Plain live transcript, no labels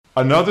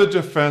Another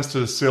defense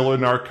to the sale of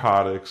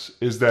narcotics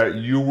is that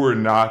you were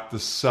not the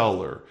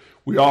seller.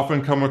 We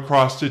often come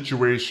across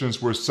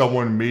situations where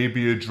someone may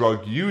be a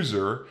drug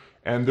user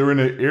and they're in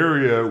an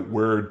area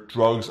where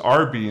drugs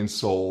are being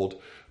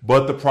sold,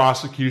 but the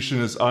prosecution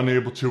is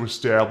unable to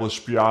establish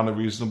beyond a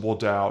reasonable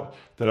doubt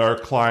that our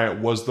client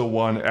was the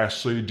one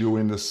actually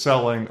doing the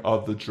selling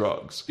of the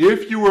drugs.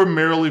 If you were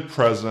merely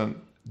present,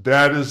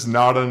 that is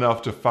not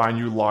enough to find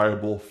you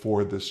liable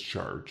for this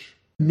charge.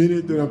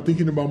 Minute that I'm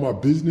thinking about my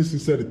business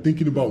instead of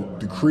thinking about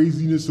the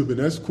craziness of an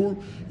S corp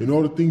and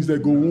all the things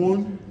that go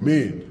on,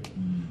 man,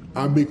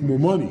 I make more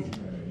money,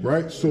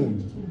 right? So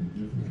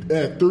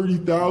at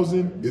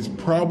 30,000, it's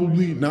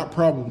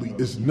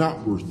it's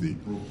not worth it.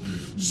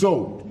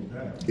 So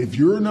if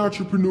you're an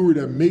entrepreneur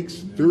that makes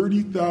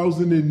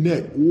 30,000 in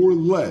net or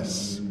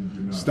less,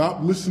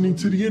 stop listening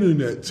to the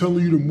internet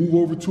telling you to move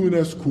over to an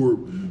S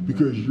corp,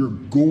 because you're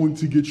going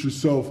to get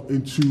yourself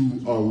into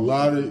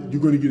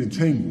you're going to get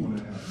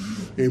entangled.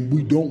 And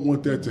we don't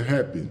want that to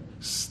happen.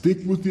 Stick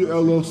with your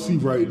LLC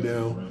right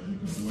now.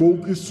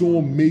 Focus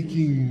on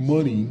making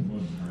money.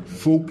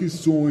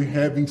 Focus on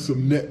having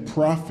some net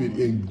profit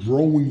and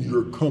growing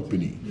your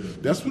company.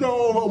 That's what I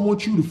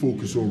want you to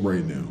focus on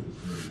right now.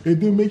 And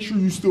then make sure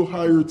you still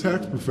hire a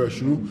tax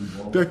professional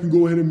that can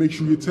go ahead and make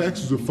sure your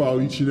taxes are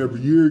filed each and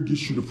every year,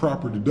 gets you the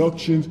proper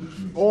deductions,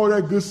 all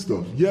that good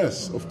stuff.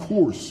 Yes, of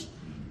course.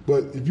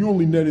 But if you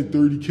only netted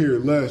 30K or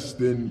less,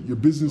 then your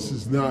business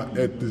is not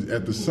at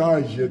the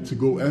size yet to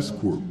go S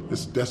corp.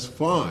 That's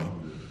fine.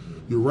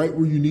 You're right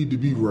where you need to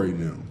be right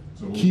now.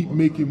 Keep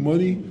making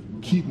money,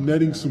 keep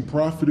netting some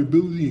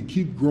profitability, and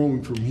keep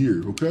growing from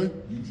here, okay?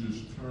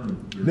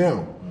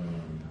 Now,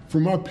 for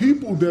my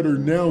people that are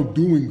now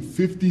doing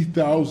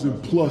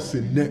 50,000 plus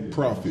in net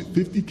profit,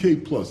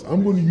 50K plus,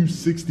 I'm going to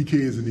use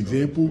 60K as an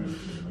example,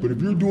 but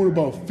if you're doing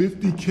about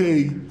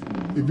 50K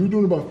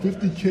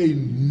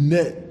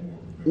net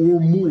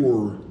or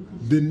more,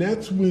 then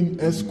that's when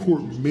S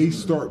corp may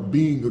start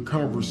being a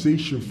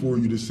conversation for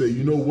you to say,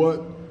 you know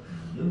what?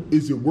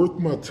 Is it worth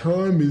my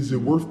time? Is it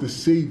worth the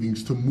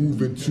savings to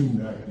move into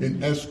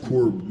an S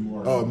corp?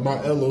 My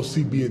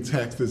LLC being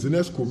taxed as an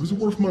S corp. Is it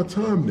worth my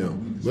time now?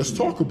 Let's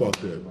talk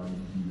about that.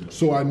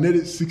 So I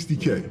netted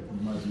 60K.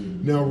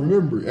 Now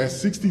remember, at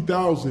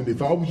 60,000,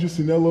 if I was just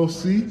an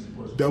LLC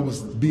that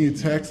was being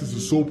taxed as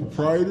a sole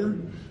proprietor,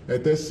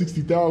 at that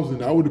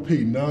 60,000, I would have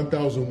paid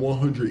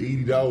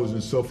 $9,180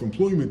 in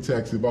self-employment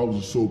tax if I was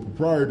a sole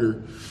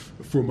proprietor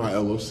for my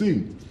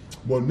LLC.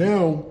 Well,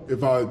 now,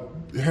 if I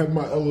have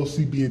my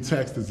LLC being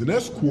taxed as an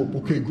S corp,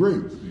 okay,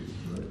 great.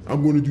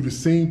 I'm going to do the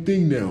same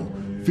thing now.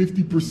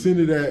 50%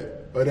 of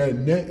that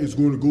net is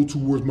going to go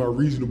towards my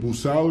reasonable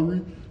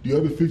salary. The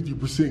other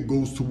 50%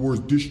 goes towards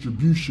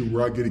distribution,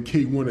 where I get a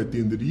K1 at the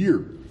end of the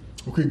year.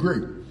 Okay,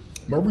 great.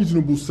 My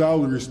reasonable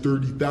salary is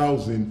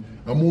 $30,000.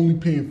 I'm only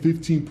paying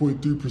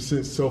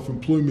 15.3%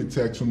 self-employment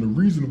tax on the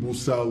reasonable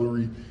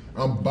salary.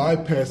 I'm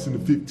bypassing the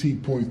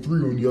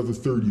 15.3 on the other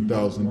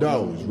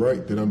 $30,000,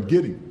 right, that I'm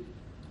getting.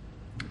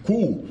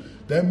 Cool.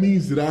 That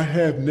means that I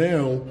have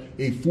now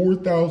a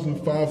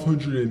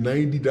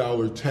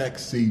 $4,590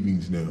 tax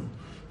savings now.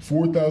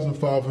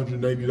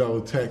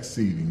 $4,590 tax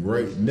saving,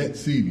 right? Net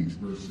savings.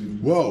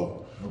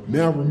 Well,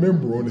 now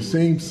remember, on the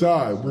same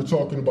side, we're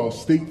talking about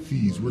state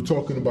fees. We're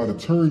talking about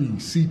attorney,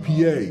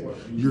 CPA,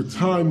 your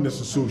time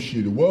that's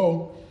associated.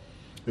 Well,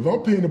 if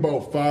I'm paying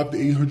about $500 to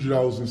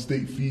 $800 in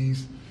state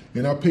fees,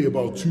 and I pay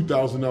about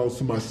 $2,000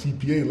 to my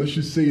CPA, let's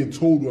just say in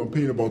total I'm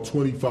paying about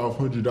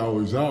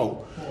 $2,500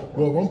 out.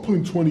 Well, if I'm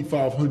putting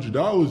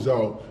 $2,500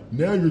 out,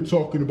 now you're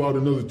talking about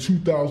another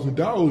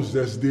 $2,000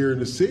 that's there in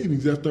the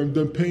savings after I'm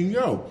done paying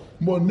out.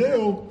 Well,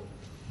 now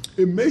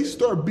it may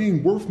start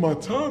being worth my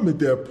time at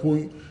that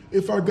point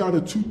if I got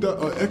an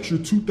extra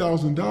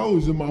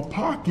 $2,000 in my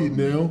pocket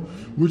now,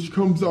 which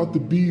comes out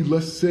to be,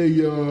 let's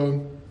say,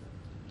 an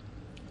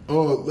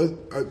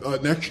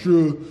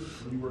extra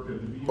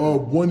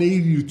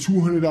 $180 to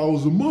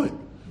 $200 a month.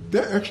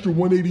 That extra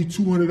 $180,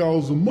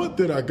 $200 a month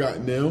that I got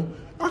now,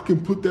 I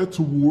can put that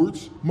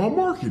towards my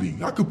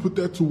marketing. I could put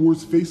that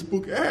towards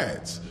Facebook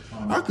ads.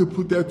 I could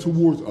put that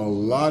towards a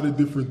lot of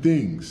different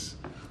things.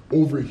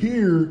 Over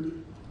here,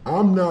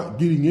 I'm not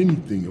getting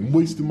anything. I'm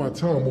wasting my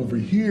time. Over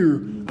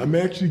here, I'm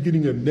actually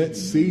getting a net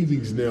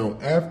savings now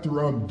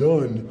after I'm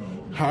done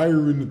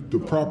hiring the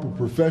proper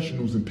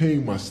professionals and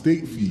paying my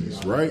state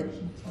fees, right?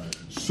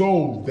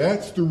 So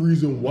that's the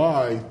reason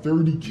why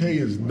 30K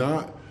is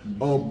not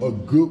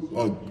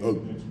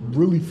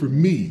really for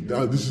me.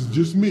 This is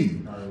just me.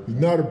 It's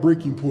not a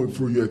breaking point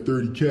for you at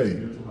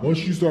 30K.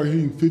 Once you start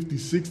hitting 50,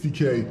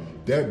 60K,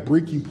 that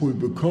breaking point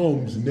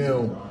becomes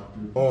now,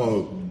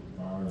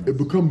 it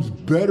becomes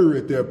better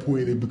at that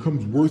point. It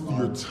becomes worth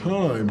your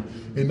time.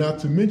 And not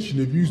to mention,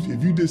 if you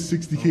did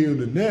 60K on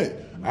the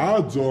net,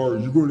 odds are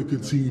you're going to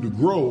continue to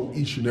grow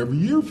each and every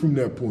year from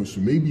that point.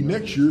 So maybe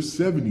next year,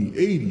 70,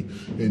 80.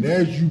 And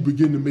as you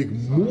begin to make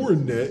more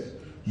net,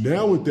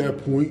 now at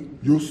that point,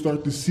 you'll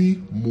start to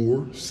see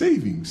more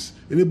savings.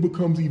 And it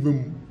becomes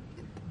even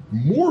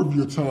more of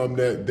your time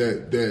that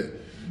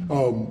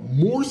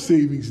more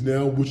savings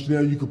now, which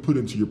now you can put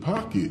into your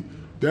pocket.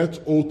 That's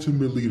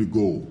ultimately the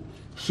goal.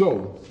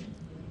 So,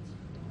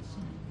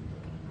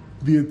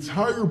 the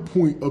entire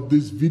point of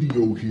this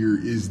video here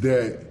is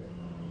that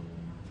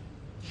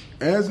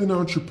as an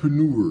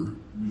entrepreneur,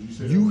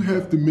 you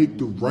have to make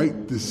the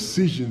right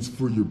decisions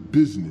for your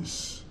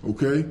business,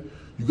 okay?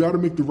 You got to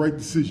make the right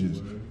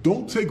decisions.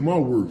 Don't take my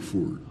word for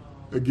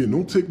it. Again,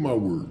 don't take my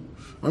word.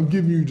 I'm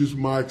giving you just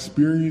my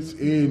experience,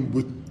 and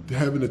with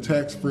having a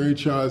tax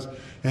franchise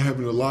and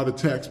having a lot of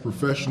tax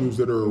professionals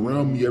that are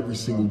around me every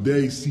single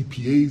day,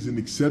 CPAs and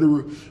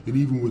etc., and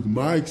even with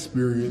my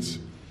experience,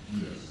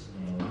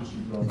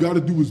 you got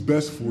to do what's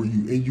best for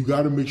you, and you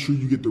got to make sure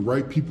you get the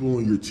right people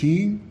on your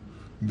team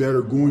that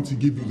are going to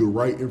give you the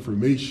right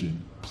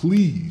information.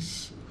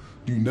 Please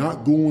do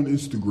not go on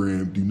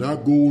Instagram, do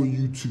not go on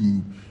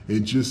YouTube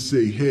and just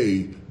say,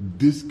 hey,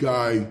 this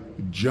guy,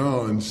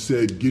 John,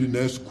 said get an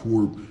S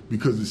Corp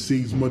because it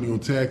saves money on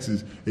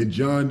taxes, and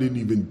John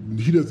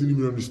he doesn't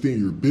even understand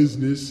your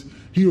business.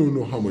 He don't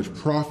know how much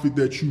profit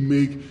that you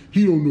make.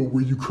 He don't know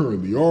where you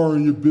currently are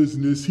in your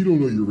business. He don't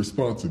know your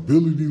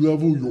responsibility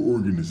level, your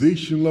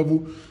organization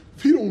level.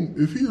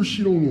 If he or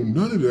she don't know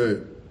none of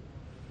that,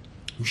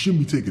 you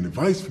shouldn't be taking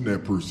advice from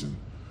that person.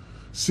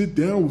 Sit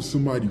down with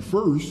somebody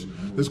first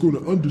that's going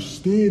to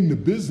understand the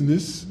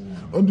business,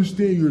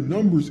 understand your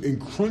numbers,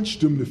 and crunch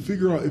them to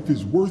figure out if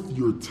it's worth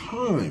your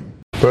time.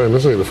 Dang,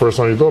 this ain't the first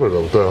time you thought of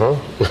that,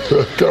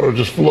 huh? Kind of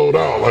just flowed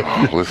out.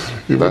 Like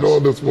you've been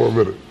on this for a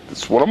minute.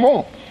 It's what I'm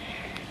on.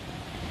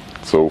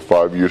 So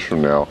 5 years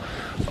from now,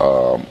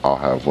 I'll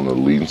have one of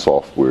the leading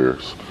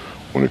softwares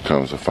when it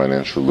comes to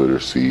financial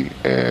literacy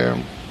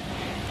and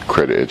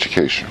credit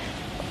education.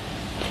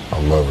 I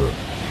love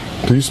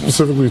it. Do you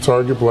specifically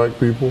target black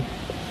people?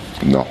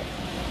 No.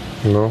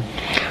 No?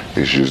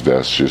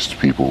 That's just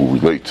people who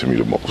relate to me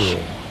the most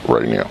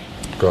right now.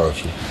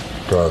 Gotcha.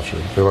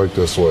 They like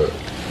that swag.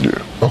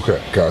 Yeah.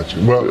 Okay, got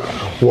you.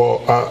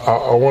 Well,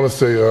 I want to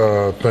say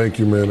thank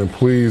you, man, and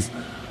please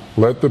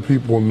let the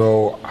people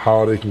know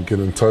how they can get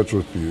in touch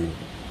with you.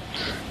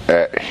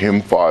 At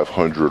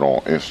him500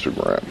 on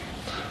Instagram.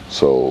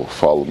 So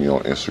follow me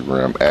on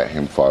Instagram at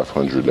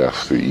him500.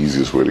 That's the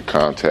easiest way to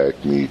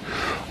contact me.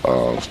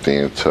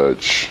 Stay in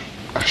touch.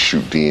 I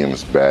shoot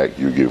DMs back.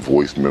 You get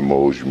voice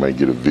memos. You might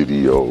get a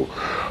video.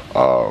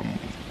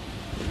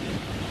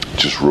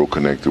 Just real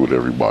connected with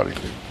everybody.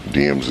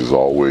 DMs is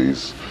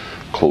always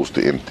close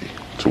to empty,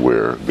 to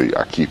where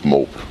I keep them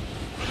open.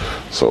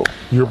 So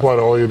you reply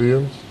to all your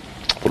DMs?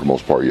 For the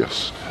most part,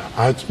 yes.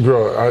 I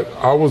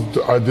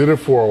did it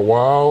for a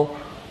while,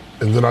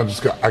 and then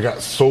I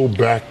got so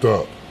backed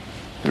up.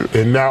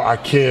 And now I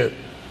can't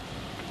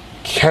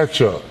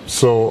catch up.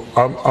 So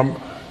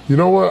you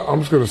know what? I'm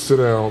just gonna sit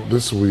down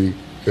this week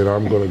and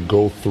I'm gonna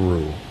go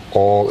through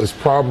it's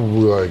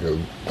probably like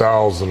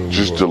 1,000.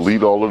 Just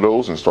delete all of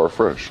those and start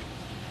fresh.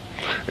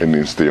 And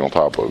then stay on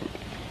top of it.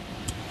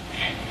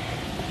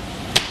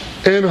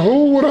 And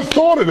who would have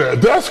thought of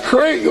that? That's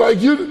crazy. Like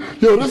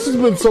this has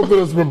been something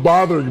that's been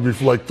bothering me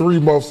for like 3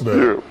 months now.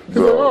 Yeah. He's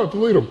like, oh,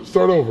 delete them,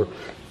 start over.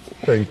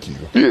 Thank you.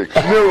 Yeah,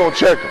 because you're going to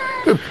check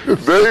them.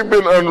 They've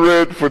been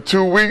unread for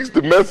 2 weeks.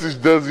 The message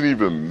doesn't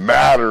even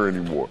matter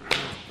anymore.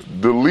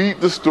 Delete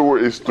the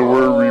story. It's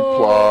story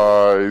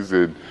replies,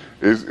 and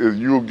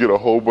you'll get a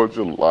whole bunch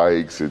of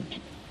likes, and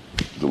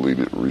delete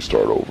it,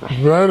 restart over.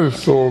 That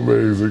is so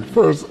amazing.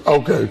 First,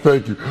 okay,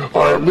 thank you.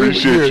 All right,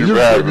 appreciate you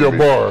just gave me a me.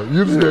 bar.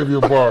 You just gave me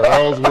a bar.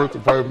 That was worth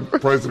the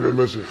price of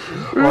admission.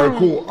 All right,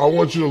 cool. I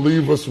want you to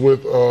leave us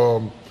with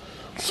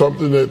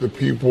something that the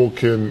people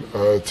can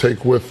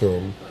take with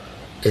them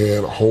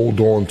and hold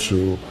on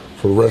to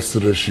for the rest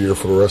of this year,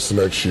 for the rest of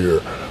next year.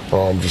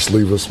 Just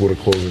leave us with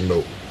a closing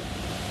note.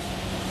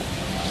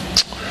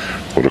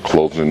 With a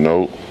closing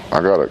note,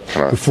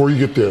 Before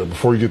you get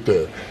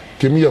there,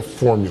 give me a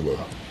formula.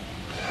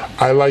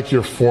 I like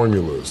your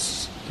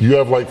formulas. You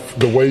have like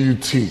the way you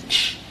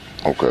teach.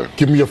 Okay.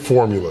 Give me a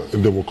formula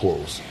and then we'll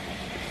close.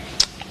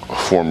 A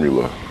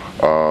formula.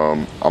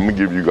 I'm gonna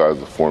give you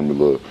guys a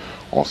formula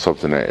on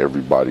something that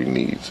everybody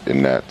needs,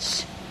 and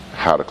that's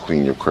how to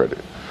clean your credit.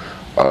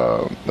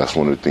 That's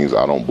one of the things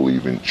I don't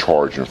believe in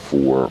charging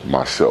for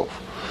myself.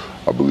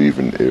 I believe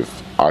in,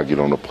 if I get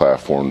on the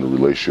platform, the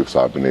relationships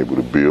I've been able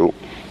to build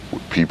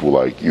with people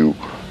like you,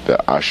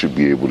 that I should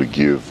be able to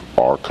give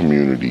our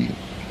community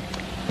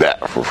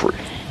that for free.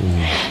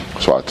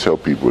 So I tell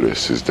people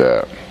this is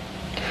that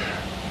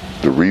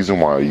the reason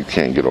why you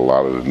can't get a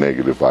lot of the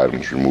negative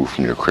items removed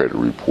from your credit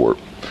report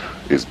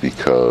is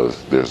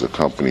because there's a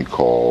company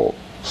called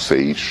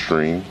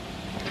SageStream.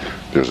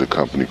 There's a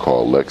company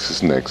called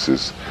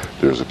LexisNexis.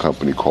 There's a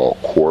company called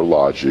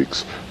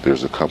CoreLogics.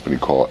 There's a company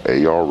called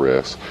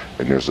ARS,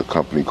 and there's a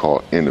company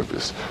called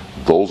Innovis.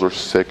 Those are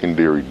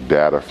secondary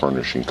data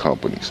furnishing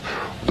companies.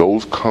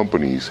 Those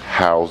companies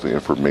house the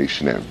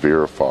information that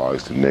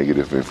verifies the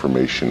negative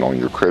information on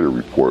your credit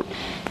report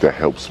that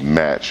helps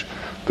match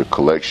the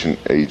collection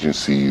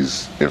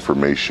agencies'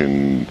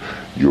 information,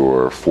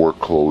 your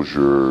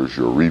foreclosures,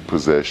 your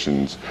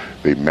repossessions.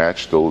 They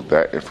match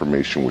that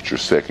information with your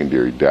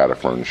secondary data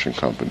furnishing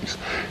companies.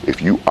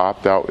 If you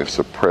opt out and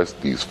suppress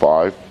these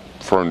 5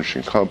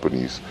 furnishing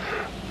companies,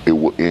 it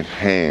will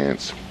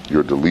enhance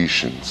your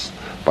deletions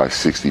by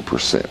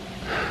 60%.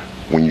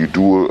 When you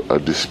do a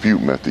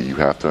dispute method, you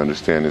have to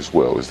understand as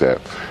well is that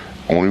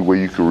only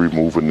way you can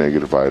remove a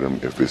negative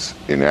item if it's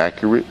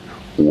inaccurate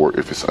or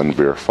if it's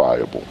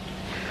unverifiable.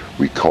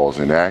 We cause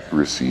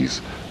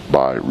inaccuracies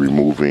by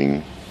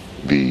removing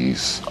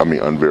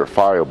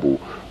unverifiable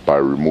by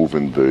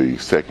removing the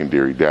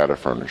secondary data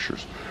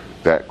furnishers.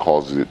 That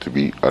causes it to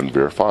be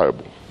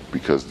unverifiable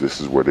because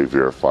this is where they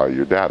verify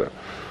your data.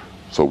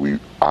 So we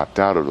opt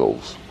out of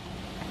those.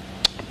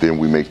 Then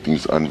we make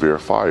things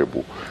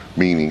unverifiable,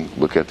 meaning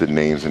look at the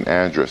names and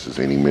addresses.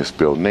 Any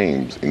misspelled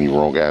names, any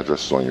wrong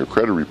addresses on your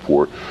credit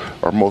report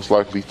are most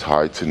likely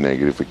tied to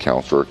negative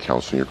accounts or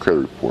accounts in your credit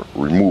report.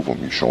 Remove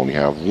them. You should only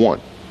have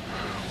one.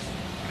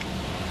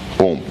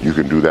 Boom. You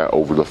can do that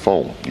over the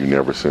phone. You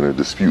never send a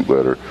dispute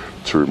letter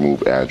to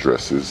remove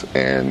addresses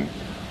and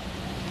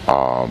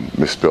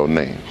misspelled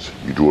names.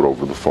 You do it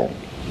over the phone.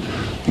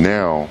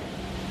 Now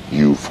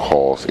you've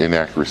caused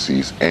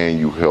inaccuracies and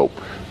you help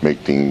make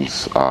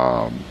things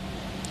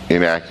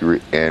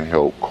inaccurate and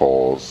help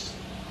cause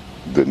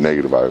the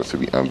negative items to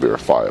be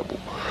unverifiable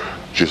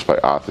just by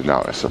opting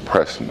out and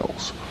suppressing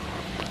those.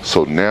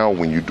 So now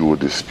when you do a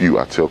dispute,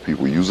 I tell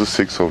people use a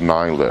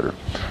 609 letter,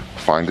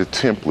 find a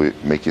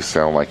template, make it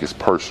sound like it's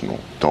personal.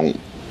 Don't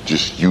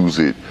just use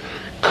it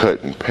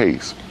cut and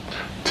paste.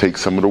 Take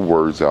some of the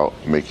words out,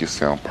 make it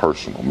sound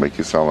personal, make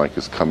it sound like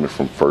it's coming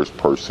from first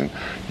person.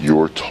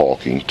 You're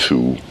talking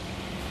to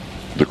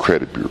the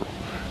credit bureau.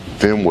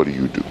 Then what do?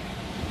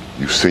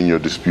 You send your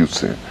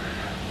disputes in.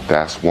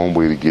 That's one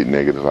way to get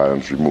negative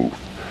items removed.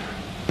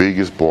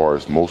 Biggest bar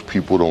is most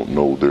people don't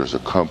know there's a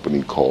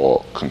company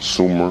called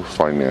Consumer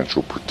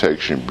Financial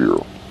Protection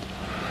Bureau,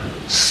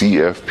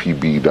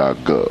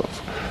 CFPB.gov.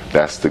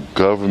 That's the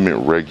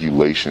government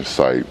regulation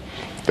site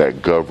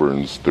that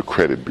governs the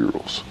credit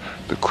bureaus.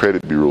 The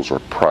credit bureaus are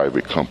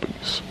private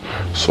companies.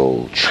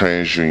 So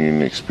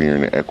TransUnion,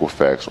 Experian, and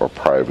Equifax are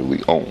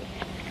privately owned.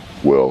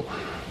 Well,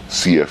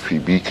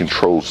 CFPB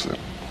controls them.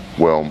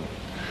 Well,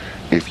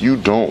 if you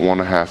don't want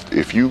to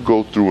if you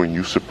go through and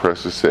you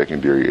suppress the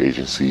secondary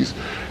agencies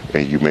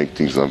and you make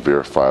things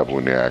unverifiable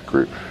and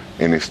inaccurate,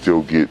 and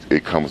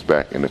it comes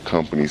back and the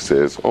company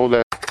says, oh,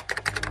 that.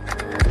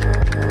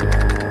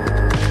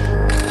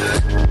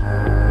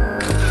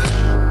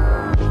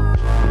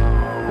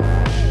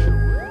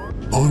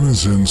 On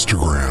his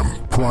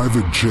Instagram,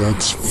 private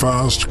jets,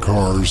 fast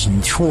cars,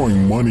 and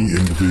throwing money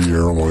into the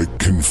air like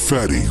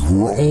confetti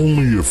were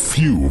only a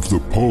few of the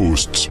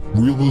posts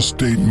real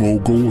estate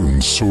mogul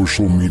and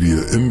social media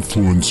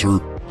influencer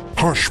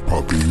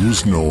Hushpuppi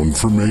was known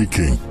for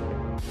making.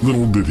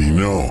 Little did he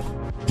know,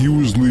 he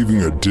was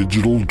leaving a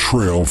digital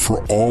trail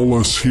for all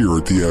us here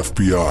at the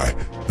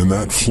FBI, and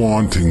that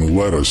flaunting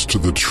led us to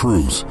the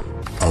truth.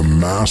 A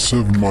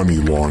massive money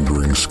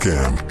laundering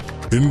scam.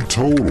 In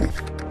total,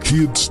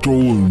 he had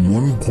stolen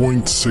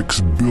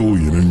 $1.6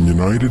 billion in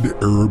United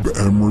Arab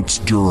Emirates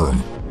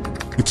dirham.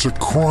 It's a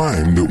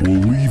crime that will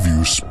leave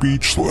you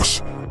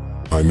speechless.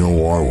 I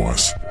know I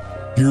was.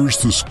 Here's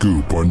the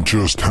scoop on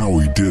just how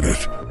he did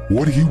it,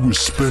 what he was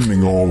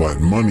spending all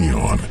that money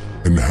on,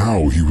 and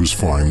how he was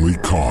finally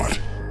caught.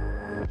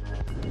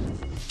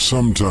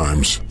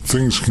 Sometimes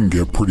things can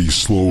get pretty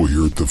slow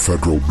here at the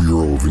Federal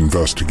Bureau of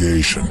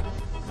Investigation.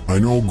 I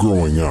know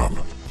growing up,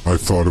 I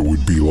thought it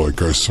would be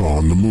like I saw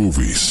in the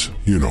movies,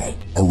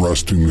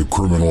 arresting the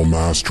criminal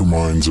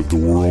masterminds of the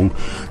world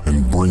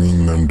and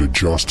bringing them to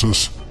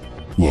justice.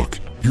 Look,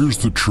 here's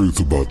the truth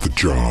about the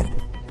job.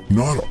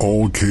 Not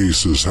all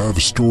cases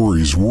have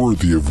stories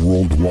worthy of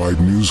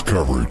worldwide news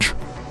coverage.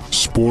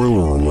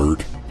 Spoiler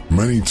alert,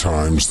 many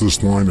times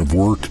this line of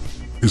work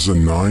is a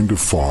 9 to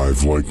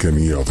 5 like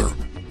any other,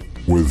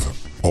 with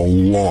a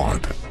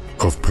lot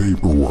of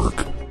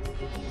paperwork.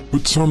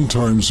 But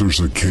sometimes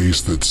there's a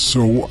case that's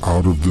so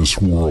out of this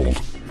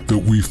world that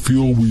we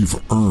feel we've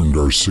earned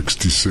our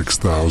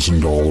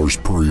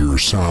 $66,000 per year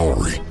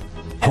salary.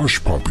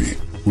 Hushpuppi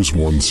was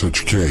one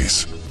such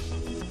case.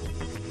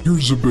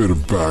 Here's a bit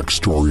of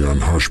backstory on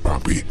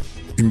Hushpuppi,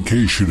 in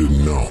case you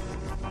didn't know.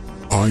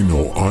 I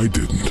know I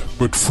didn't,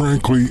 but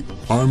frankly,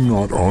 I'm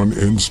not on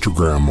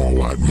Instagram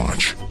all that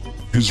much.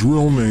 His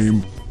real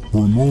name,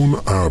 Ramon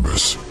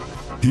Abbas.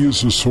 He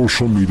is a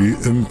social media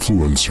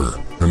influencer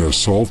and a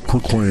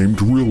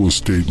self-proclaimed real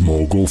estate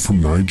mogul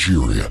from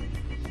Nigeria.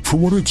 For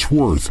what it's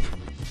worth,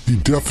 he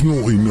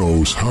definitely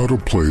knows how to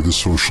play the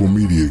social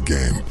media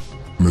game.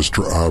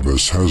 Mr.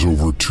 Abbas has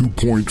over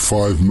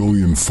 2.5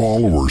 million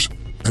followers,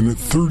 and at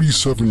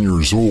 37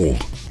 years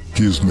old,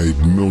 he has made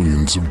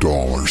millions of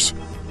dollars.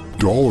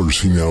 Dollars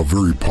he now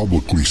very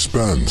publicly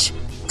spends,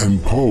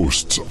 and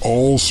posts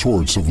all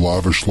sorts of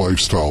lavish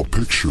lifestyle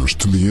pictures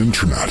to the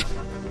internet.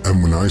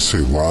 And when I say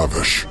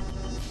lavish,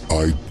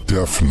 I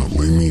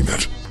definitely mean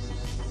it.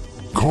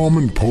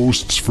 common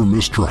posts for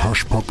Mr.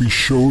 Hushpuppi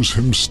shows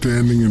him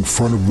standing in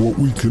front of what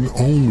we can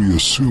only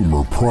assume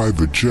are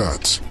private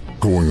jets,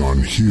 going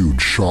on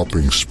huge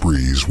shopping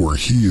sprees where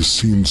he is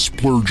seen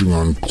splurging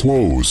on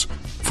clothes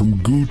from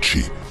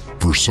Gucci,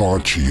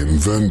 Versace, and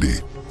Vendi,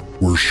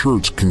 where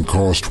shirts can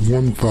cost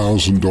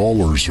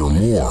 $1,000 or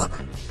more.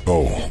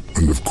 Oh,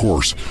 and of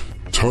course,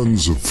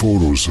 tons of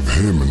photos of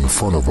him in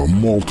front of a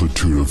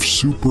multitude of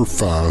super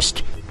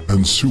fast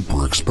and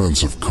super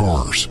expensive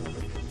cars.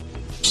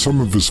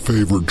 Some of his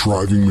favorite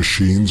driving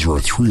machines are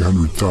a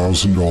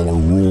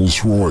 $300,000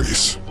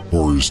 Rolls-Royce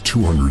or his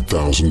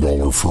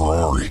 $200,000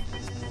 Ferrari.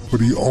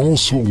 But he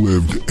also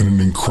lived in an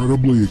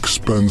incredibly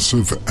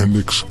expensive and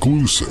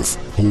exclusive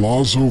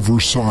Palazzo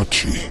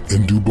Versace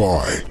in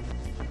Dubai.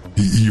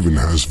 He even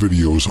has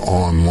videos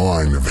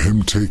online of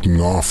him taking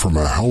off from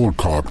a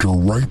helicopter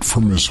right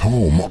from his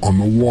home on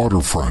the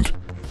waterfront.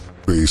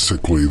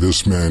 Basically,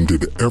 this man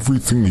did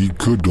everything he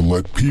could to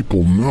let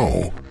people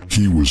know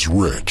he was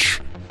rich.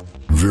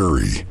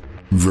 Very,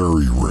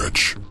 very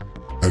rich.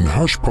 And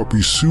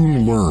Hushpuppi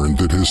soon learned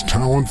that his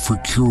talent for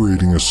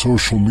curating a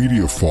social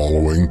media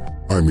following,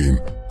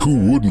 who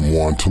wouldn't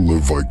want to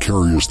live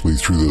vicariously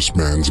through this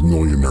man's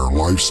millionaire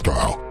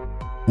lifestyle,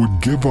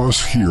 would give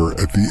us here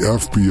at the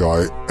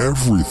FBI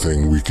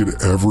everything we could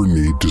ever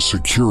need to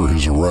secure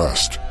his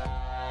arrest.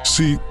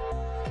 See,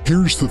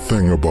 here's the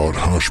thing about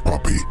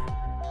Hushpuppi.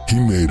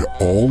 He made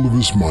all of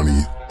his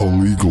money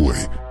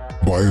illegally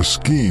by a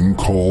scheme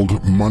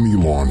called money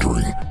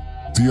laundering.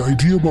 The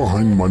idea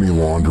behind money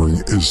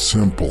laundering is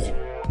simple.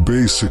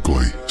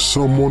 Basically,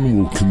 someone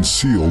will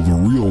conceal the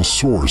real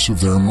source of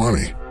their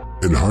money.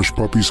 In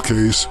Hushpuppi's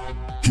case,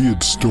 he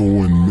had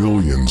stolen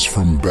millions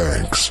from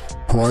banks,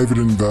 private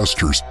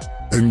investors,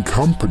 and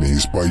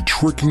companies by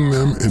tricking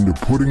them into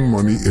putting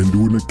money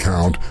into an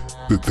account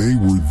that they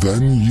were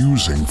then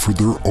using for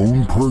their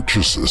own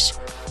purchases.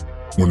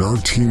 When our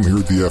team here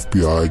at the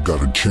FBI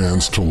got a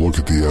chance to look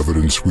at the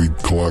evidence we'd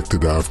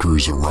collected after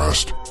his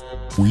arrest,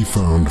 we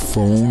found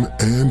phone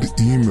and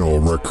email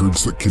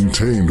records that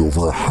contained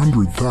over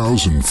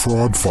 100,000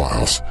 fraud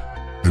files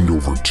and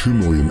over 2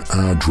 million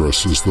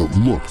addresses that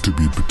looked to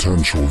be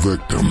potential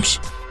victims.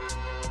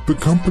 The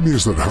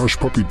companies that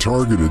Hushpuppi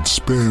targeted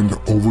spanned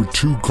over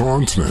 2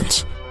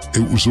 continents.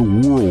 It was a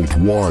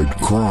worldwide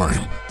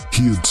crime.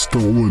 He had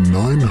stolen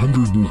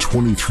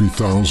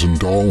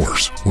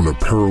 $923,000 when a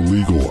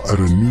paralegal at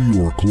a New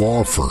York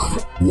law firm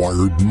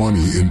wired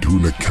money into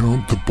an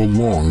account that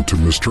belonged to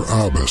Mr.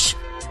 Abbas.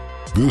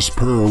 This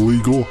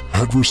paralegal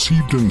had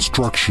received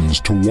instructions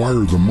to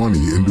wire the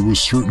money into a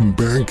certain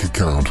bank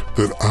account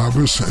that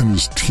Abbas and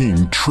his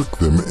team tricked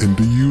them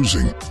into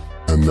using,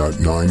 and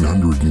that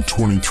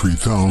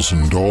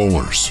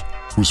 $923,000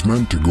 was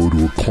meant to go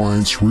to a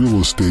client's real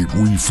estate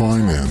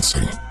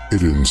refinancing.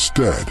 It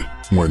instead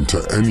went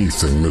to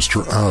anything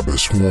Mr.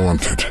 Abbas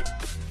wanted.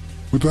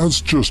 But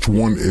that's just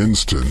one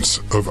instance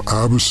of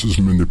Abbas's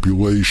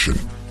manipulation.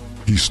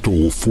 He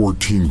stole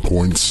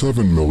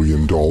 $14.7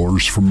 million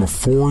from a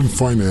foreign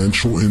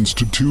financial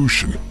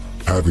institution,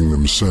 having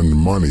them send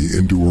money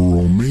into a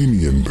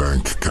Romanian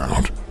bank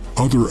account.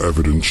 Other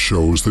evidence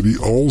shows that he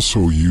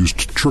also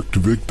used tricked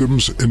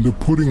victims into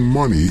putting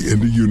money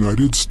into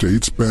United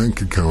States bank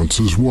accounts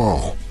as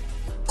well.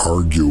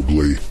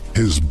 Arguably,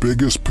 his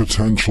biggest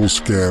potential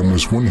scam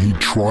was when he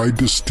tried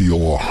to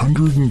steal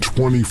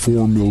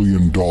 $124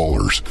 million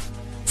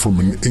from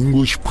an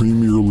English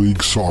Premier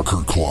League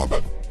soccer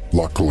club.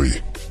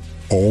 Luckily,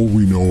 all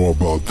we know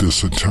about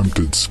this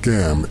attempted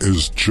scam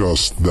is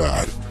just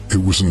that.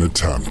 It was an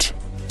attempt.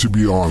 To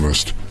be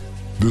honest,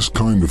 this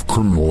kind of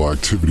criminal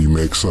activity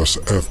makes us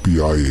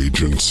FBI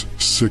agents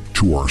sick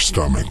to our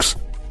stomachs.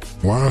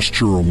 Last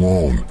year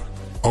alone,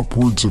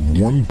 upwards of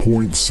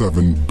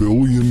 $1.7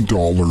 billion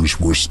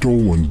were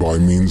stolen by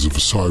means of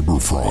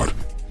cyber fraud.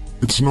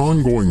 It's an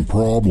ongoing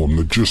problem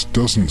that just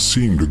doesn't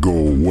seem to go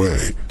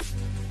away,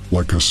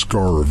 like a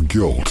scar of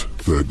guilt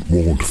that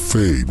won't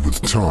fade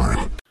with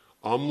time.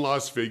 I'm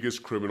Las Vegas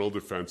criminal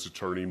defense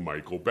attorney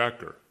Michael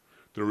Becker.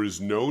 There is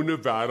no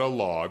Nevada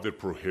law that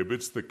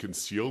prohibits the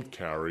concealed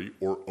carry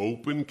or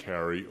open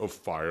carry of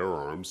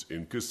firearms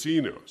in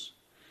casinos.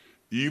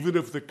 Even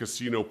if the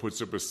casino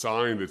puts up a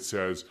sign that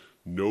says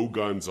 "No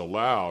guns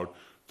allowed,"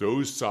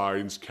 those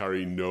signs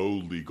carry no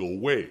legal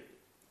weight.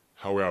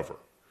 However,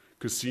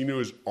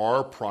 casinos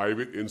are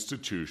private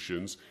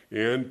institutions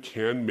and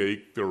can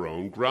make their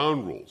own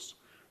ground rules.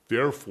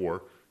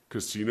 Therefore,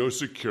 casino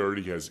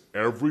security has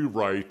every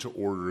right to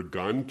order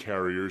gun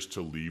carriers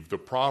to leave the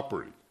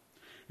property.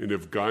 And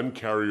if gun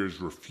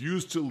carriers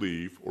refuse to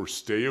leave or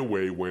stay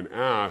away when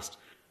asked,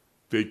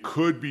 they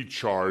could be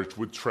charged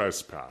with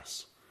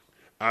trespass.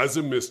 As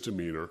a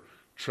misdemeanor,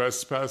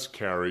 trespass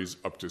carries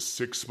up to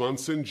 6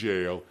 months in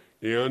jail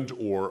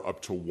and/or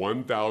up to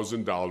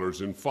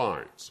 $1,000 in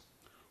fines.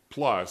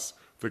 Plus,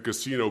 the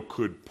casino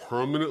could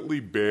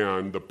permanently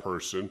ban the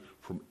person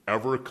from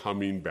ever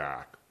coming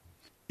back.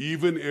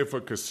 Even if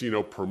a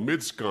casino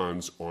permits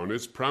guns on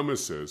its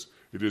premises,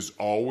 It is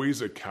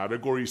always a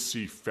Category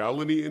C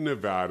felony in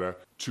Nevada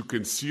to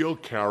conceal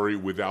carry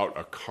without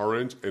a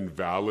current and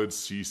valid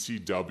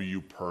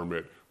CCW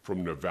permit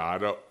from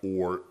Nevada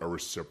or a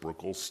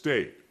reciprocal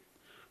state.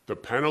 The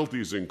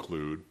penalties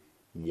include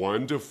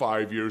 1 to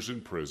 5 years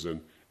in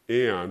prison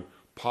and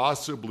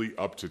possibly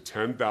up to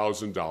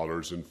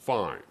 $10,000 in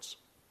fines.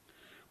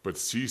 But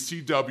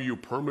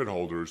CCW permit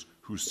holders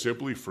who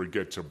simply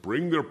forget to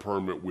bring their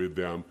permit with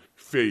them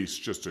face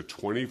just a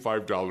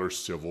 $25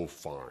 civil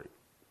fine.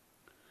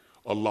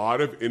 A lot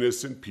of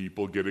innocent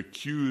people get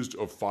accused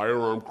of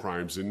firearm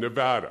crimes in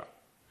Nevada.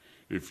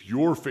 If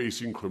you're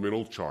facing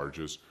criminal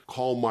charges,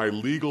 call my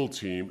legal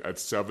team at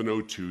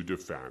 702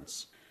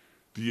 Defense.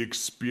 The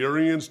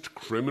experienced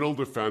criminal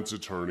defense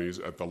attorneys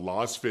at the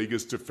Las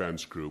Vegas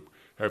Defense Group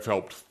have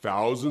helped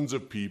thousands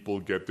of people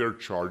get their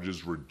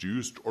charges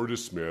reduced or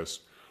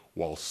dismissed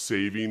while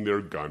saving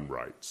their gun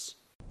rights.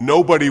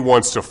 Nobody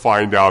wants to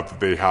find out that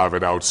they have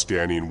an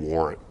outstanding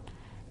warrant.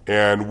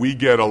 And we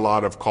get a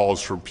lot of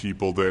calls from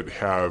people that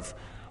have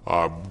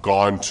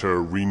gone to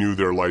renew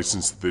their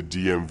license at the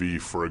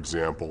DMV, for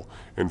example,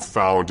 and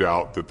found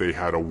out that they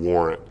had a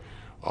warrant.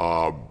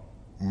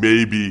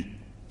 Maybe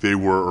they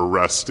were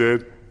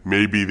arrested.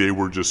 Maybe they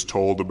were just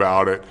told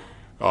about it.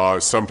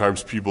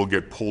 Sometimes people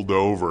get pulled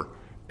over,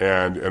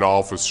 and an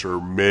officer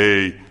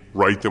may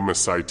write them a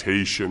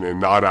citation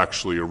and not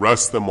actually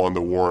arrest them on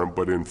the warrant,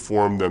 but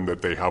inform them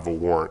that they have a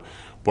warrant.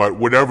 But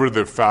whatever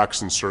the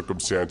facts and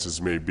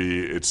circumstances may be,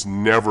 it's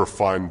never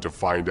fun to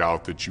find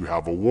out that you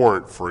have a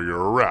warrant for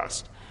your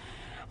arrest.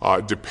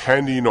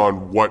 Depending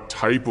on what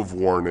type of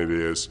warrant it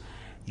is,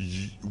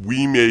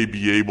 we may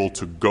be able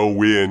to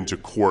go into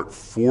court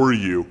for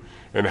you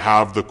and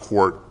have the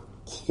court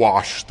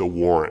quash the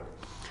warrant.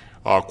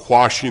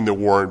 Quashing the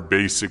warrant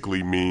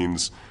basically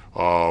means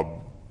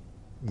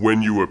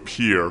when you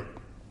appear,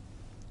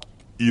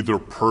 either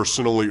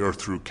personally or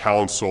through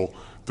counsel,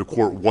 the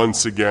court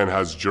once again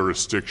has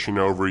jurisdiction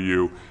over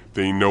you.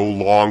 They no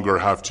longer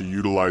have to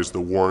utilize the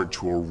warrant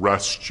to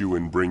arrest you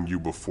and bring you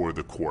before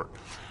the court.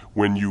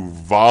 When you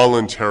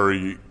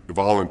voluntarily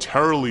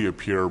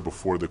appear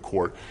before the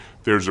court,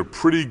 there's a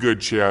pretty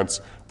good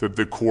chance that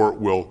the court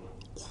will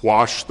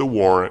quash the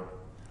warrant,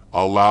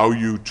 allow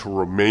you to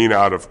remain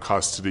out of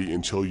custody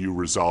until you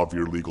resolve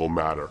your legal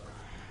matter.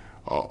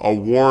 A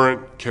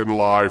warrant can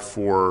lie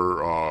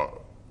for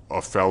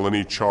a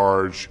felony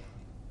charge,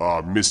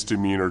 a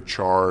misdemeanor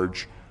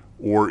charge,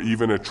 or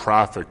even a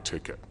traffic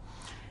ticket.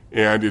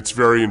 And it's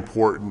very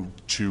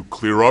important to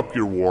clear up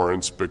your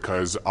warrants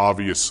because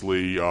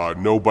obviously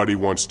nobody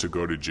wants to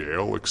go to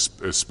jail,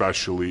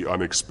 especially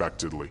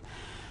unexpectedly.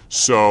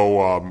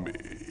 So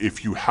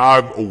if you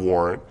have a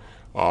warrant,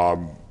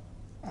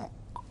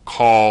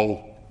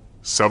 call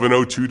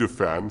 702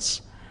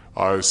 Defense.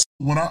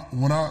 When I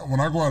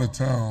go out of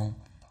town,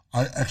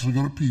 I actually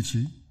go to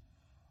Peachy.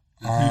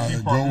 I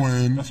go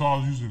in. That's all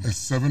I was using.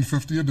 It's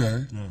 $750 a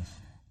day. Yes.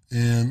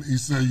 And he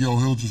said,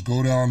 he'll just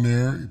go down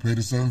there, you pay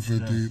the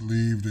 $750,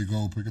 leave, they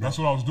go pick it up. That's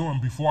what I was doing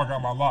before I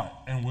got my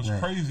lot. And what's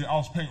crazy, I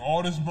was paying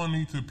all this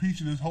money to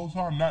Peachy this whole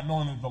time, not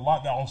knowing that the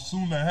lot that I was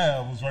soon to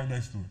have was right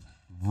next to it.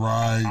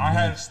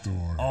 Next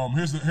door.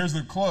 Here's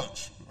the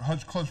clutch,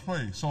 Hutch Clutch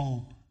Play.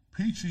 So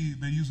Peachy,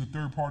 they use a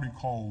third party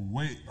called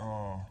Wade,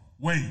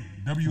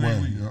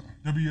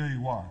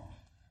 W-A-Y.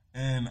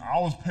 And I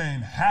was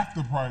paying half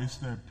the price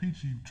that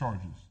Peachy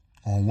charges.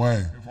 On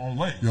Way. On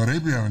Way. They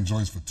be having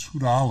joints for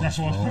 $2. That's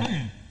what I was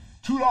paying.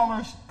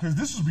 $2, because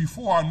this was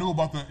before I knew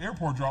about the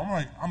airport drop. I'm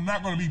like, I'm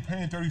not going to be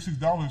paying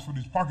 $36 for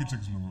these parking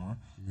tickets no more.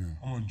 Yeah.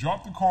 I'm going to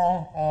drop the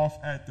car off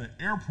at the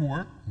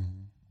airport,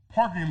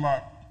 parking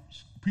lot,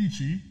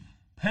 Peachy,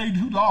 pay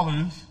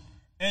 $2,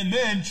 and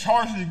then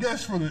charge the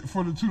guests for the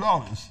 $2. You know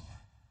what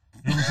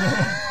I'm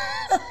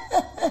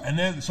saying? And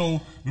then,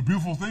 so the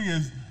beautiful thing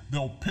is,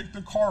 they'll pick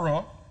the car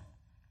up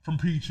from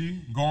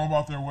Peachy, going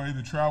about their way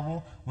to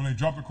travel. When they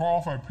drop the car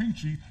off at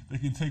Peachy, they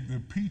can take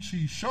the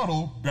Peachy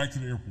shuttle back to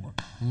the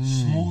airport.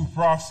 Smooth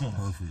process.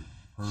 Perfect.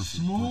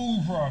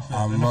 Smooth process.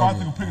 And if I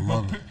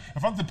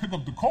have to pick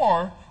up the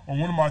car, or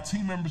one of my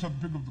team members have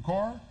to pick up the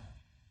car,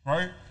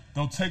 right?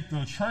 They'll take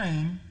the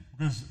train,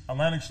 because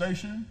Atlantic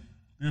Station,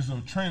 there's a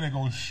train that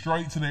goes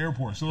straight to the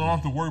airport. So they don't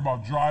have to worry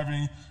about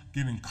driving,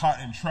 getting caught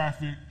in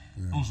traffic.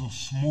 It was a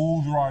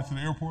smooth ride to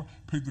the airport,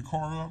 pick the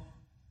car up,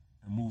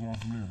 and move on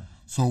from there.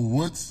 So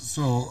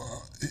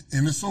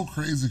and it's so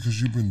crazy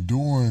because you've been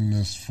doing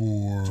this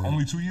for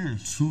only 2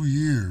 years. 2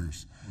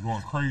 years. We're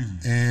going crazy.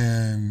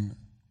 And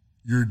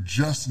you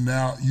just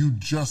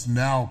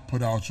now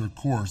put out your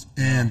course.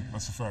 And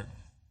that's a fact.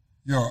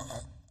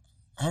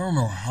 I don't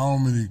know how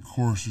many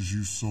courses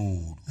you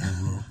sold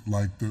over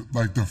like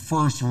the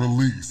first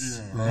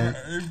release, right?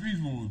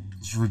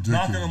 It's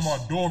ridiculous. Knocking on my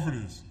door for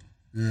this.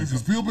 Yeah,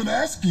 because people been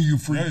asking you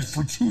for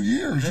 2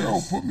 years.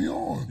 Yes. Put me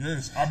on.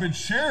 Yes, I've been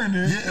sharing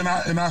this.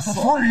 Yeah, and I for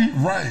saw free.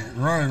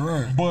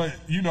 Right. But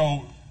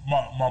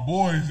my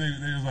boys, they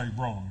was like,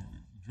 bro,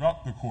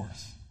 drop the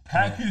course,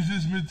 package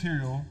this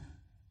material,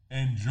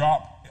 and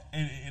drop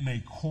in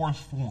a course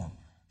form.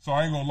 So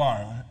I ain't gonna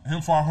lie,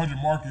 him 500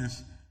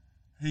 Marcus,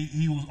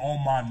 he was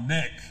on my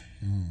neck.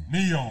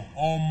 Neo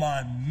on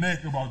my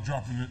neck about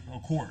dropping a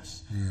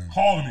course.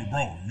 Calling me,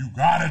 bro, you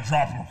gotta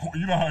drop a course.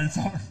 You know how he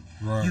talks?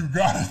 Right. You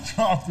gotta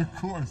drop the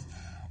course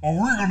or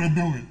we're gonna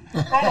do it.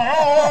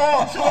 I'm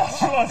like, chill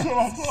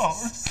out.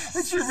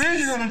 What you mean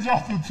you're gonna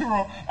drop the tour?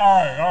 All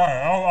right,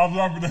 I'll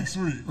drop it next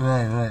week.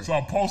 Right. So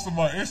I posted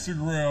my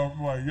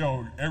Instagram, like,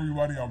 yo,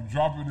 everybody, I'm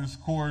dropping this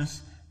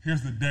course.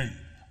 Here's the date.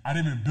 I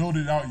didn't even build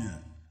it out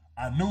yet.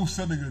 I knew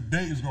setting a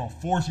date is gonna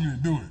force me to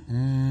do it.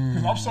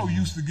 Because I'm so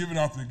used to giving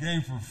out the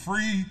game for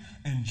free,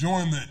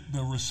 enjoying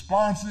the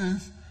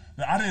responses,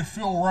 that I didn't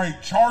feel right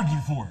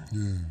charging for it.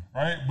 Yeah.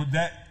 Right? But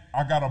that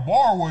I got a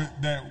bar with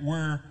that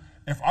where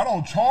if I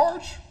don't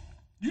charge,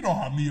 you know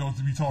how Neo's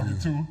to be talking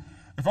to.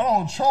 If I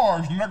don't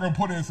charge, they're not gonna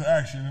put it into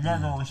action. They're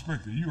not gonna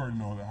respect it. You already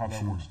know how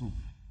that works too.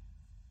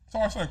 So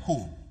I said,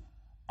 cool.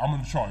 I'm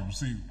gonna charge.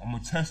 See, I'm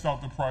gonna test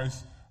out the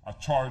price. I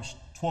charged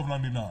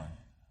 $12.99.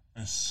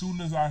 As soon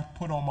as I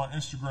put on my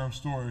Instagram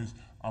stories,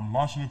 I'm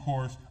launching the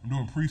course. I'm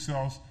doing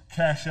pre-sales.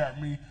 Cash App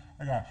me.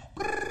 I got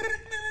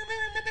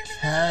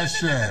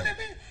Cash App.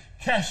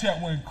 Cash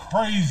App went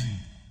crazy.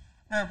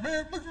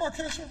 Man, look at my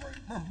Cash App right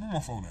here. Where my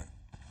phone at?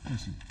 Let me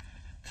see.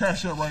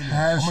 Cash App right now.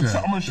 Cash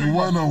App. I'm gonna show It you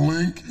wasn't no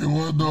link. It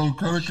wasn't no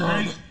credit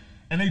card.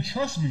 And they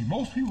trust me.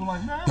 Most people are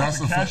like, man,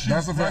 That's a fact.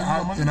 That's a fact.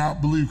 I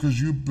believe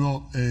because you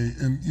built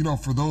and you know,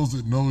 for those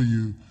that know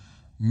you,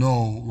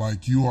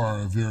 like you are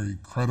a very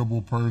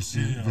credible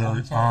person,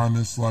 very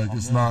honest. Like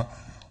it's not.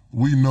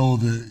 We know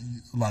that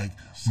like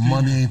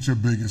money ain't your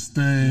biggest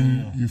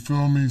thing. You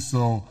feel me?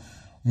 So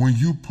when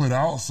you put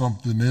out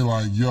something, they're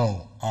like,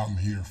 "Yo, I'm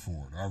here for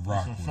it. I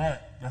rock with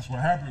it." That's what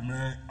happened,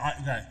 man. I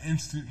got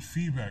instant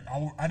feedback.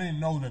 I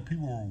didn't know that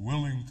people were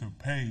willing to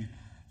pay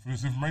for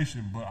this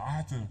information, but I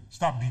had to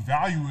stop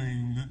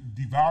devaluing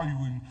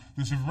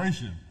this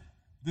information.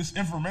 This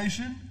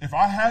information, if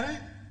I had it,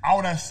 I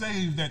would have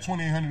saved that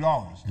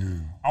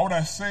 $2,800. I would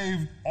have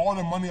saved all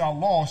the money I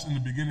lost in the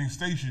beginning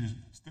stages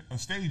to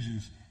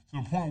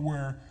the point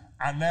where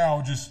I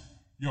now just,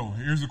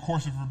 here's the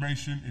course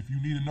information. If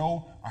you need to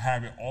know, I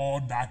have it all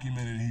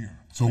documented here.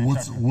 So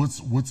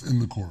what's in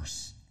the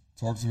course?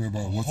 Talk to me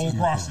about what's in the course. Whole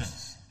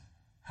process.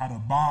 How to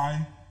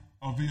buy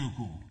a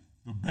vehicle.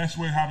 The best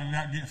way how to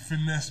not get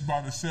finessed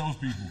by the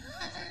salespeople.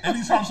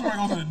 Anytime somebody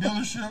goes to the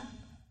dealership,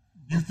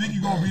 you think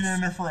you're gonna be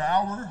there for an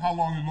hour? How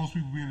long do most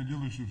people be in the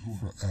dealership for?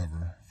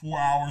 Forever. 4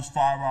 hours,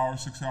 5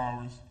 hours, 6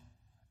 hours.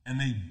 And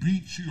they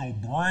beat your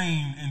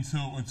brain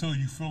until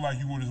you feel like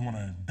you would just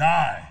wanna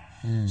die.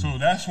 So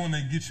that's when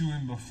they get you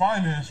in the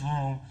finance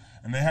room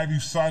and they have you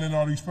signing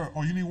all these,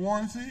 you need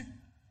warranty?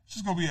 It's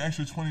just gonna be an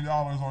extra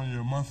 $20 on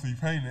your monthly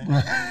payment.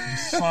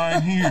 Just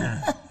sign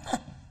here.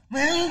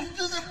 Man,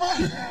 just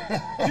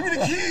give me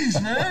the keys,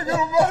 man. Get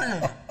them out of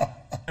here.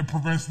 It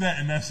prevents that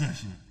in that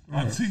section.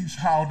 I teach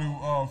how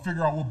to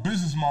figure out what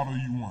business model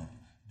you want.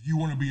 Do you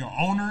want to be an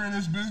owner in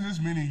this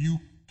business, meaning you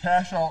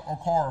cash out a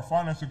car or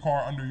finance a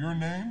car under your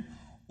name?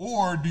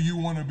 Or do you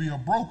want to be a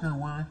broker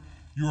where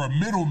you're a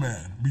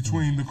middleman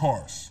between the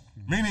cars?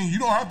 Meaning you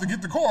don't have to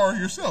get the car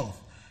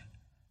yourself.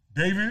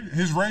 David,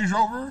 his Range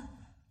Rover,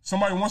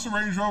 somebody wants a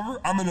Range Rover,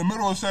 I'm in the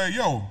middle and say,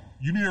 yo,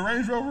 you need a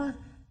Range Rover?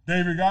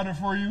 David got it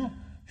for you.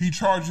 He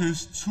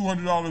charges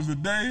 $200 a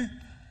day.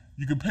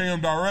 You can pay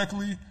him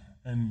directly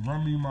and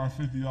run me my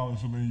 $50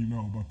 so letting you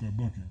know about that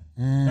booking.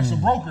 That's a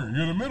broker.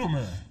 You're the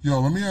middleman. Yo,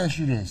 let me ask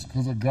you this,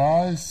 because a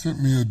guy sent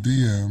me a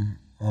DM.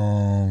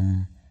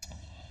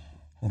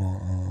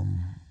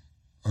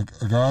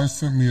 A guy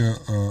sent me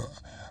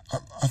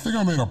I think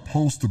I made a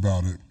post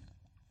about it.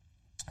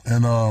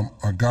 And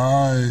a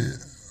guy,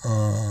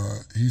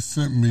 he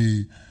sent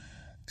me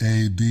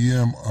a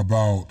DM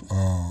about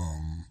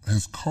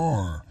his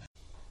car.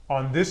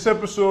 On this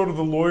episode of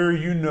The Lawyer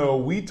You Know,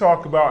 we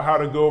talk about how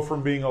to go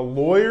from being a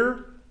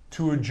lawyer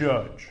to a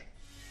judge.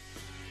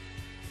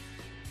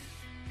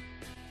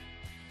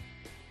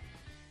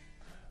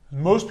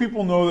 Most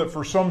people know that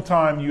for some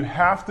time you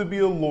have to be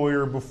a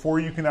lawyer before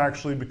you can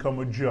actually become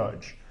a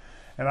judge.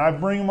 And I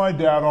bring my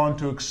dad on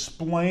to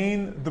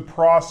explain the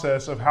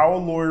process of how a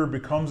lawyer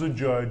becomes a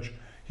judge.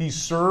 He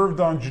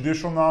served on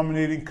judicial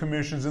nominating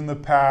commissions in the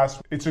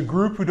past. It's a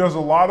group who does a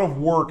lot of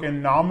work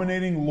in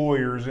nominating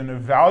lawyers and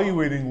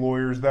evaluating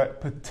lawyers that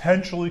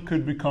potentially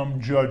could become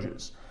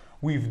judges.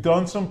 We've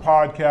done some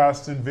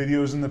podcasts and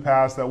videos in the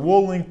past that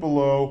we'll link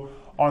below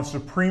on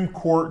Supreme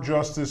Court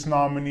justice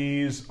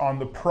nominees, on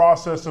the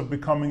process of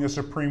becoming a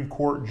Supreme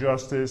Court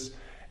justice.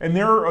 And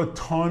there are a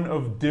ton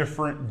of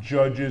different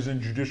judges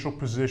and judicial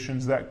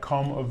positions that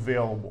come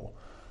available.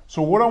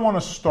 So what I want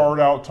to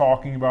start out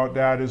talking about,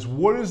 Dad, is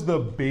what is the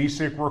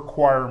basic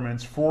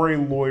requirements for a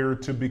lawyer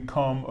to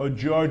become a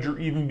judge or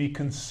even be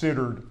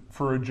considered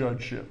for a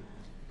judgeship?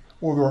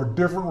 Well, there are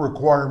different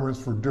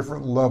requirements for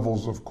different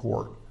levels of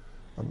court.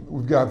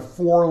 We've got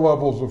 4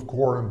 levels of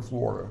court in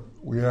Florida.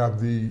 We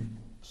have the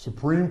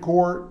Supreme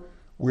Court,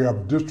 we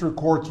have district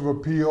courts of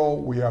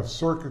appeal, we have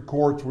circuit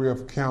courts, we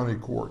have county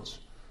courts.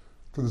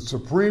 For the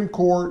Supreme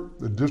Court,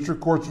 the district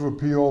courts of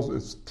appeals,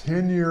 it's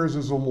 10 years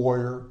as a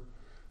lawyer,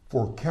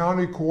 For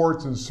county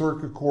courts and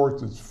circuit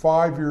courts, it's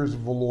 5 years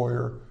of a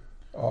lawyer.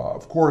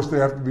 Of course, they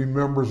have to be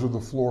members of the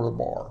Florida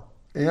Bar.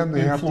 And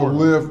they have to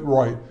live,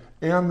 right,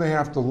 and they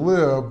have to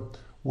live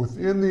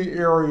within the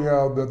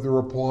area that they're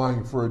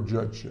applying for a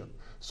judgeship.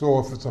 So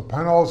if it's a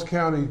Pinellas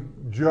County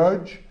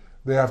judge,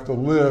 they have to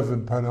live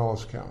in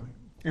Pinellas County.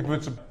 If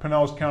it's a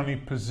Pinellas County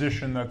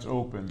position that's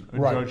open, a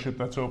Right. judgeship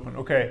that's open.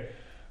 Okay,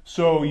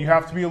 so you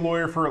have to be a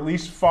lawyer for at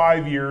least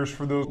 5 years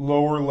for those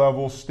lower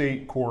level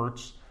state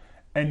courts,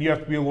 and you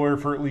have to be a lawyer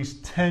for at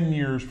least 10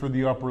 years for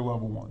the upper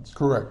level ones.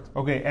 Correct.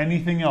 Okay,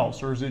 anything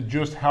else, or is it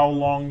just how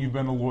long you've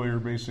been a lawyer,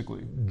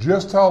 basically,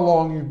 Just how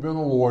long you've been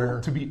a lawyer.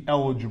 to be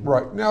eligible?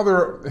 Right. Now,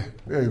 there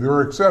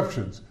are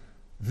exceptions.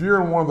 If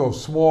you're in one of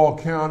those small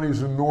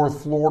counties in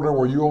North Florida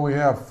where you only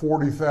have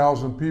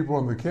 40,000 people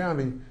in the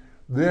county,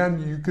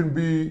 then you can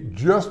be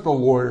just a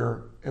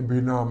lawyer and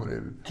be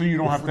nominated. So you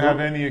don't have to have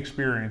any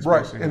experience, Right.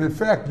 basically. And in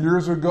fact,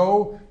 years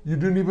ago, you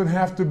didn't even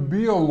have to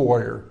be a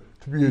lawyer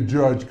to be a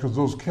judge because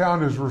those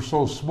counties were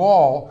so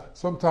small,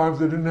 sometimes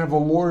they didn't have a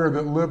lawyer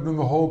that lived in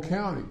the whole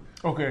county.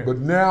 Okay. But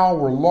now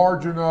we're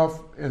large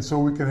enough, and so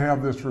we can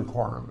have this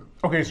requirement.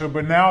 Okay, so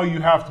but now you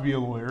have to be a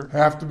lawyer.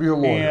 Have to be a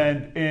lawyer.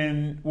 And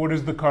in what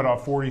is the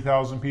cutoff?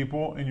 40,000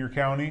 people in your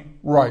county?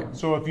 Right.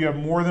 So if you have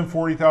more than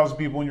 40,000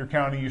 people in your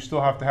county, you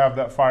still have to have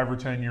that 5 or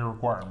 10 year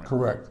requirement.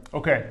 Correct.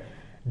 Okay.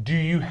 Do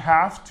you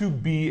have to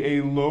be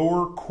a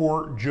lower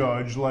court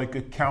judge, like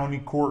a county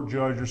court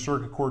judge or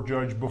circuit court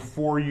judge,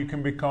 before you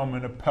can become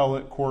an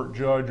appellate court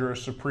judge or a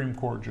Supreme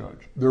Court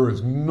judge? There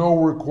is no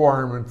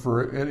requirement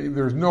for any,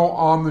 there's no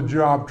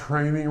on-the-job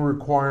training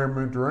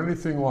requirement or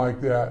anything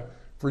like that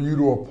for you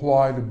to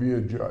apply to be a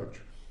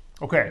judge.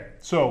 Okay,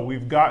 so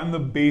we've gotten the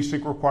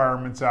basic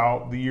requirements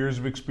out, the years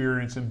of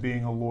experience in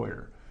being a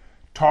lawyer.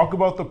 Talk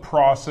about the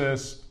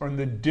process and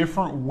the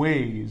different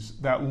ways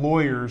that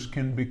lawyers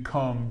can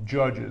become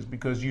judges,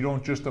 because you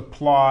don't just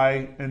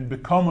apply and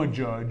become a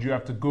judge, you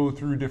have to go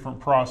through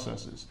different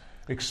processes.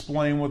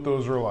 Explain what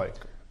those are like.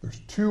 There's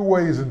 2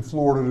 ways in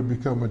Florida to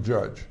become a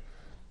judge.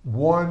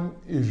 One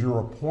is you're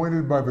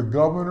appointed by the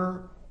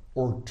governor,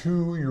 or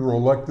 2, you're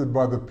elected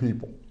by the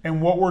people.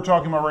 And what we're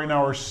talking about right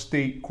now are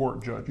state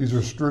court judges. These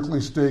are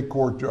strictly state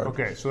court judges.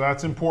 Okay, so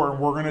that's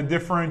important. We're going to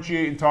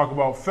differentiate and talk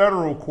about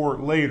federal court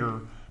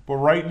later, but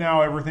right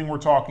now everything we're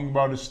talking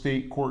about is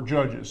state court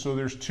judges. So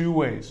there's 2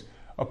 ways: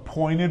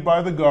 appointed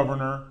by the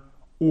governor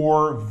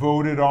or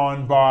voted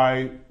on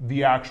by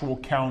the actual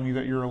county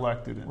that you're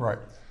elected in. Right.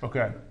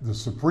 Okay. The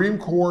Supreme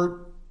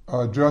Court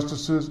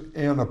justices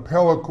and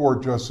appellate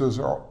court justices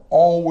are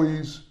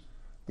always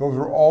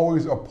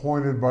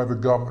appointed by the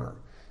governor.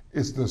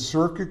 It's the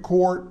circuit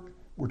court,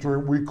 which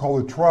we call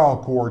the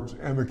trial courts,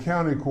 and the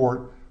county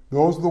court.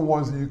 Those are the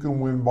ones that you can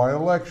win by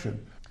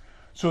election.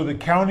 So the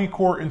county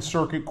court and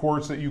circuit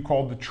courts that you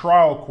called the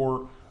trial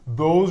court,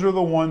 those are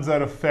the ones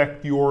that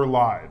affect your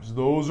lives.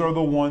 Those are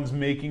the ones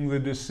making the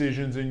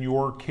decisions in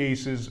your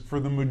cases for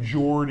the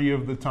majority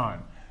of the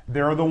time.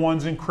 They're the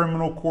ones in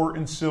criminal court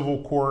and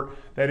civil court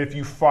that if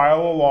you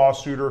file a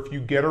lawsuit or if you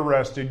get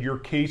arrested, your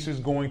case is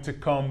going to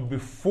come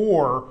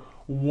before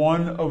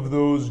one of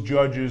those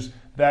judges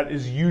that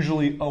is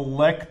usually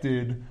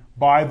elected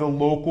by the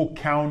local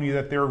county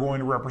that they're going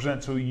to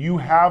represent. So you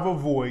have a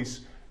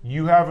voice,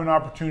 you have an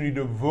opportunity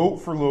to vote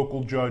for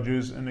local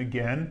judges. And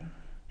again,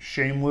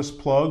 shameless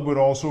plug, but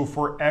also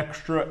for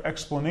extra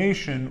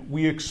explanation,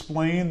 we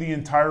explain the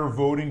entire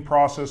voting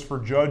process for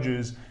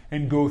judges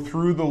and go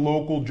through the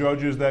local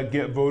judges that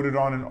get voted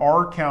on in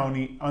our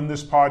county on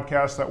this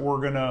podcast that we're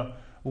going to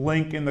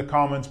link in the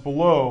comments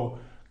below.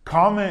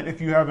 Comment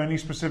if you have any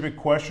specific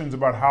questions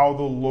about how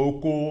the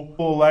local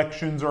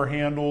elections are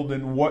handled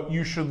and what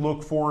you should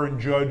look for in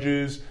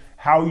judges,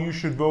 how you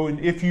should vote, and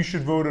if you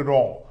should vote at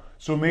all.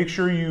 So make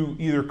sure you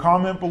either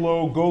comment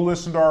below, go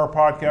listen to our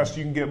podcast,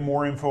 you can get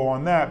more info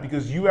on that,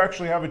 because you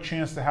actually have a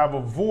chance to have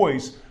a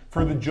voice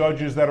for the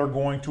judges that are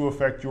going to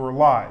affect your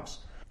lives.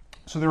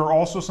 So there are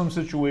also some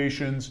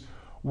situations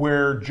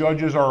where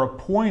judges are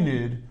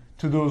appointed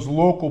to those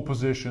local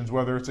positions,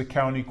 whether it's a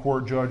county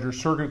court judge or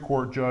circuit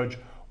court judge.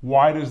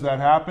 Why does that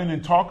happen?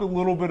 And talk a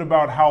little bit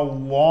about how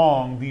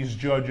long these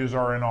judges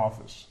are in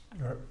office.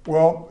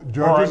 Well,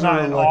 judges or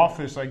not are in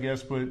office, I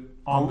guess, but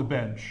on the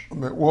bench.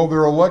 Well,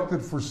 they're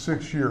elected for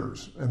 6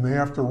 years, and they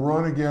have to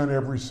run again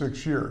every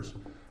 6 years.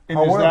 And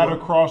is that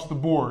across the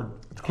board?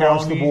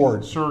 Across the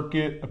board.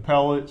 Circuit,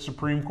 appellate,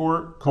 Supreme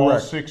Court? Correct. All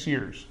 6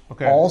 years.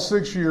 Okay. All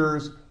 6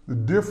 years. The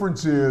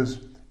difference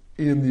is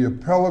in the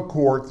appellate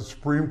court, the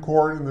Supreme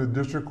Court, and the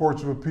district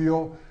courts of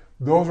appeal,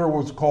 those are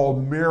what's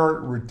called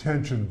merit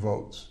retention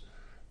votes.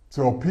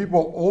 So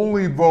people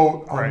only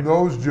vote on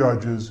those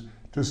judges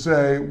to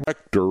say,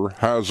 Director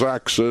has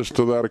access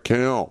to that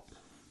account.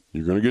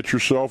 You're going to get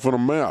yourself in a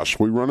mess.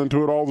 We run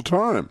into it all the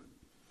time,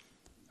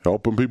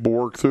 helping people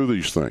work through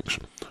these things.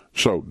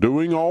 So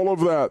doing all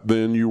of that,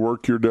 then you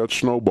work your debt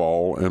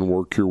snowball and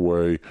work your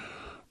way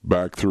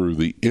back through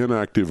the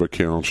inactive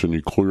accounts, and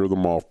you clear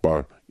them off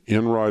by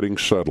in writing,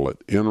 settle it,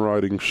 in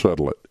writing,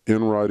 settle it,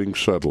 in writing,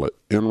 settle it,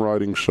 in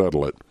writing,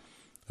 settle it,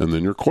 and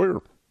then you're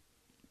clear.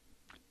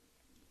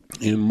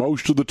 in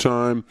most of the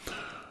time,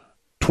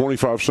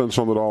 25 cents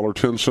on the dollar,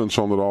 10 cents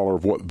on the dollar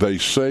of what they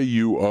say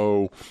you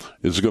owe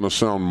is going to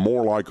sound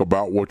more like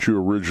about what you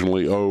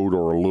originally owed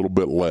or a little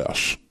bit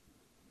less,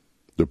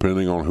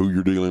 depending on who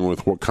you're dealing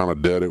with, what kind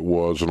of debt it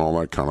was, and all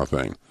that kind of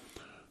thing.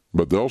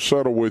 But they'll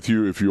settle with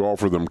you if you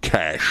offer them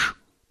cash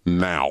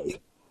now.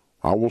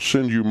 I will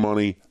send you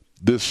money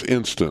this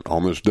instant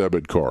on this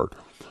debit card,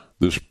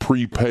 this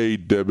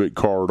prepaid debit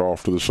card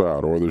off to the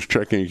side, or this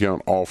checking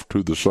account off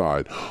to the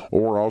side,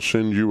 or I'll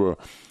send you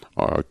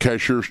a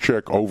cashier's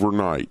check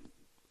overnight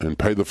and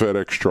pay the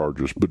FedEx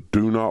charges, but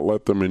do not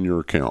let them in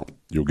your account.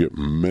 You'll get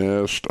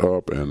messed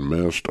up and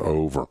messed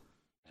over.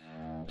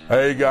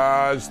 Hey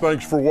guys,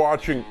 thanks for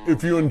watching.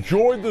 If you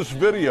enjoyed this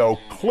video,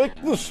 click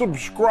the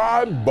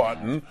subscribe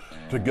button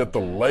to get the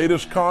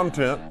latest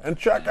content and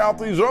check out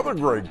these other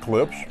great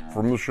clips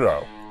from the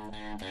show.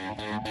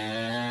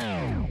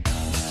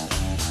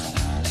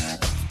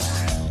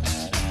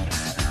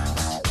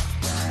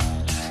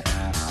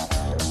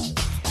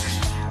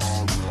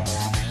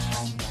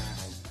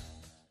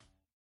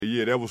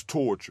 Yeah, that was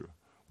torture,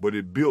 but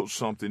it built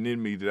something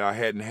in me that I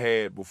hadn't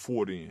had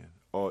before then.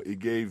 It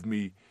gave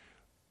me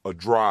a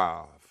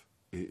drive.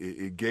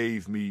 It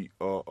gave me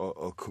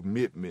a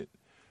commitment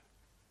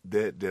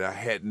that I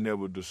had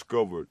never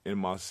discovered in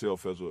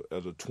myself as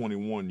a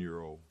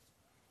 21-year-old.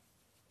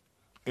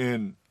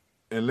 And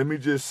let me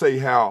just say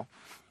how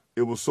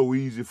it was so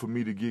easy for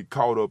me to get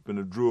caught up in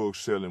the drug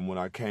selling when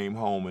I came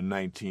home in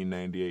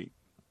 1998.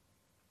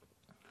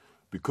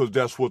 Because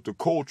that's what the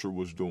culture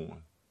was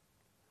doing.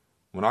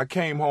 When I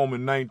came home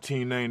in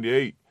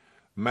 1998,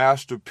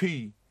 Master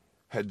P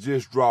had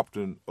just dropped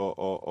an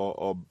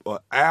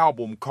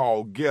album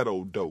called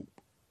Ghetto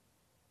Dope.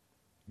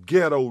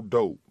 Ghetto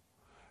Dope.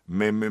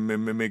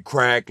 Me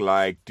crack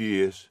like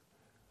this.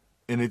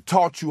 And it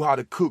taught you how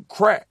to cook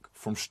crack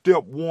from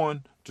step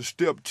 1 to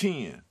step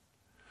 10.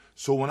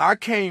 So when I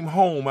came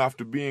home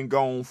after being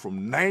gone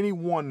from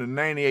 91 to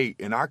 98,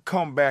 and I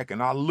come back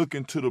and I look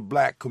into the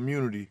black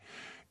community,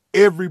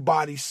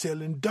 everybody's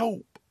selling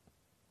dope.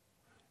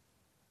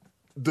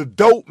 The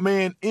dope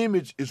man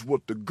image is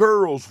what the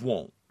girls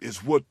want.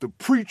 It's what the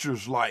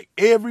preachers like.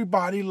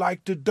 Everybody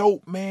like the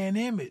dope man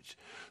image.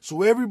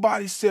 So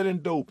everybody's selling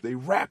dope. They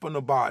rapping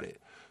about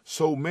it.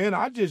 So, man,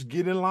 I just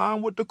get in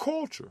line with the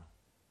culture.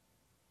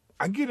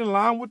 I get in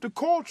line with the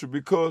culture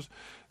because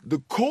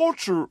the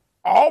culture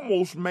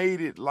almost made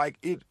it like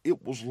it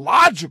was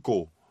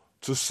logical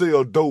to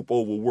sell dope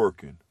over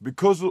working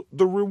because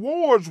the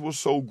rewards were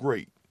so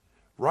great,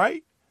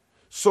 right?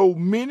 So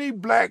many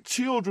black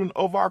children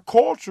of our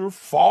culture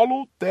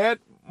followed that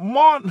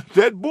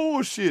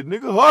bullshit,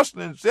 nigga,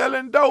 hustling,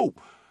 selling dope.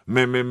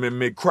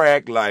 Me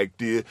crack like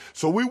this.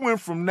 So we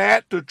went from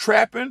that to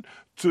trapping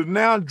to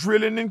now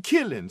drilling and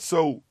killing.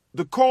 So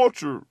the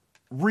culture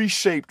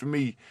reshaped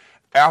me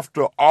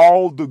after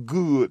all the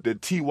good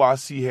that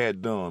TYC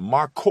had done.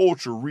 My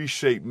culture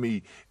reshaped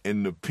me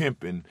in the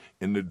pimping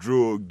and the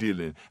drug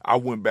dealing. I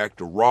went back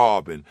to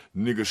robbing,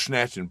 nigga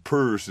snatching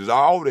purses,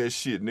 all that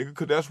shit, nigga,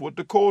 because that's what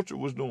the culture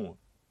was doing.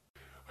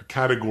 A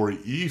Category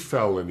E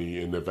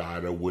felony in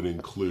Nevada would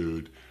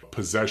include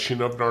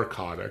possession of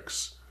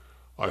narcotics,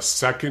 a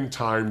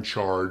second-time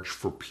charge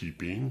for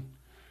peeping,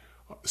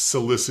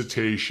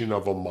 solicitation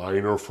of a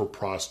minor for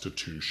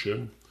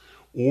prostitution,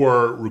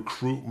 or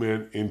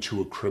recruitment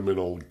into a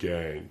criminal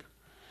gang.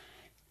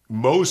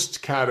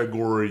 Most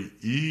Category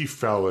E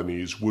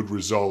felonies would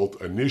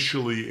result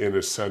initially in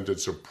a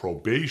sentence of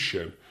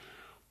probation,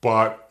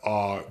 but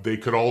they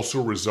could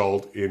also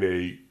result in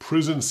a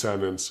prison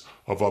sentence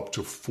of up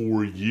to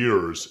 4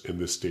 years in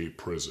the state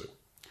prison.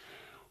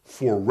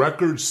 For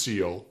record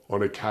seal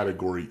on a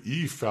Category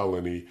E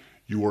felony,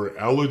 you are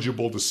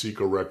eligible to seek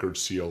a record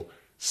seal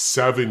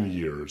 7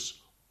 years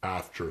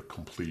after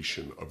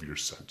completion of your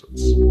sentence.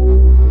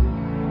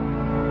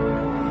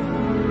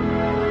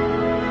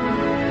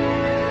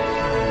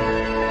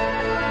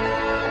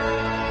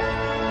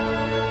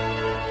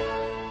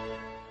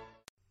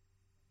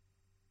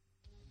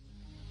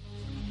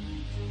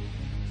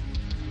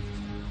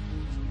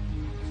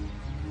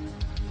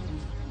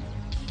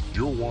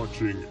 You're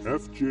watching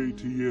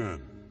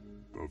FJTN,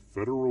 the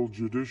Federal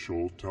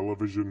Judicial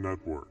Television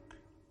Network.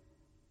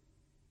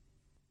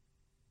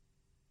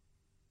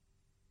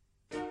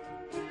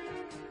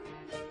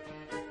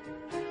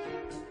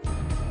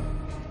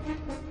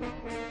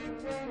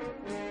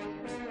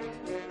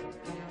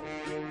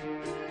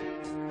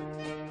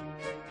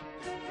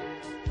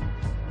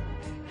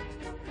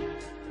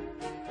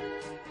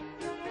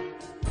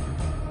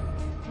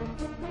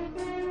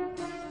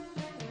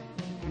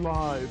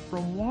 Live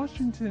from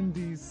Washington,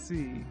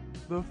 D.C.,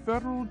 the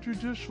Federal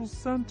Judicial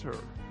Center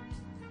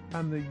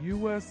and the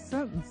U.S.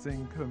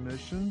 Sentencing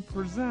Commission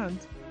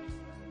present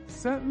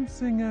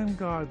Sentencing and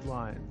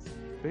Guidelines,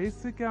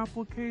 Basic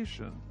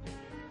Application.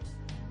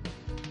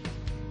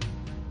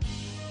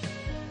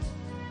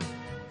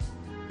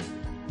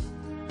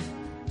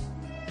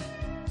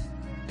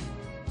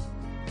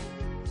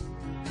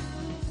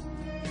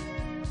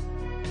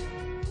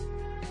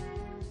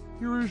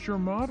 Here is your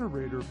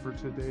moderator for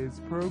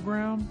today's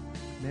program,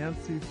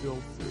 Nancy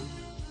Filsuf.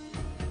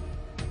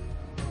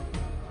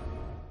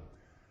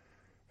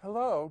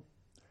 Hello.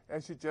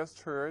 As you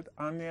just heard,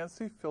 I'm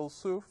Nancy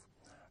Filsuf,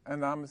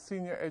 and I'm a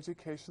Senior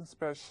Education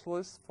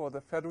Specialist for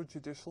the Federal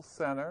Judicial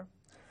Center.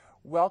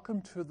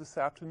 Welcome to this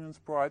afternoon's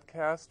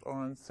broadcast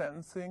on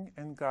Sentencing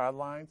and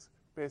Guidelines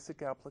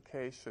Basic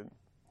Application.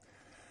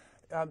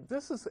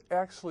 This is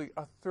actually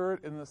a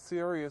third in the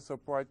series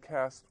of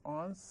broadcasts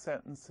on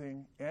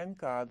sentencing and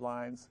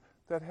guidelines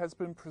that has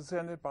been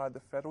presented by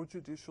the Federal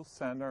Judicial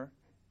Center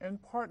in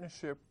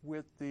partnership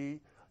with the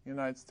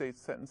United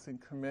States Sentencing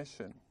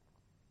Commission.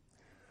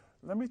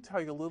 Let me tell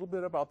you a little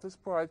bit about this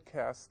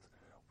broadcast.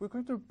 We're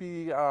going to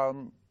be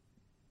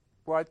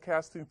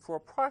broadcasting for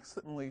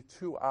approximately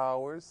 2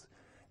 hours,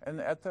 and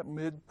at that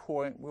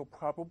midpoint, we'll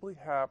probably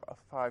have a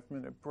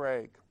 5-minute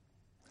break.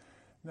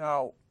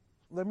 Now,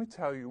 let me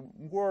tell you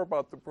more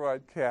about the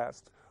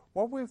broadcast.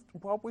 What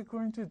we're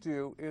going to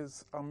do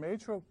is a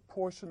major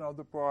portion of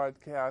the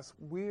broadcast,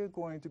 we are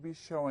going to be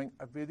showing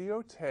a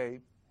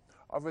videotape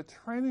of a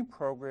training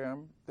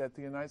program that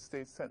the United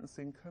States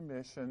Sentencing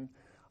Commission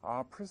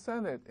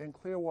presented in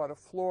Clearwater,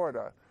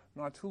 Florida,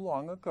 not too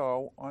long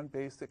ago on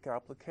basic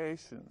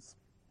applications.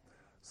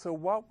 So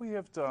what we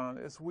have done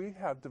is we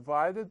have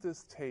divided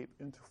this tape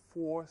into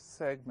 4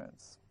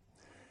 segments.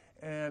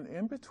 And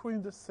in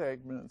between the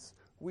segments,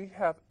 we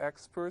have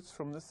experts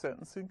from the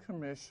Sentencing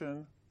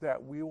Commission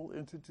that we will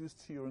introduce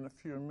to you in a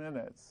few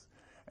minutes.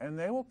 And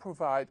they will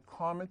provide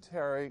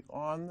commentary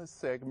on the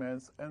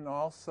segments, and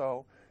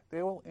also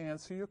they will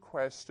answer your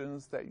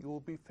questions that you will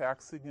be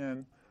faxing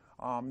in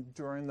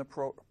during the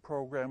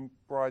program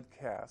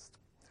broadcast.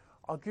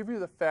 I'll give you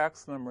the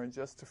fax number in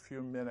just a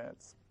few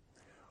minutes.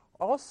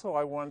 Also,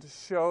 I want to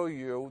show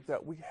you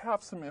that we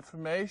have some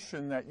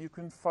information that you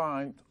can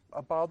find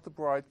about the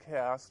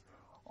broadcast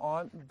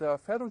on the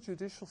Federal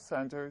Judicial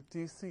Center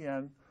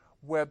DCN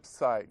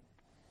website.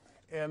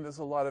 And there's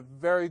a lot of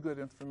very good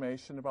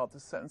information about the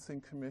Sentencing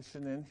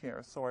Commission in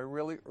here, so I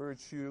really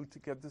urge you to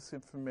get this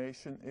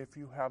information if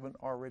you haven't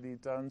already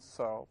done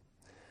so.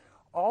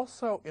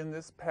 Also in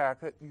this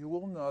packet, you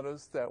will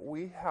notice that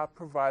we have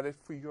provided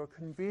for your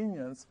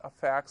convenience a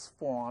fax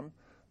form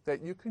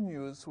that you can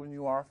use when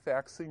you are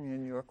faxing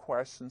in your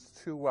questions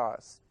to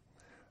us.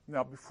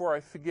 Now, before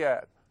I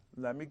forget,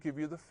 let me give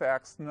you the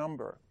fax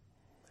number.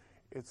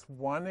 It's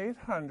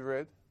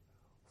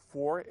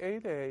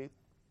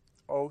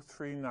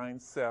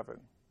 1-800-488-0397.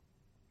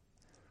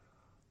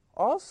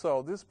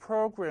 Also, this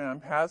program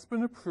has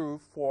been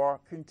approved for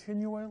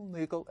Continuing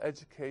Legal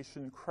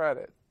Education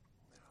Credit,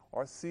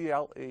 or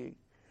CLE,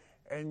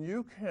 and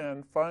you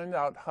can find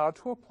out how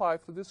to apply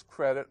for this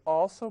credit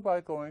also by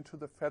going to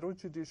the Federal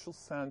Judicial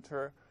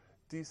Center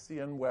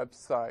DCN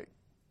website.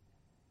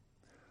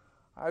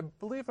 I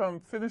believe I'm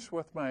finished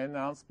with my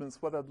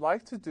announcements. What I'd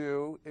like to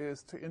do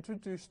is to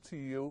introduce to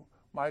you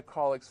my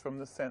colleagues from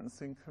the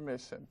Sentencing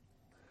Commission.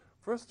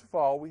 First of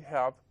all, we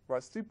have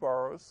Rusty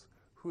Burrows,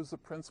 who's the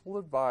principal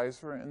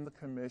advisor in the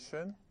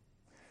commission,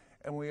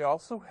 and we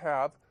also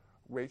have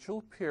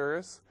Rachel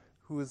Pierce,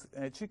 who is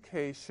an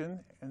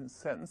education and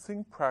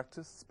sentencing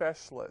practice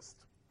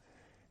specialist.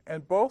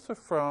 And both are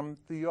from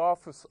the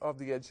Office of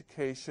the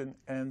Education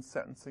and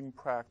Sentencing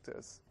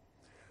Practice.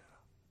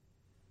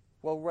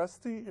 Well,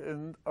 Rusty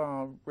and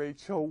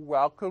Rachel,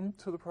 welcome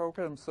to the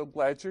program. I'm so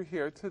glad you're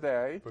here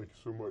today. Thank you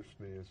so much,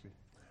 Nancy.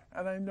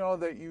 And I know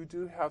that you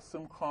do have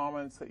some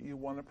comments that you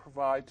want to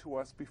provide to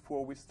us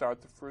before we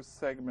start the first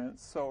segment.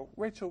 So,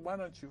 Rachel, why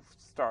don't you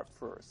start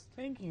first?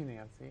 Thank you,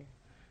 Nancy.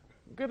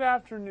 Good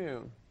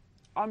afternoon.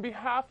 On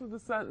behalf of the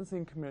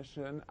Sentencing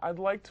Commission, I'd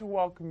like to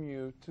welcome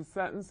you to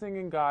Sentencing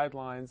and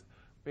Guidelines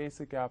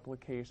Basic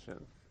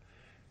Application.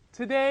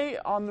 Today,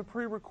 on the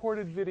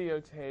pre-recorded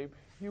videotape,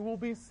 you will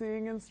be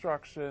seeing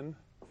instruction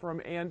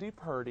from Andy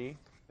Purdy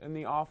in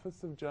the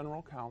Office of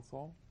General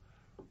Counsel,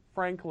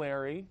 Frank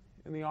Larry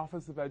in the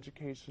Office of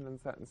Education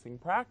and Sentencing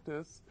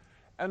Practice,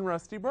 and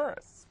Rusty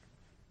Burris.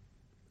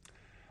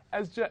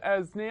 As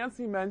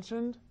Nancy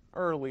mentioned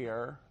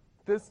earlier,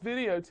 this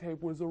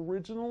videotape was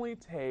originally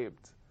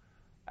taped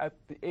at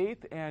the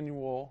 8th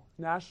Annual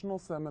National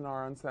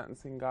Seminar on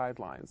Sentencing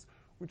Guidelines,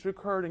 which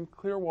occurred in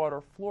Clearwater,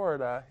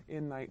 Florida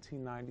in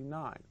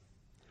 1999.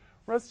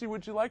 Rusty,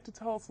 would you like to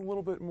tell us a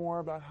little bit more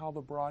about how the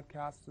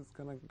broadcast is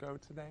going to go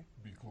today?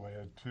 Be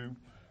glad to.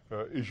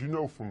 As you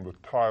know from the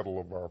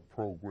title of our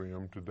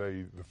program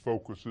today, the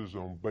focus is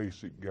on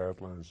basic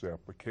guidelines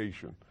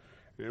application.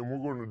 And we're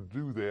going to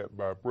do that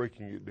by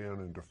breaking it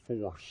down into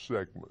 4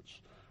 segments.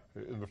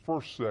 In the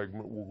first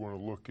segment, we're going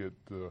to look at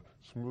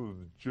some of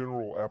the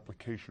general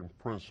application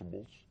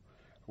principles.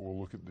 We'll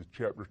look at the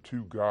Chapter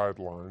 2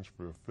 guidelines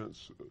for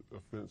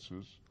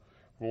offenses.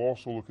 We'll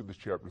also look at the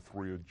Chapter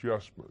 3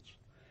 adjustments.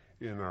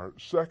 In our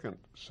second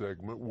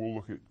segment, we'll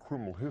look at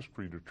criminal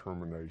history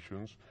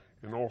determinations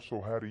and also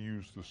how to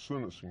use the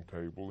sentencing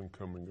table in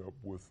coming up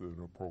with an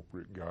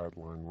appropriate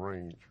guideline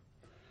range.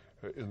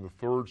 In the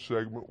third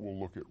segment, we'll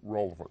look at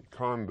relevant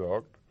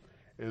conduct.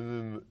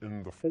 And then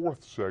in the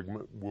fourth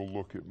segment, we'll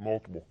look at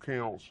multiple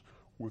counts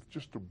with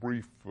just a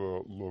brief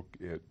look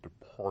at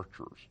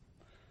departures.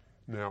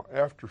 Now,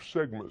 after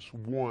segments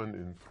 1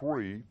 and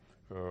 3,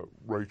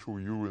 Rachel,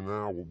 you and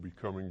I will be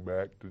coming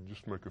back to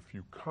just make a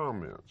few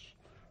comments.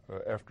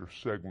 After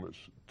segments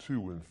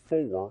 2 and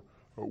 4,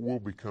 we'll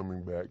be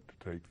coming back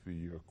to take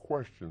the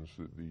questions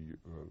that the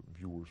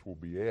viewers will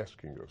be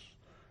asking us.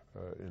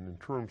 And in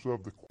terms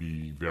of the...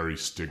 Be very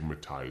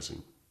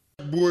stigmatizing.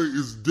 Boy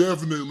is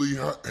definitely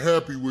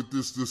happy with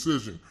this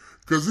decision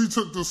because he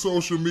took to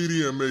social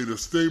media and made a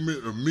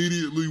statement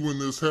immediately when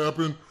this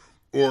happened,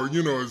 or,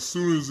 you know, as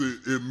soon as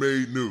it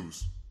made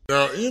news.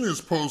 Now, in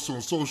his post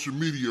on social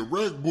media,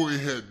 Rack Boy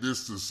had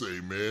this to say,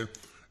 man,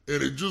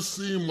 and it just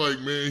seemed like,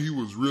 man, he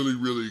was really,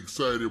 really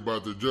excited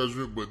about the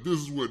judgment, but this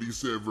is what he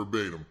said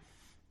verbatim.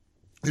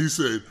 He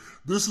said,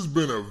 "This has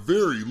been a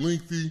very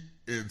lengthy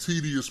and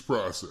tedious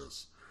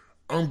process.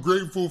 I'm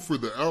grateful for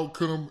the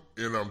outcome,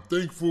 and I'm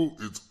thankful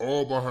it's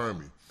all behind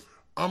me.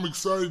 I'm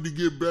excited to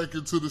get back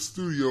into the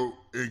studio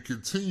and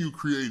continue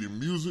creating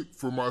music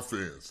for my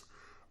fans.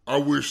 I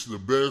wish the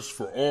best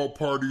for all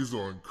parties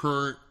on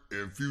current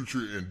and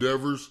future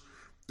endeavors.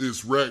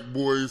 It's Rack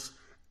Boys,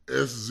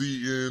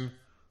 SZN,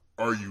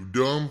 Are You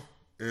Dumb?"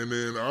 And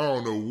then I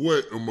don't know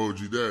what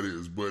emoji that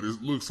is, but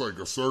it looks like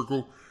a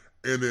circle.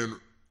 And then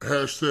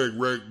hashtag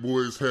Rack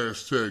Boys,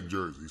 hashtag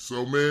Jersey.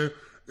 So, man,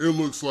 it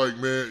looks like,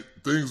 man,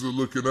 things are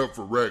looking up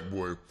for Rack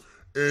Boy.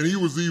 And he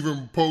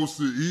even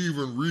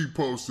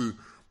reposted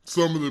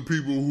some of the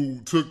people who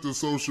took to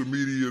social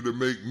media to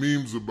make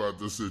memes about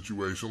the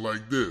situation,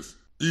 like this.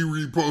 He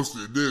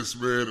reposted this,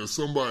 man, and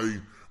somebody,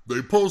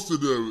 they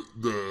posted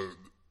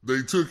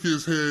they took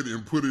his head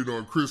and put it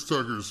on Chris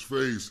Tucker's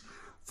face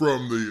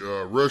from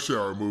the Rush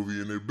Hour movie,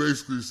 and it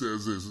basically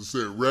says this. It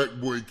said, "Rack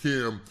Boy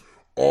Cam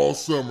all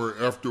summer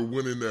after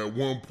winning that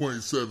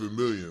 1.7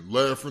 million.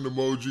 Laughing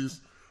emojis.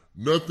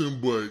 Nothing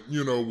but,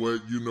 you know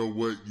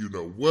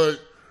what,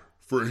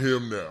 for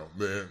him now,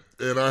 man."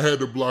 And I had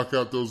to block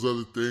out those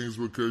other things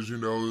because, you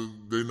know,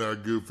 they're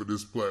not good for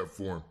this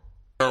platform.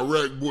 Now,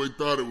 Rack Boy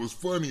thought it was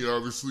funny,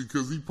 obviously,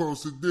 because he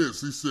posted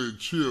this. He said,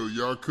 "Chill,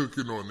 y'all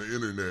cooking on the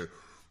internet."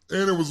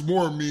 And it was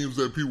more memes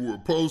that people were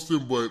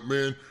posting, but,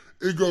 man,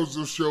 it goes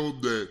to show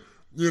that,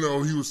 you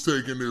know, he was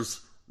taking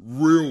this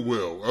real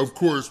well. Of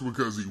course,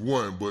 because he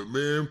won. But,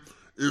 man,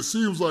 it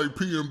seems like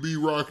PNB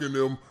Rock and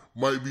them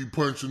might be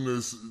punching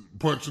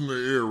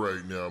the air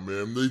right now,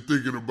 man. They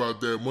thinking about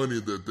that money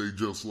that they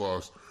just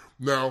lost.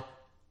 Now,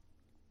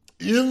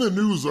 in the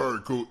news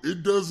article,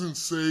 it doesn't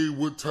say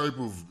what type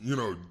of, you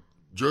know,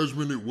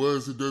 judgment it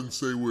was. It doesn't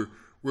say where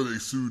they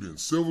sued in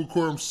civil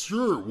court. I'm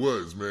sure it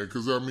was, man,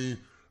 because, I mean,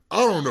 I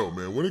don't know,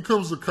 man. When it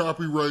comes to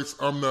copyrights,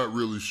 I'm not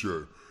really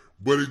sure.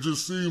 But it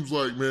just seems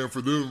like, man,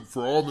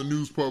 for all the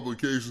news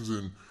publications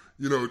and,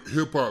 you know,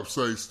 hip-hop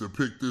sites to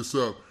pick this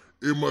up,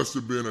 it must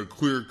have been a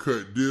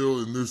clear-cut deal,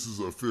 and this is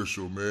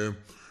official, man.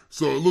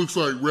 So it looks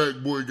like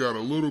Rack Boy got a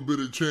little bit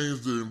of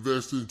change to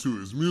invest into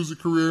his music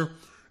career,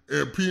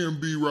 and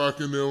PNB Rock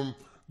and them,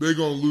 they're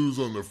going to lose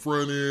on the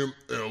front end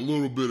and a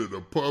little bit of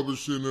the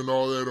publishing and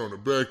all that on the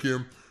back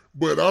end.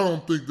 But I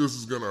don't think this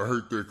is going to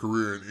hurt their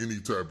career in any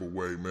type of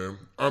way, man.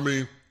 I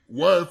mean,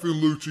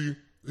 YFN Lucci,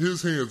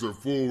 his hands are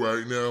full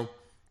right now.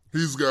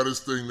 He's got his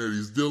thing that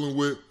he's dealing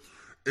with.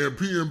 And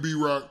PNB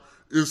Rock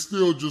is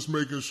still just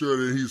making sure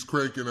that he's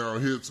cranking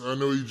out hits. I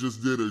know he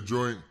just did a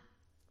joint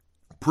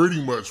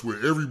pretty much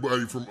with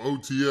everybody from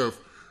OTF,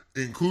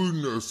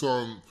 including a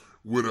song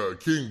with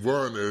King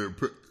Von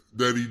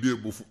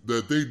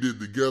that they did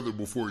together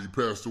before he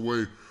passed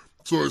away.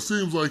 So it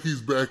seems like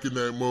he's back in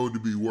that mode to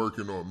be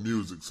working on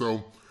music.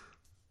 So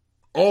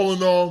all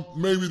in all,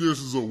 maybe this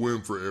is a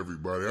win for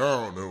everybody. I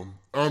don't know.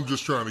 I'm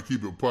just trying to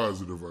keep it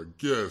positive, I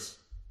guess.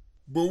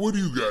 But what do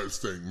you guys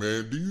think,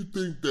 man? Do you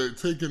think that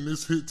taking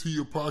this hit to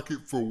your pocket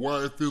for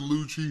YFN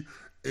Lucci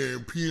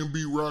and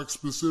PNB Rock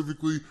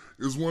specifically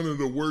is one of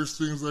the worst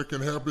things that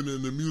can happen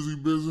in the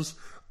music business?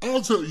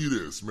 I'll tell you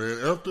this, man.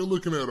 After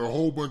looking at a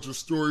whole bunch of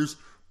stories,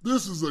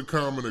 this is a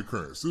common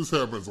occurrence. This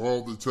happens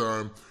all the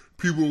time.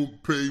 People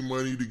pay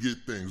money to get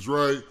things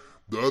right.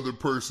 The other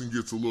person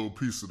gets a little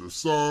piece of the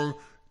song.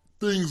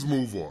 Things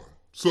move on.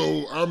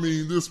 So, I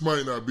mean, this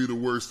might not be the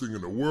worst thing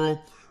in the world,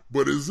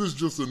 but is this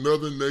just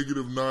another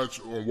negative notch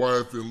on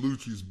YFN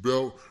Lucci's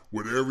belt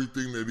with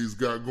everything that he's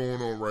got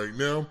going on right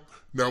now?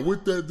 Now,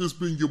 with that, this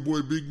being your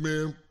boy Big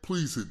Man,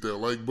 please hit that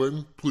like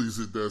button, please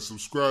hit that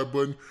subscribe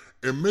button,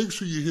 and make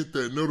sure you hit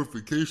that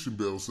notification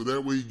bell so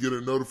that way you get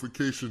a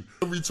notification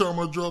every time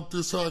I drop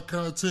this hot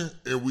content,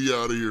 and we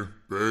out of here.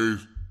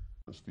 Peace.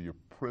 It's the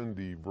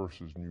Apprendi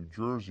versus New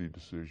Jersey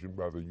decision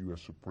by the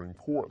U.S. Supreme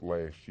Court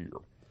last year.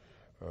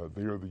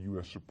 There, the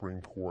U.S. Supreme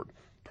Court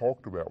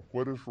talked about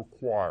what is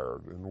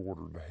required in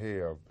order to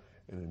have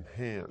an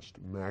enhanced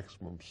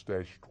maximum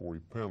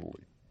statutory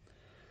penalty.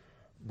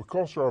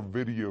 Because our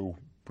video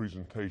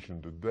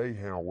presentation today,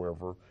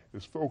 however,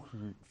 is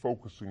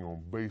focusing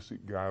on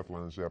basic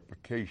guidelines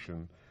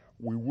application,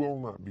 we will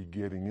not be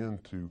getting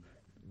into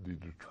the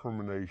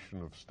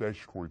determination of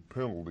statutory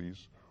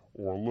penalties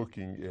or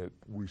looking at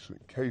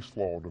recent case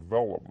law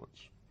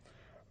developments.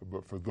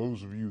 But for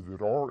those of you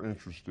that are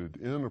interested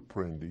in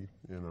Apprendi,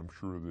 and I'm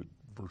sure that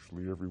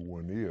virtually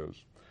everyone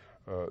is,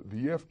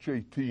 the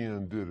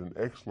FJTN did an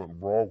excellent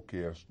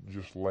broadcast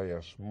just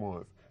last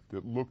month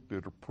that looked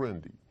at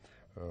Apprendi.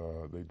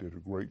 They did a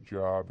great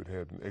job. It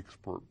had an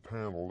expert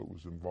panel that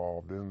was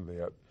involved in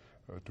that,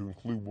 to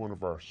include one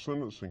of our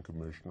sentencing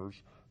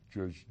commissioners,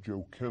 Judge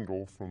Joe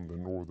Kendall from the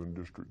Northern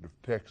District of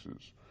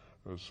Texas.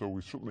 So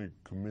we certainly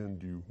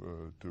commend you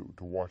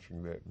to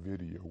watching that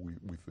video.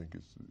 We think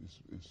it's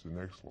an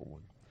excellent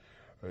one.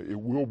 It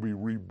will be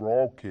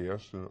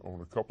rebroadcast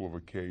on a couple of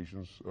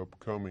occasions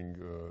upcoming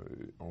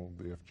on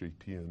the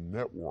FJTN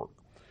network.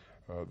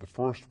 The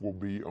first will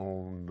be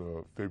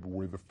on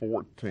February the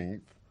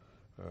 14th.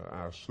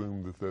 I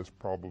assume that that's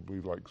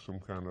probably like some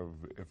kind of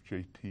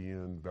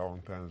FJTN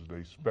Valentine's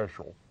Day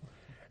special.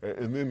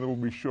 And then it'll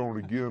be shown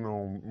again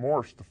on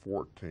March the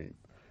 14th.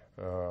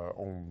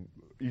 On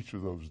each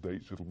of those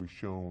dates, it'll be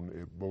shown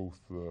at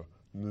both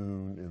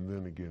noon and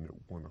then again at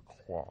 1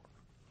 o'clock.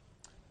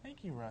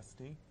 Thank you,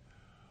 Rusty.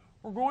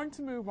 We're going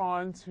to move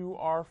on to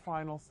our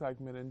final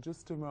segment in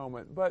just a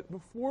moment. But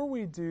before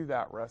we do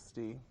that,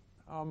 Rusty,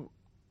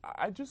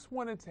 I just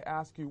wanted to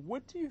ask you,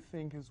 what do you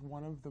think is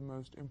one of the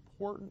most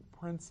important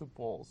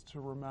principles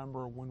to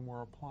remember when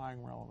we're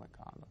applying relevant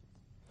conduct?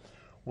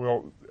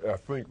 Well, I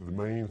think the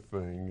main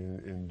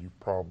thing, and you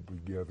probably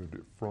gathered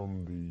it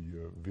from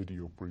the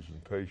video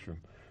presentation,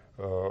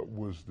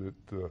 was that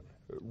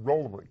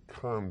relevant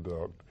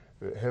conduct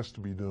has to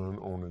be done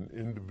on an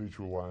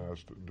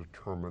individualized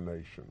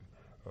determination.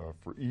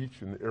 For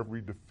each and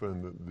every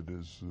defendant that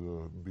is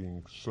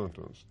being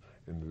sentenced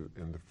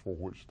and for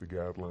which the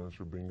guidelines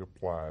are being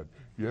applied,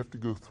 you have to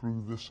go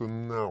through this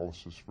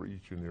analysis for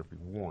each and every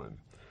one.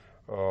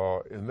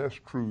 And that's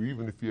true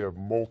even if you have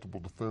multiple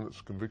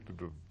defendants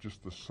convicted of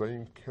just the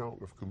same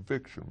count of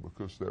conviction,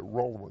 because that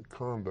relevant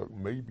conduct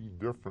may be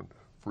different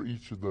for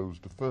each of those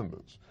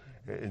defendants.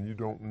 And you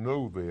don't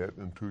know that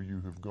until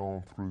you have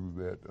gone through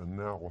that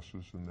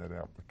analysis and that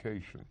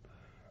application.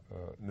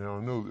 Now,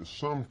 I know that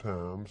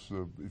sometimes,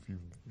 if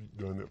you've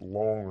done it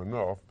long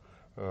enough,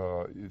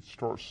 it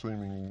starts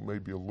seeming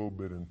maybe a little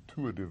bit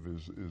intuitive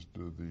as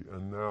to the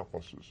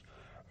analysis.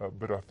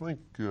 But I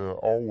think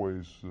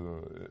always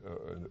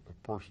a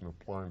person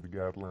applying the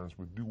guidelines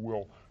would do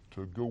well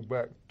to go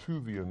back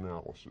to the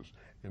analysis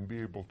and be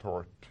able to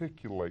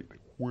articulate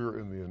where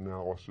in the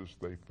analysis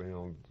they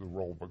found the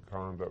relevant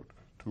conduct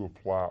to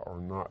apply or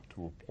not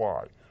to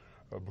apply.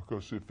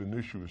 Because if an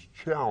issue is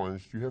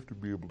challenged, you have to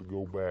be able to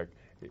go back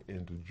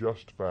and to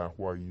justify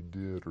why you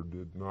did or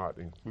did not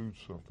include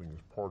something as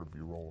part of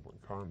your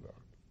relevant conduct.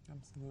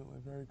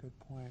 Absolutely, very good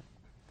point.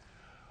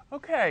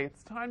 Okay,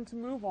 it's time to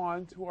move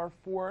on to our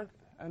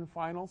fourth and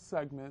final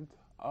segment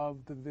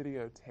of the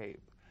videotape.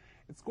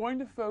 It's going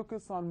to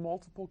focus on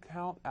multiple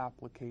count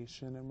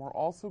application, and we're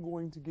also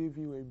going to give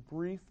you a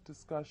brief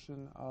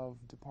discussion of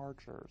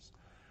departures.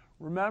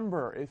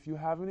 Remember, if you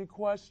have any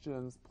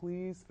questions,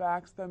 please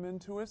fax them in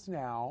to us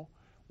now.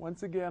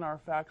 Once again, our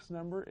fax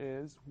number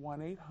is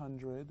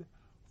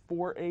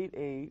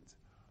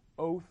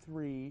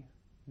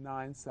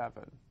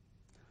 1-800-488-0397.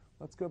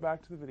 Let's go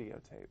back to the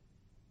videotape.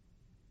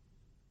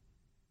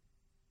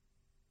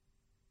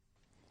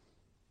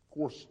 Of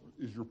course,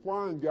 as you're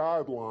applying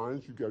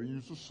guidelines, you've got to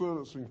use the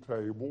sentencing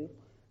table,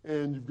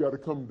 and you've got to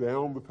come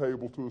down the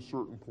table to a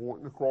certain point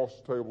and across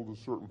the table to a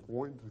certain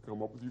point to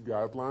come up with your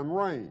guideline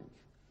range.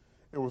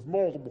 And with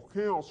multiple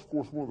counts, of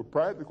course, one of the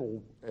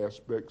practical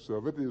aspects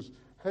of it is,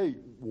 hey,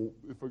 well,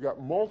 if I got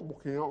multiple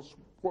counts,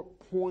 what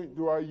point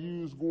do I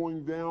use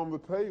going down the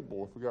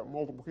table? If I got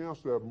multiple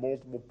counts, do I have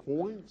multiple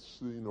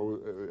points? You know,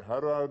 how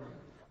do I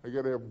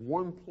got to have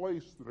one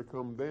place that I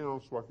come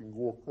down so I can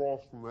go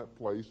across from that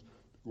place to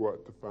go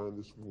out to find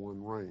this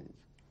one range.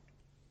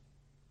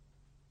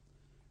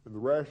 And the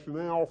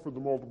rationale for the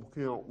multiple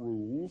count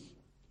rules,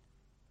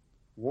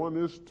 one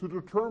is to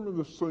determine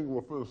the single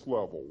offense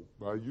level.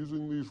 By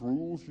using these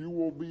rules, you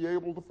will be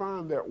able to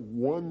find that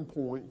one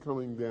point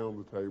coming down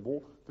the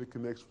table that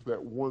connects with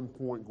that one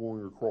point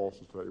going across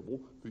the table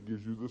that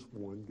gives you this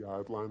one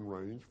guideline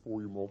range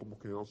for your multiple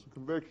counts of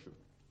conviction.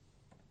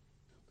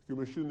 The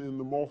Commission in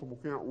the multiple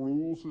count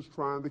rules is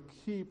trying to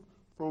keep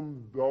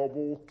from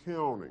double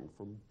counting,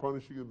 from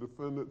punishing a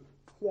defendant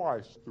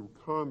twice. The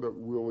conduct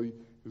really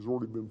has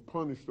already been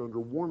punished under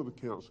one of the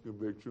counts of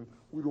conviction.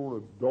 We don't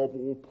want to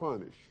double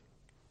punish.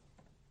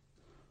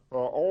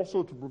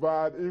 Also to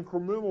provide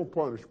incremental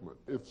punishment.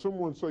 If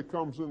someone, say,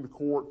 comes into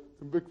court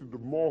convicted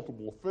of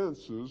multiple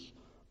offenses,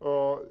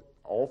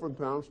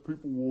 oftentimes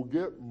people will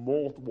get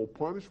multiple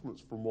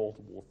punishments for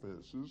multiple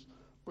offenses,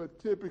 but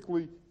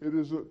typically it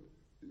isn't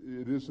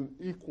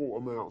equal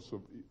amounts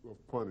of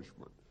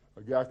punishment.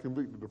 A guy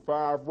convicted of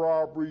 5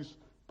 robberies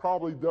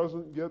probably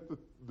doesn't get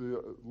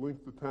the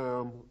length of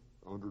time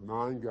under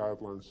 9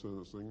 guideline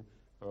sentencing,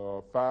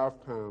 5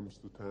 times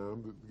the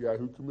time that the guy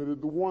who committed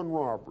the 1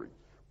 robbery.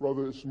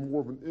 Rather, it's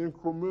more of an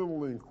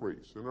incremental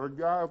increase. And our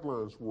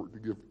guidelines work to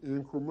give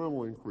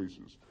incremental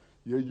increases.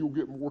 Yeah, you'll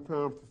get more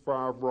time for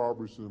 5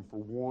 robberies than for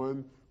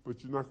 1,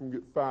 but you're not going to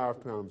get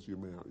 5 times the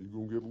amount. You're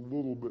going to get a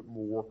little bit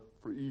more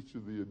for each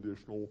of the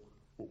additional,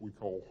 what we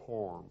call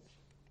harms.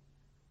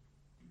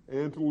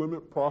 And to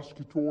limit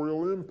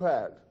prosecutorial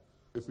impact.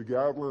 If the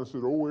guidelines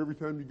said, oh, every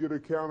time you get a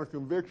count of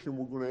conviction,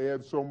 we're going to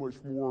add so much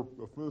more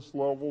offense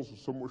levels or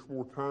so much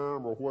more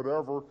time or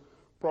whatever,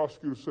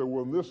 prosecutors say,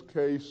 well, in this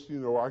case,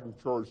 I can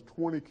charge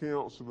 20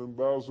 counts of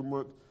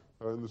embezzlement.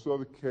 In this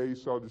other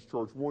case, I'll just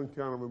charge 1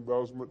 count of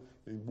embezzlement.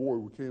 And boy,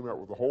 we came out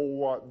with a whole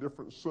lot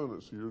different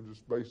sentence here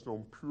just based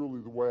on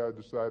purely the way I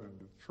decided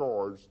to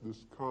charge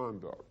this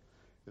conduct.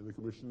 And the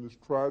commission has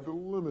tried to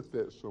limit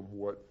that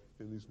somewhat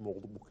in these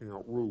multiple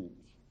count rules.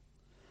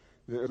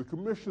 Now, the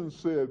commission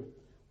said,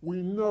 we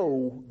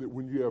know that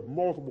when you have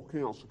multiple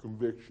counts of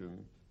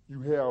conviction, you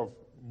have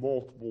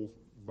multiple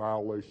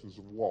violations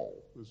of law.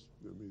 It's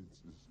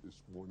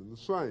one and the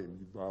same.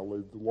 You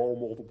violated the law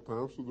multiple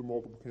times, so there are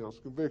multiple counts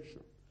of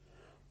conviction.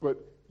 But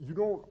you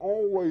don't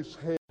always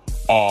have...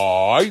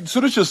 Alright, so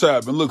this just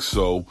happened. Look,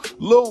 so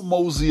Lil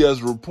Mosey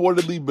has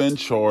reportedly been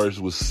charged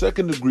with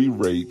second-degree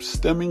rape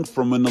stemming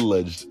from an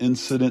alleged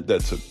incident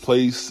that took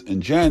place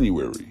in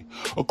January.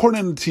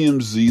 According to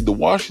TMZ, the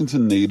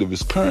Washington native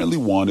is currently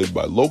wanted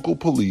by local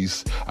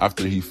police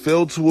after he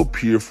failed to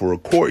appear for a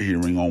court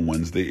hearing on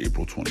Wednesday,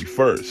 April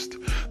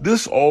 21st.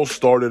 This all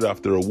started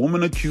after a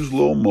woman accused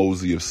Lil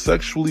Mosey of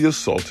sexually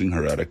assaulting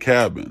her at a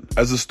cabin.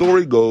 As the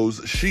story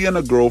goes, she and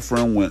a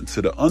girlfriend went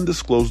to the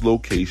undisclosed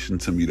location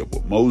to meet up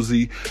with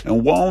Mosey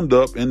and wound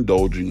up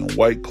indulging in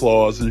White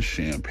Claws and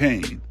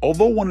champagne.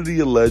 Although one of the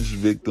alleged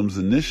victims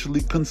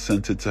initially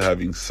consented to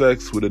having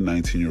sex with a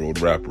 19-year-old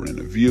rapper in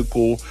a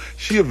vehicle,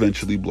 she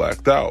eventually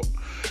blacked out.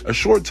 A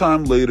short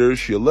time later,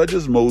 she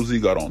alleges Mosey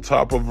got on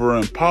top of her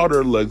and piled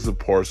her legs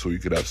apart so he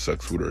could have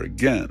sex with her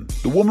again.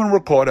 The woman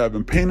recalled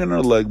having pain in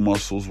her leg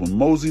muscles when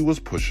Mosey was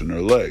pushing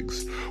her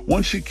legs.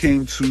 Once she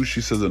came to,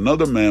 she says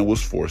another man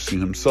was forcing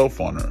himself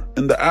on her.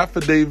 In the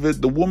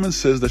affidavit, the woman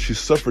says that she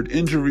suffered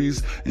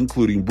injuries,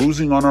 including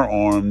bruising on her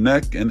arm,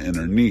 neck, and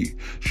inner knee.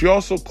 She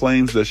also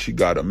claims that she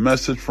got a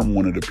message from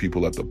one of the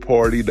people at the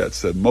party that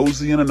said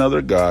Mosey and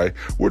another guy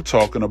were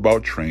talking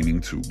about training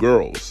 2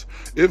 girls.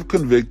 If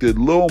convicted,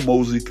 Lil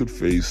Mosey could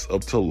face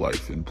up to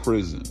life in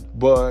prison.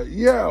 But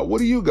yeah, what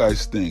do you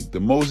guys think?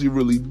 Did Mosey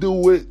really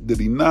do it? Did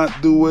he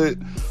not do it?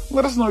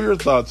 Let us know your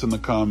thoughts in the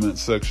comment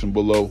section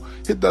below.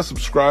 Hit that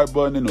subscribe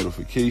button and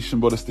notification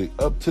button to stay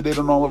up to date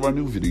on all of our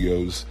new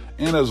videos.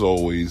 And as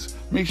always,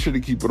 make sure to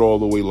keep it all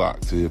the way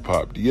locked to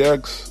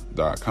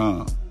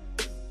hiphopdx.com.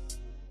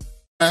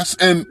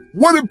 And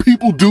what did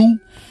people do?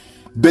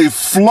 They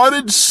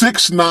flooded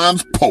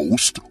 6ix9ine's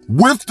post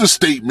with the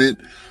statement,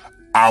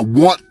 I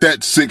want that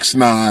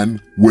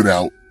 6ix9ine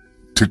without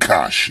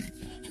Tekashi.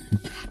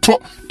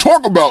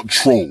 Talk about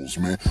trolls,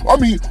 man. I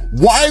mean,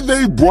 why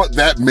they brought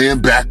that man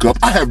back up,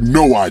 I have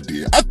no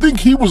idea. I think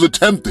he was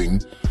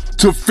attempting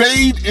to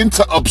fade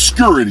into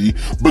obscurity,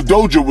 but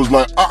Doja was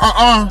like,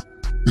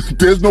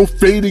 there's no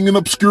fading in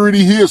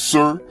obscurity here,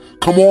 sir.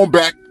 Come on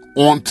back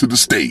onto the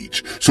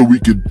stage so we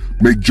could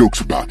make jokes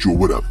about you or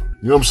whatever.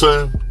 You know what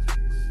I'm saying?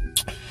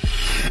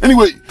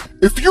 Anyway,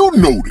 if you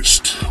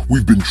noticed,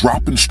 we've been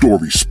dropping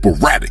stories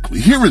sporadically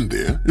here and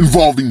there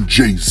involving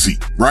Jay-Z,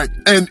 right?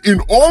 And in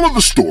all of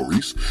the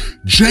stories,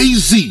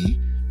 Jay-Z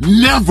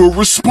never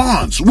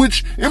responds,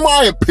 which in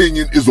my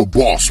opinion is a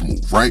boss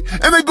move, right?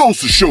 And it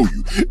goes to show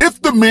you,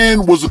 if the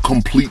man was a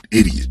complete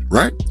idiot,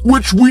 right?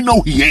 Which we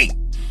know he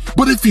ain't.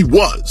 But if he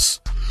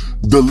was,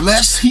 the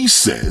less he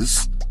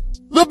says,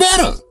 the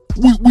better.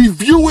 We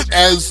view it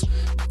as,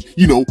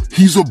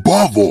 he's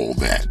above all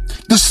that.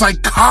 The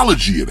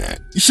psychology of that.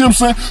 You see what I'm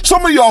saying?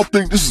 Some of y'all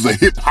think this is a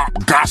hip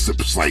hop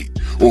gossip site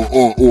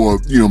or,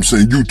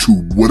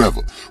 YouTube,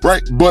 whatever,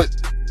 right? But,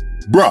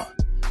 bruh,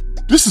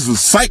 this is a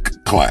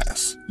psych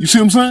class. You see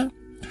what I'm saying?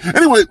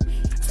 Anyway,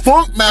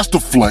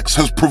 Funkmaster Flex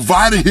has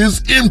provided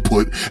his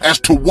input as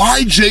to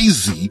why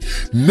Jay-Z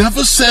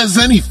never says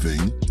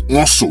anything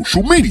on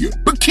social media.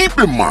 But keep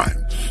in mind,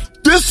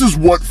 this is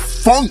what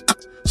Funk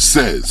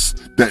says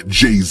that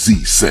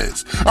Jay-Z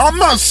says. I'm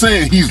not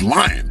saying he's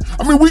lying.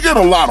 I mean, we get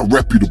a lot of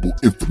reputable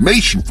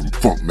information from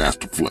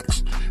Funkmaster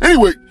Flex.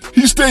 Anyway,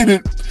 he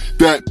stated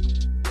that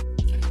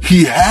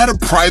he had a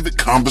private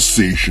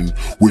conversation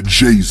with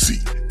Jay-Z,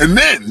 and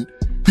then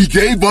he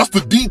gave us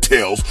the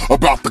details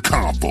about the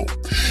convo.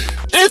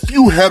 If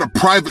you had a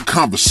private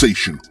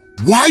conversation,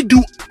 why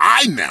do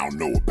I now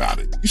know about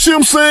it? You see what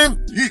I'm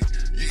saying?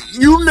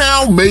 You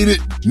now made it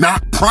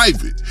not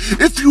private.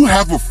 If you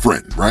have a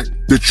friend, right,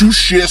 that you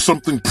share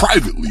something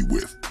privately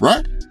with,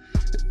 right,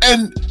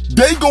 and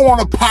they go on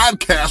a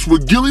podcast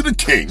with Gilly the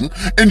King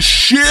and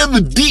share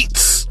the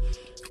deets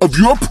of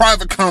your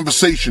private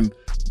conversation,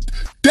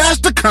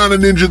 that's the kind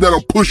of ninja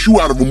that'll push you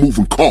out of a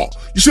moving car.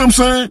 You see what I'm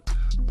saying?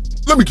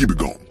 Let me keep it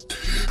going.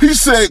 He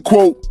said,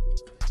 quote,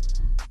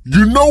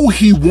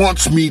 he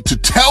wants me to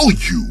tell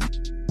you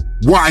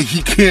why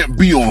he can't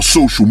be on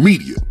social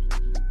media.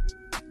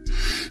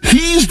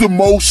 He's the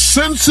most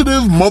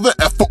sensitive mother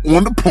effer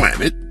on the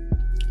planet,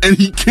 and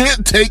he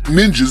can't take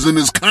ninjas in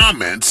his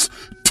comments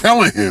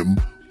telling him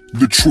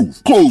the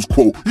truth. Close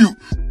quote.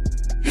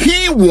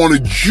 He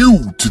wanted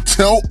you to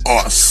tell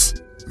us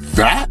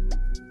that?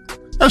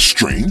 That's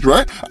strange,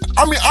 right?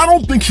 I mean, I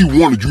don't think he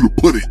wanted you to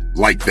put it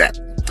like that.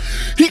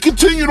 He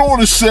continued on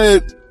and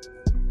said,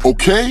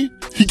 okay,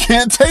 he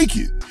can't take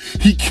it.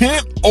 He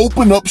can't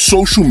open up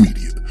social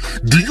media.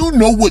 Do you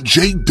know what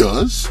Jay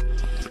does?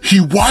 He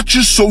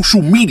watches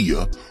social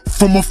media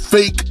from a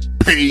fake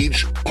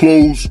page,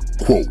 close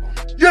quote.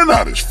 You're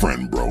not his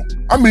friend, bro.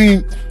 I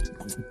mean,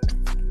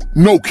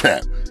 no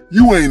cap.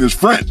 You ain't his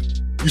friend.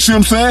 You see what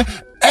I'm saying?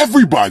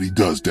 Everybody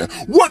does that.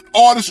 What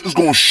artist is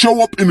gonna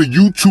show up in the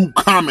YouTube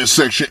comment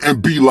section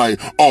and be like,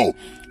 oh,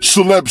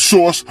 celeb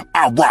source,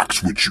 I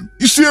rocks with you.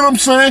 You see what I'm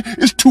saying?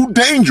 It's too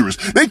dangerous.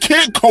 They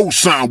can't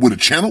co-sign with a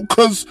channel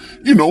cause,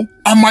 you know,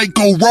 I might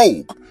go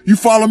rogue. You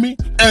follow me?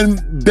 And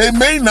they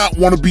may not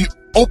want to be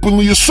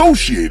openly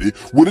associated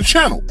with a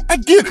channel. I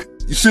get it.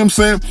 You see what I'm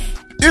saying?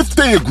 If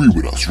they agree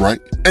with us, right?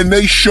 And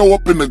they show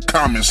up in the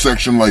comment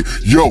section like,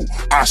 yo,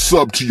 I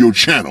sub to your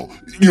channel.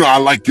 You know, I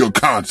like your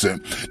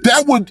content.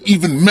 That would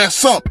even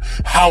mess up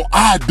how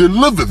I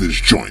deliver this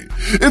joint.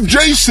 If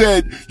Jay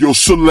said, yo,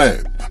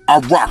 celeb, I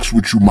rocks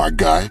with you, my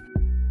guy,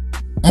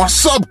 my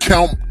sub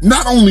count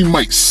not only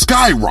might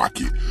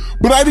skyrocket,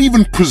 but I'd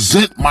even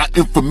present my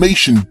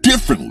information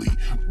differently.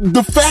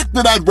 The fact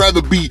that I'd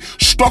rather be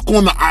stuck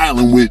on the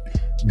island with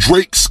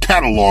Drake's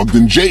catalog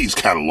than Jay's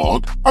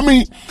catalog, I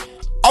mean,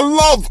 I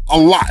love a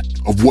lot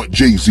of what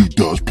Jay-Z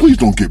does. Please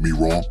don't get me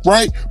wrong,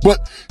 right?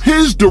 But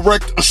his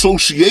direct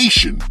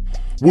association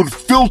would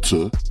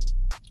filter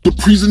the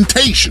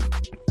presentation.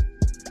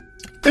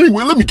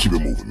 Anyway, let me keep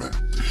it moving, man.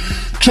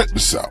 Check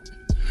this out.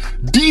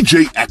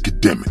 DJ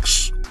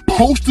Academics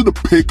posted a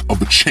pic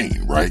of a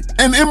chain, right?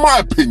 And in my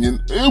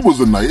opinion, it was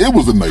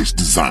a nice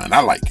design.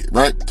 I like it,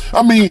 right?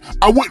 I mean,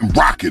 I wouldn't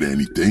rock it or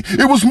anything.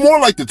 It was more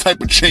like the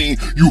type of chain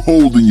you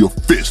hold in your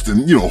fist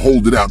and, you know,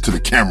 hold it out to the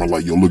camera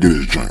like, yo, look at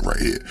this joint right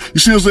here. You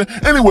see what I'm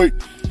saying? Anyway,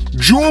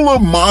 Jeweler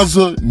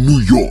Mazza New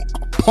York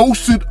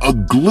posted a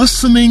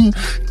glistening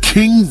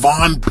King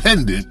Von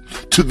pendant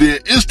to their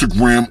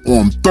Instagram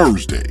on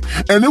Thursday,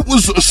 and it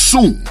was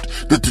assumed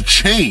that the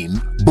chain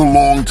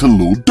belonged to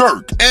Lil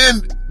Durk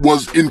and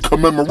was in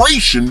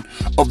commemoration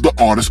of the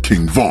artist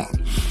King Von.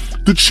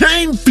 The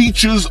chain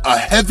features a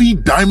heavy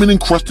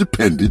diamond-encrusted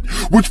pendant,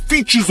 which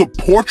features a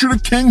portrait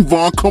of King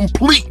Von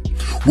complete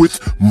with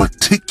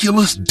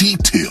meticulous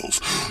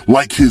details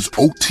like his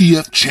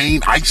OTF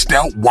chain, iced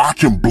out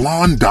watch, and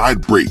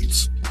blonde-dyed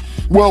braids.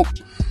 Well,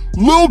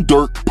 Lil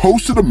Durk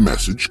posted a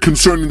message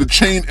concerning the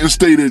chain and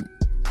stated,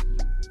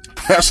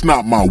 "That's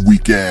not my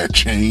weak-ass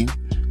chain,"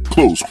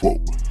 close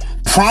quote,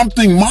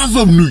 prompting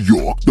Mazza of New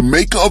York, the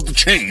maker of the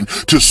chain,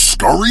 to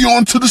scurry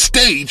onto the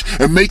stage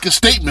and make a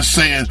statement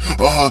saying,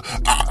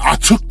 I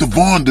took the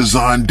Von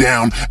design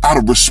down out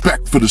of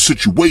respect for the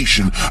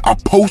situation. I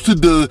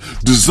posted the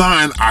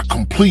design I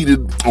completed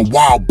a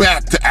while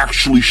back to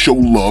actually show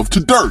love to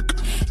Durk.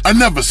 I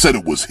never said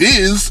it was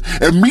his,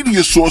 and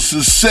media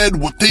sources said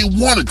what they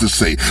wanted to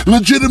say.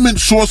 Legitimate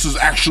sources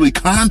actually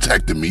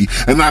contacted me,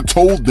 and I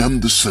told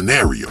them the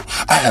scenario.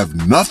 I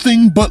have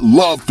nothing but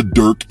love for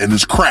Durk and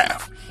his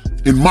craft.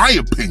 In my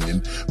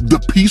opinion,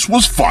 the piece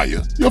was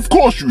fire. Of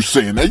course you're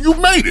saying that. You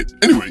made it.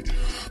 Anyway,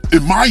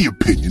 in my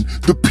opinion,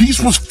 the piece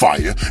was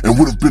fire and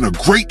would have been a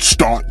great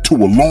start to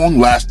a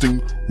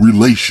long-lasting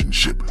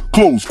relationship.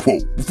 Close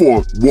quote,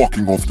 before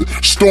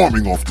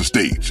storming off the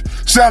stage.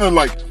 Sounding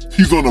like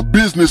he's on a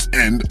business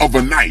end of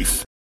a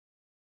knife.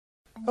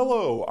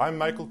 Hello, I'm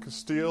Michael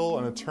Castile,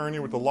 an attorney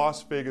with the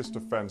Las Vegas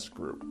Defense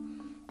Group.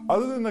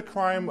 Other than the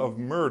crime of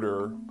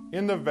murder,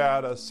 in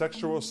Nevada,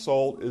 sexual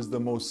assault is the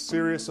most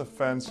serious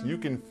offense you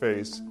can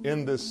face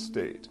in this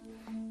state.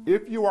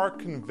 If you are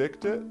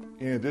convicted,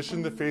 in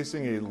addition to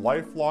facing a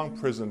lifelong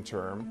prison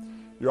term,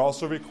 you're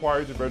also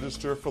required to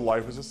register for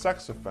life as a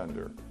sex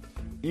offender.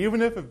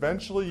 Even if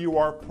eventually you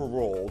are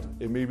paroled,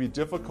 it may be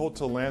difficult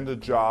to land a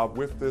job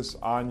with this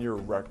on your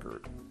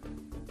record.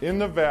 In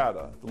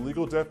Nevada, the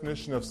legal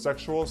definition of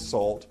sexual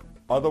assault,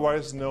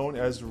 otherwise known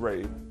as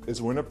rape,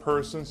 is when a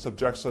person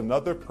subjects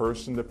another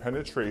person to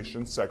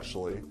penetration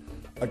sexually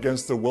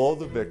against the will of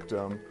the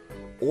victim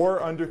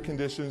or under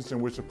conditions in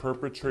which the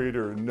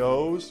perpetrator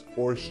knows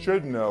or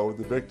should know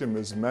the victim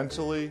is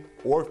mentally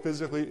or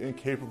physically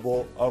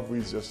incapable of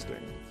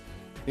resisting.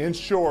 In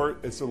short,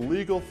 it's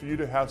illegal for you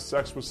to have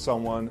sex with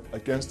someone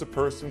against a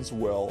person's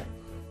will,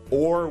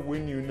 or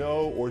when you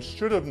know or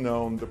should have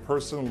known the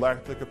person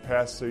lacked the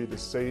capacity to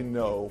say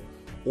no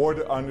or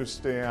to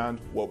understand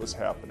what was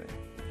happening.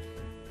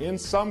 In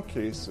some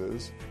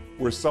cases,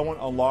 where someone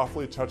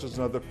unlawfully touches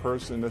another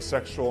person in a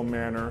sexual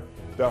manner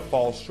that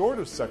falls short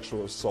of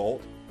sexual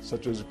assault,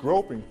 such as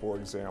groping, for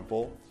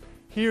example,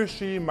 he or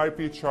she might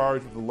be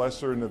charged with the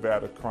lesser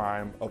Nevada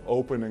crime of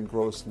open and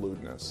gross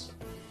lewdness.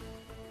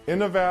 In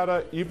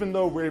Nevada, even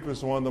though rape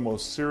is one of the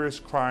most serious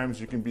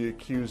crimes you can be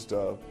accused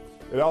of,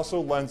 it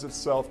also lends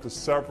itself to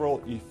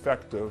several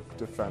effective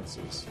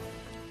defenses.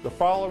 The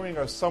following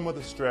are some of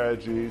the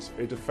strategies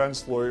a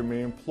defense lawyer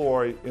may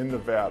employ in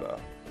Nevada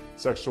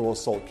sexual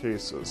assault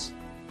cases.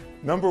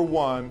 Number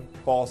one,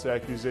 false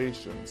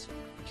accusations.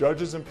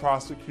 Judges and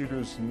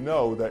prosecutors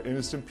know that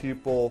innocent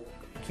people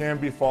can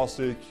be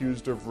falsely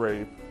accused of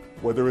rape,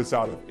 whether it's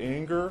out of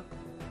anger,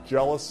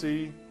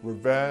 jealousy,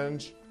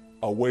 revenge,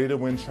 a way to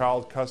win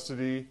child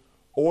custody,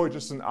 or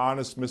just an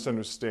honest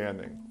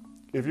misunderstanding.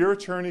 If your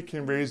attorney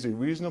can raise a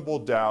reasonable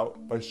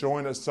doubt by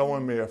showing that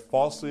someone may have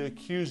falsely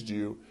accused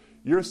you,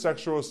 your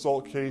sexual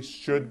assault case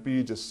should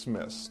be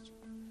dismissed.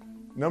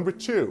 Number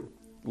 2,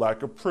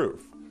 lack of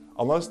proof.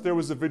 Unless there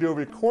was a video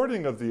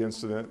recording of the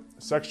incident,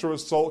 sexual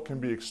assault can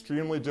be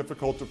extremely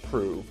difficult to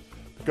prove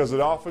because it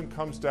often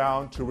comes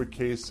down to a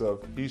case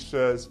of he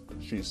says,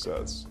 she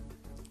says.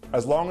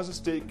 As long as the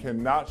state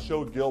cannot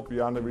show guilt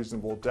beyond a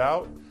reasonable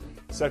doubt,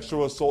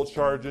 sexual assault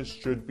charges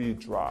should be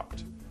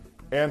dropped.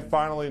 And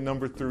finally,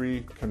 number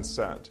 3,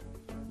 consent.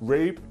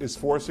 Rape is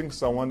forcing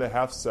someone to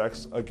have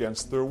sex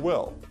against their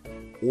will,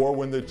 or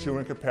when they're too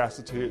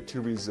incapacitated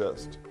to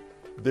resist.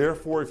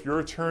 Therefore, if your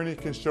attorney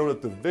can show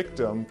that the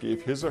victim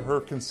gave his or her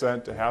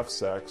consent to have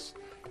sex,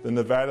 the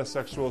Nevada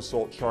sexual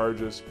assault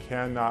charges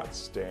cannot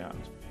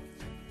stand.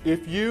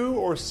 If you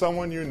or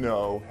someone you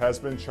know has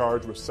been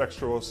charged with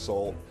sexual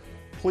assault,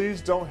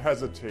 please don't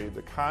hesitate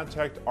to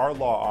contact our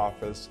law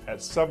office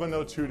at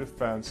 702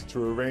 Defense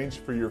to arrange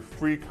for your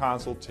free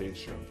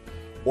consultation,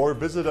 or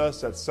visit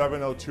us at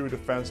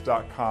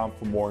 702defense.com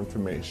for more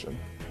information.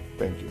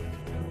 Thank you.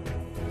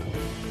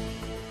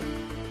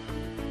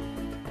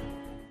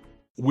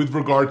 With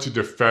regard to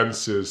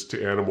defenses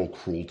to animal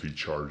cruelty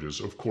charges,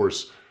 of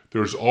course,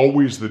 there's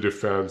always the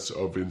defense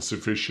of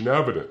insufficient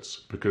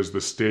evidence because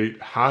the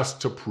state has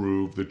to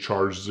prove the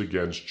charges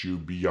against you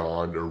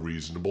beyond a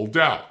reasonable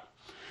doubt.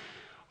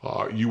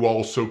 You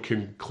also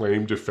can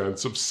claim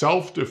defense of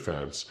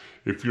self-defense.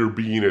 If you're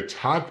being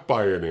attacked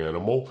by an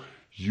animal,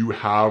 you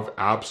have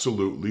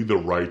absolutely the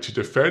right to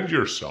defend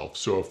yourself.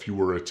 So if you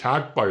were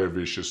attacked by a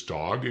vicious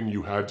dog and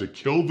you had to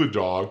kill the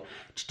dog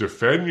to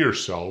defend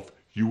yourself,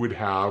 you would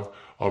have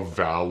a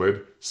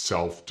valid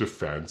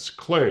self-defense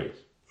claim.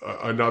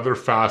 Another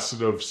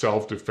facet of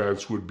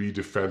self-defense would be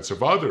defense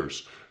of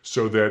others,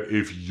 so that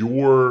if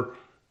your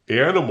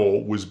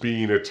animal was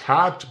being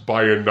attacked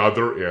by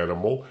another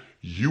animal,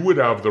 you would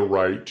have the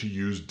right to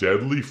use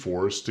deadly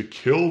force to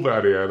kill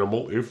that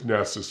animal if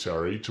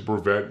necessary to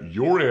prevent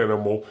your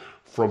animal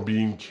from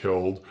being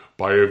killed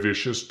by a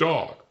vicious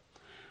dog.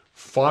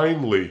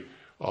 Finally,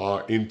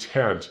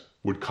 intent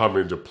would come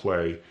into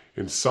play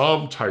in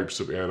some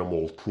types of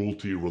animal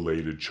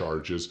cruelty-related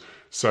charges,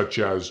 such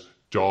as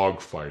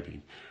dog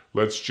fighting.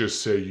 Let's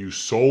just say you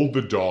sold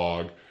the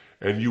dog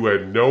and you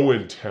had no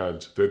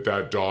intent that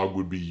that dog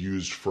would be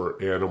used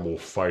for animal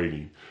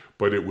fighting,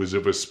 but it was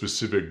of a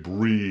specific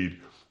breed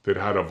that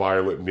had a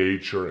violent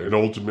nature, and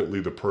ultimately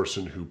the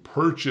person who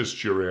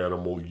purchased your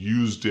animal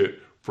used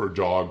it for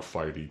dog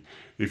fighting.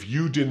 If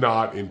you did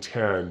not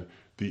intend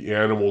the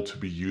animal to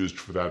be used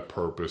for that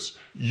purpose,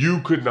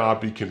 you could not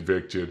be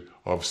convicted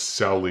of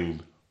selling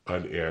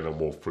an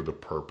animal for the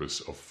purpose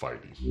of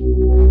fighting.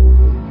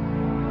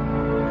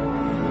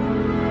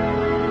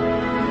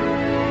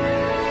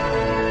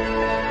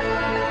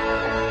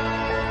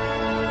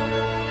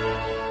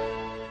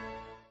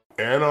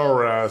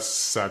 NRS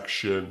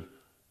section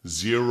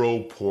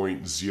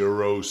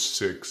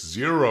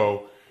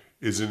 0.060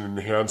 is an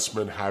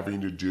enhancement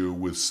having to do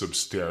with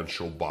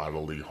substantial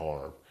bodily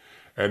harm,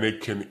 and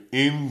it can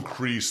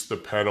increase the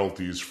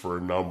penalties for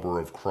a number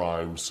of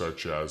crimes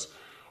such as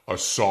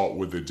assault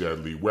with a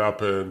deadly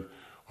weapon,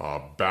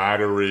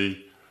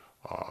 battery,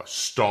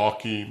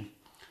 stalking.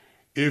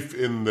 If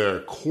in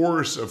the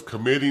course of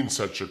committing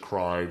such a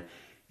crime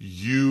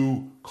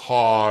you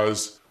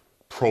cause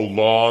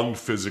prolonged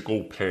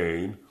physical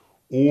pain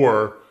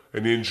or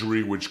an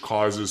injury which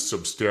causes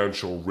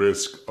substantial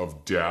risk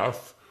of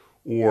death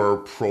or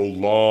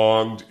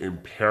prolonged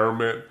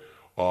impairment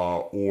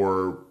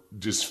or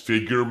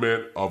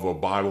disfigurement of a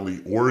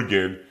bodily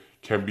organ,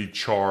 can be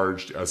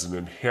charged as an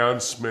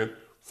enhancement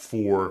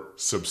for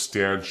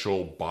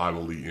substantial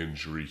bodily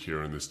injury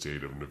here in the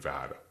state of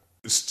Nevada.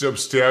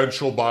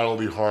 Substantial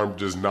bodily harm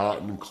does not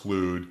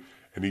include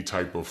any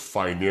type of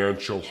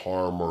financial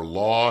harm or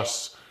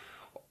loss.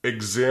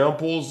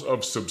 Examples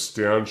of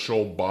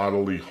substantial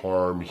bodily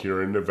harm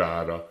here in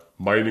Nevada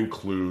might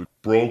include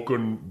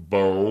broken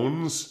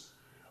bones,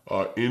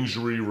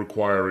 injury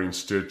requiring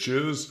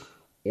stitches,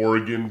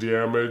 organ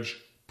damage,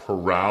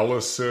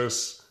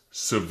 paralysis,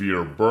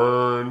 severe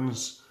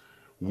burns,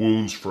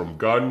 wounds from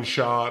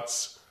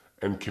gunshots,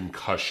 and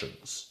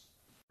concussions.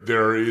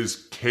 There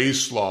is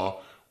case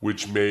law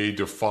which may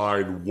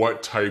define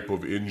what type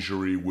of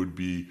injury would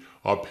be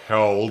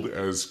upheld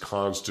as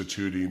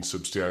constituting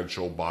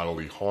substantial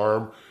bodily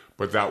harm,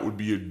 but that would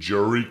be a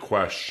jury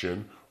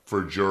question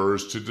for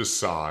jurors to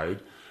decide.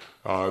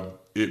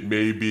 It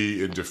may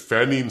be in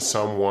defending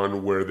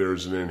someone where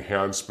there's an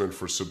enhancement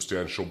for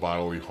substantial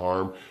bodily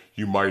harm.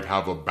 You might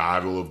have a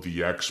battle of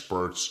the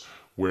experts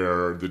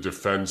where the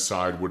defense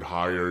side would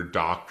hire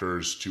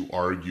doctors to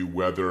argue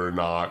whether or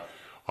not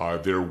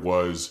there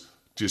was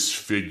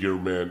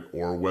disfigurement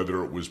or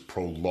whether it was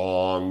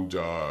prolonged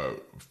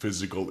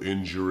physical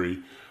injury.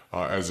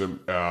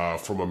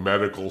 from a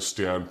medical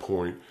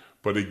standpoint.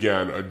 But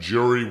again, a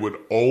jury would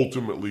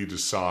ultimately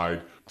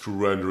decide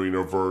through rendering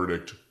a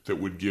verdict that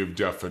would give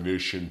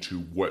definition to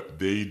what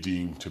they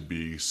deem to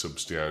be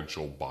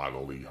substantial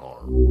bodily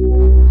harm.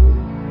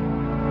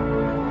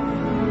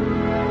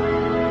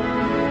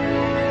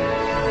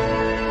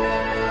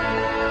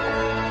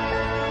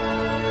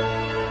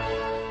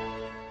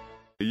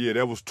 Yeah,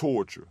 that was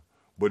torture,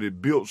 but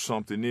it built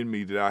something in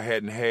me that I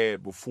hadn't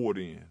had before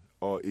then.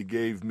 It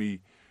gave me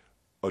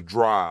a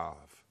drive.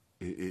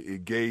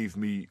 It gave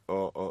me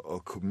a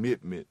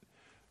commitment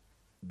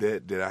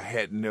that I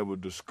had never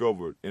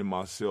discovered in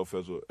myself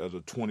as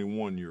a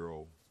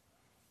 21-year-old.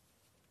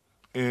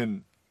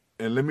 And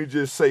let me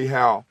just say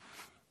how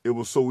it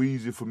was so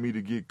easy for me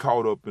to get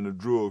caught up in the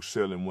drug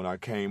selling when I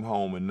came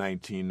home in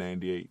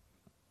 1998.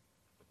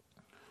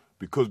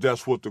 Because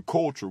that's what the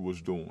culture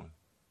was doing.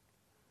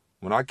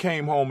 When I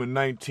came home in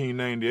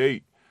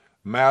 1998,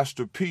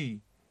 Master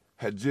P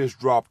had just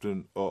dropped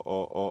an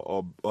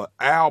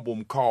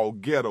album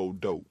called Ghetto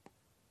Dope.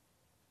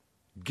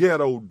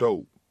 Ghetto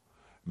Dope.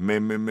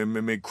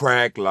 Me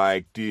crack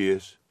like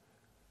this.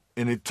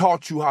 And it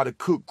taught you how to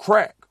cook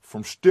crack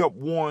from step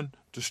 1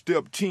 to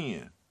step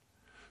 10.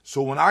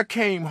 So when I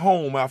came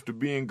home after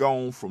being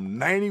gone from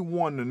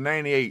 91 to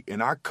 98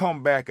 and I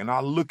come back and I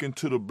look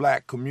into the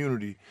black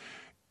community,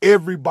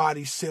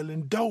 everybody's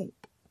selling dope.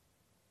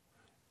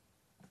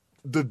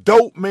 The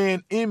dope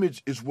man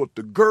image is what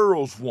the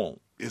girls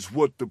want. It's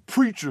what the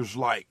preachers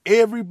like.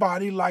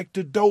 Everybody like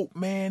the dope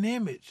man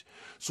image.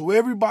 So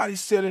everybody's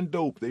selling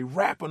dope. They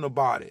rapping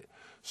about it.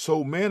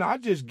 So, man, I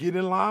just get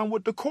in line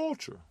with the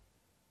culture.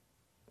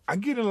 I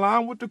get in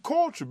line with the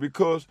culture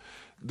because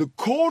the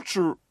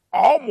culture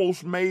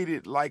almost made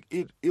it like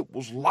it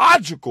was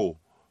logical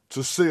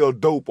to sell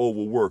dope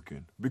over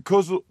working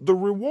because the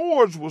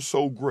rewards were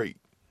so great,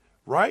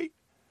 right?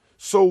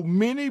 So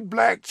many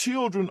black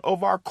children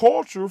of our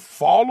culture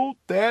followed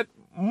that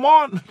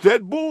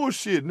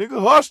bullshit,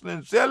 nigga,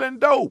 hustling, selling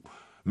dope.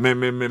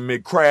 Me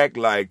crack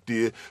like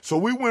this. So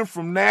we went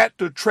from that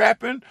to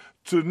trapping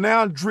to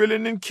now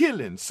drilling and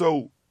killing.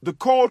 So the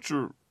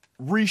culture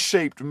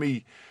reshaped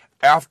me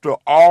after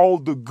all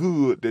the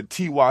good that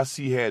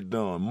TYC had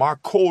done. My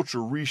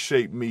culture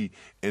reshaped me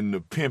in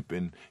the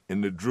pimping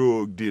and the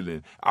drug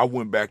dealing. I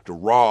went back to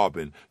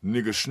robbing,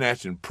 nigga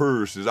snatching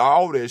purses,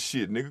 all that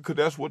shit, nigga, because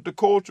that's what the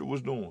culture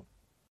was doing.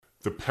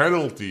 The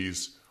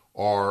penalties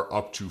are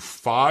up to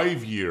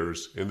 5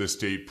 years in the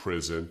state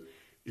prison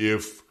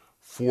if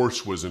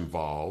force was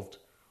involved,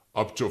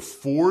 up to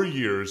 4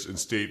 years in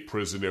state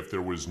prison if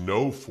there was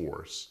no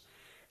force,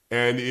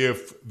 and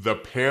if the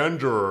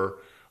panderer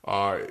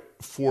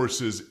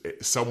forces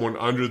someone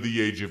under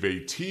the age of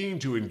 18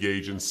 to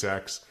engage in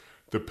sex,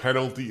 the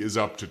penalty is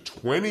up to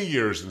 20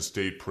 years in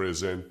state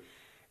prison.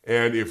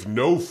 And if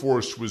no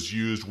force was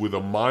used with a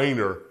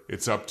minor,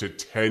 it's up to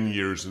 10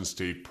 years in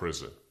state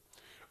prison.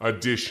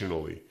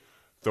 Additionally,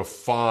 the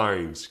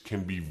fines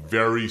can be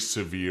very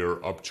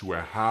severe, up to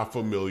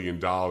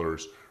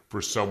 $500,000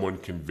 for someone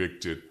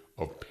convicted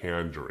of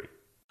pandering.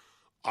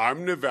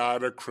 I'm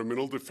Nevada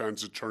criminal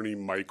defense attorney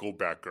Michael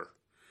Becker.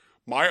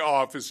 My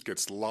office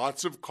gets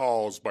lots of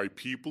calls by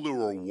people who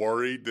are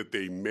worried that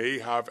they may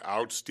have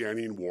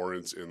outstanding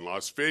warrants in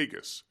Las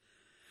Vegas.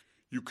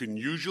 You can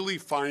usually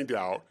find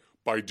out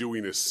by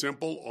doing a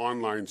simple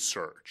online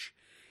search.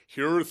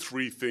 Here are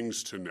 3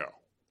 things to know.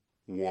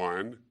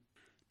 1,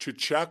 to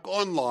check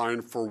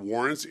online for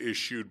warrants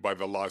issued by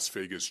the Las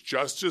Vegas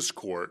Justice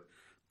Court,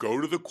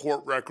 go to the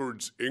Court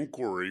Records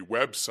Inquiry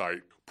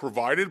website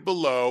provided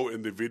below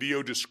in the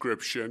video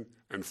description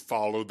and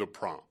follow the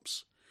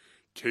prompts.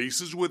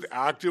 Cases with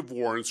active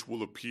warrants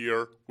will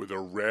appear with a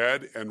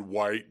red and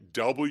white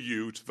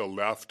W to the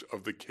left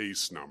of the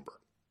case number.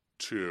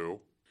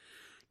 2,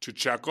 to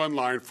check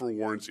online for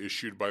warrants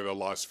issued by the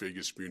Las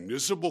Vegas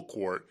Municipal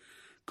Court,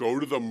 go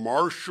to the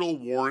Marshall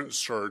Warrant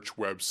Search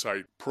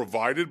website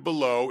provided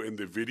below in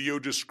the video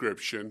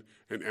description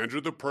and enter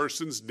the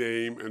person's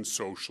name and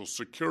social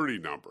security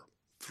number.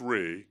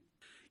 3,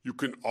 you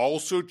can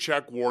also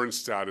check warrant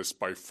status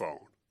by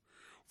phone.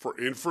 For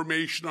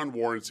information on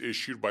warrants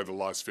issued by the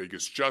Las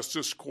Vegas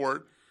Justice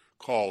Court,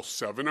 call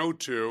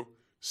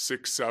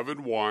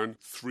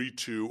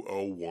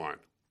 702-671-3201.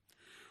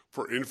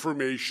 For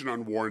information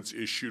on warrants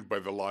issued by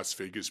the Las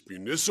Vegas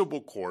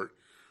Municipal Court,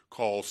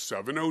 call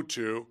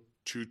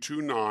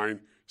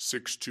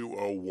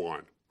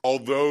 702-229-6201.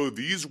 Although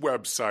these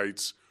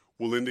websites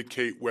will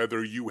indicate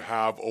whether you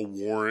have a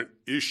warrant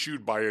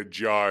issued by a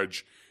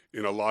judge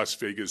in a Las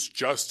Vegas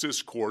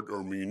Justice Court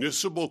or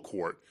Municipal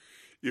Court,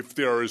 if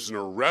there is an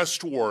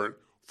arrest warrant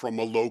from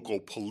a local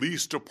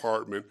police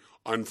department,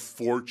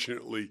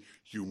 unfortunately,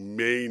 you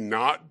may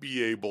not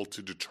be able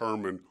to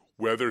determine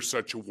whether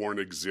such a warrant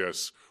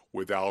exists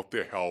without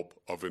the help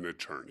of an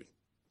attorney.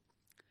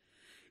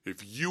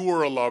 If you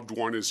or a loved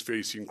one is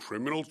facing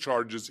criminal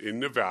charges in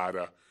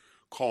Nevada,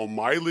 call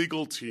my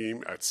legal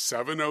team at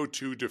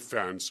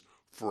 702-DEFENSE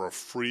for a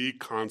free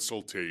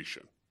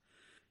consultation.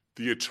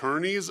 The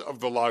attorneys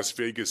of the Las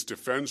Vegas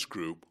Defense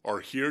Group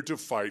are here to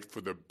fight for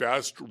the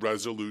best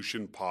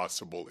resolution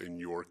possible in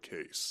your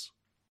case.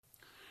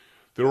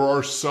 There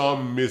are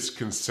some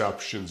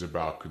misconceptions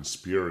about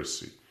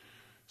conspiracy.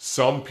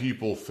 Some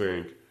people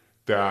think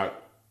that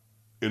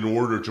in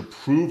order to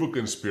prove a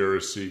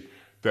conspiracy,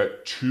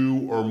 that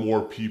 2 or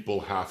more people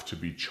have to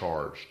be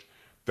charged.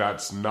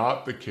 That's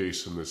not the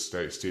case in the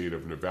state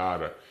of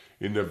Nevada.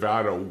 In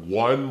Nevada,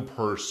 one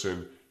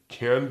person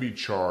can be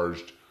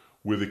charged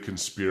with a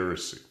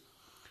conspiracy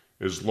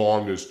as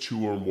long as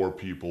 2 or more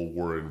people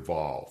were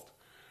involved.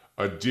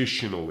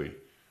 Additionally,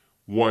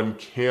 one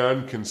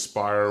can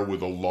conspire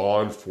with a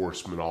law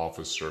enforcement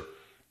officer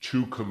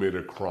to commit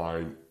a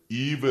crime,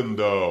 even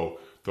though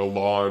the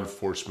law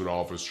enforcement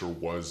officer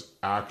was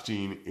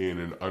acting in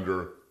an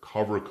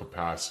undercover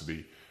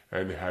capacity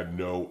and had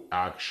no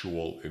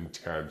actual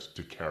intent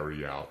to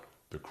carry out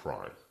the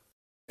crime.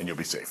 And you'll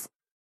be safe.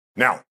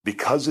 Now,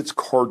 because it's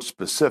card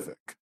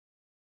specific,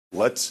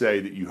 let's say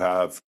that you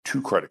have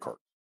 2 credit cards.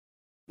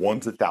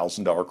 One's a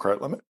 $1,000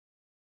 credit limit,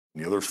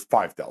 and the other's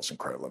 $5,000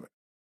 credit limit.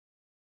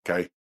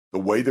 Okay? The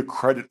way the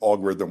credit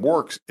algorithm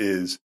works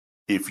is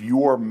if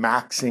you are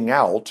maxing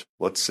out,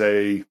 let's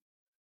say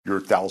your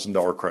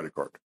 $1,000 credit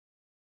card,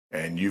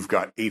 and you've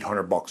got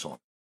 $800 on it.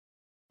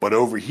 But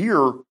over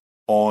here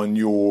on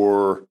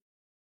your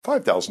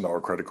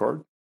 $5,000 credit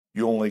card,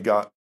 you only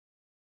got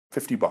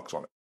 $50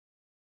 on it.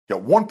 You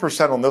got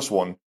 1% on this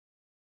one,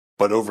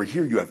 but over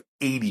here you have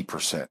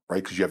 80%,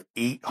 right? Because you have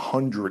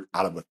 800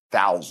 out of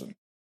 1,000.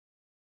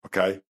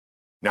 Okay?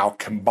 Now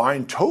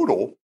combined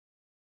total,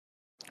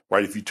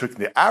 right? If you took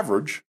the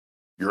average,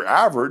 your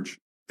average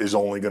is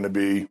only going to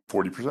be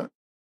 40%.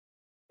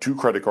 2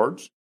 credit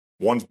cards,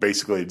 one's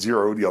basically at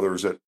 0, the other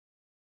is at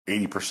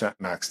 80%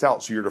 maxed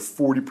out. So you're at a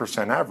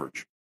 40%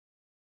 average.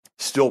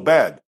 Still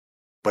bad,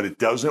 but it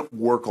doesn't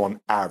work on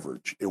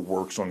average. It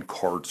works on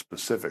card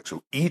specific.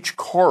 So each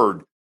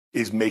card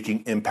is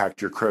making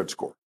impact your credit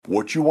score.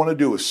 What you want to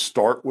do is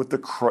start with the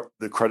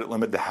credit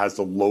limit that has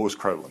the lowest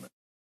credit limit.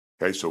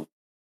 Okay, so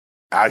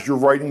as you're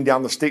writing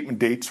down the statement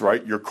dates,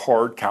 right, your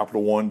card,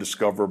 Capital One,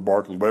 Discover,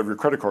 Barclays, whatever your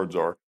credit cards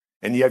are,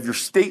 and you have your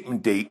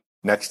statement date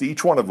next to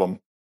each one of them,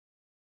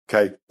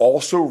 okay,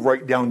 also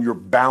write down your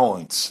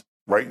balance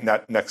right in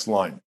that next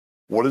line.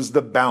 What is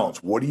the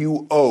balance? What do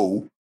you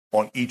owe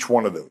on each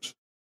one of those?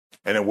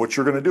 And then what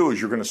you're going to do is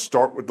you're going to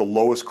start with the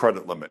lowest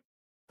credit limit.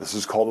 This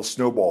is called a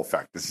snowball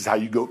effect. This is how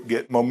you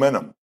get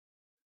momentum.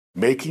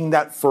 Making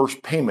that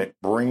first payment,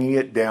 bringing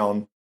it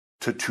down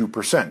to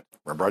 2%.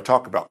 Remember, I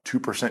talked about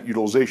 2%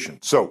 utilization.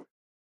 So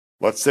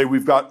let's say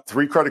we've got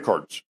 3 credit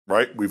cards,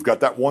 right? We've got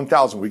that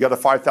 1,000, we got a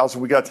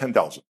 5,000, we got a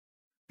 10,000.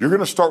 You're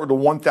going to start with the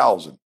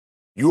 1,000.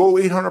 You owe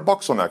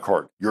 $800 on that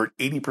card. You're at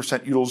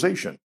 80%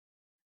 utilization.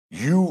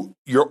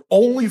 Your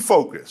only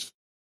focus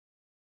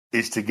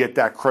is to get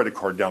that credit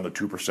card down to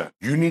 2%.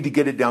 You need to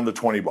get it down to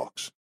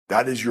 $20.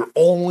 That is your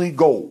only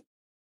goal.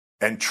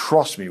 And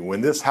trust me, when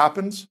this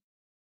happens,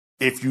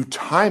 if you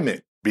time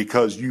it,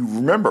 because you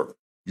remember,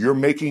 you're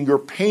making your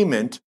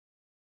payment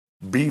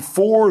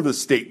before the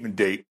statement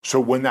date. So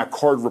when that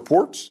card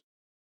reports,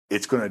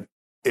 it's going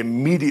to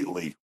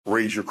immediately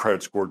raise your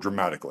credit score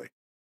dramatically.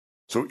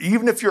 So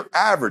even if you're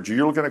average,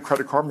 you're looking at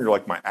Credit Karma, you're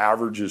like, my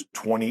average is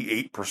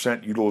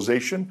 28%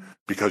 utilization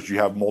because you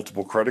have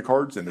multiple credit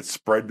cards and it's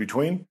spread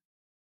between.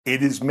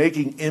 It is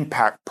making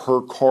impact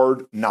per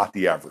card, not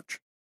the average.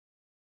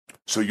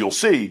 So you'll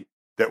see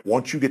that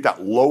once you get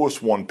that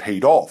lowest one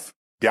paid off,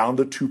 down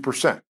to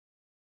 2%,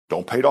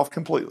 don't pay it off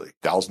completely.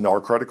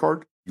 $1,000 credit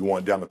card, you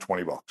want it down to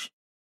 $20.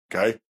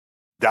 Okay?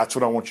 That's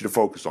what I want you to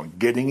focus on,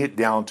 getting it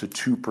down to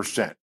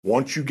 2%.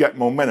 Once you get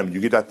momentum, you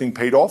get that thing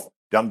paid off,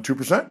 down to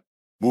 2%,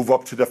 move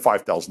up to the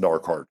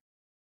 $5,000 card.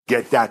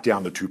 Get that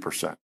down to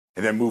 2%.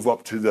 And then move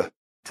up to the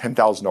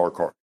 $10,000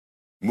 card.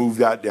 Move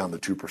that down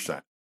to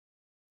 2%.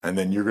 And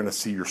then you're going to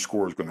see your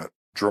score is going to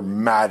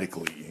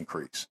dramatically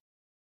increase.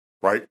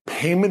 Right?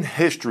 Payment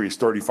history is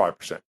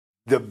 35%.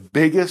 The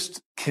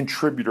biggest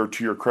contributor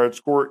to your credit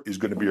score is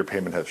going to be your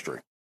payment history.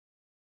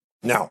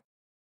 Now,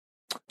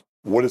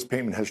 what does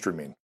payment history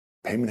mean?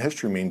 Payment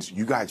history means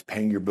you guys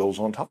paying your bills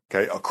on time.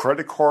 Okay? A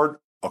credit card,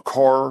 a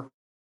car,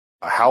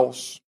 a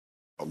house,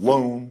 a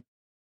loan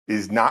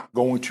is not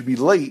going to be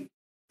late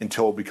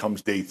until it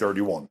becomes day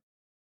 31.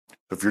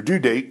 So if your due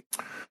date,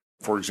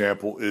 for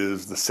example,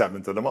 is the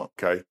 7th of the month,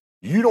 okay,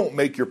 you don't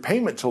make your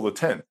payment till the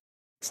 10th.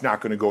 It's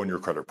not going to go in your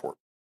credit report.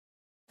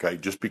 Okay,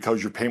 just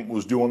because your payment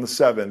was due on the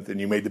 7th and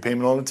you made the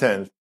payment on the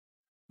 10th,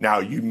 now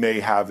you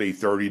may have a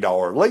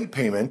 $30 late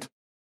payment,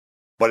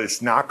 but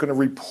it's not going to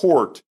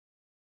report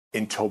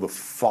until the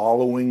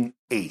following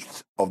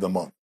 8th of the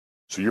month.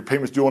 So your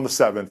payment's due on the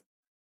 7th,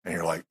 and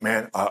you're like,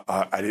 man,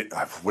 I didn't,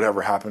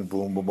 whatever happened,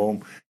 boom, boom,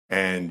 boom,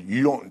 and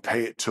you don't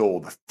pay it till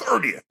the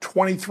 30th,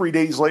 23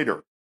 days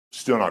later,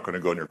 still not going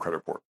to go in your credit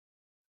report.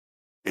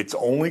 It's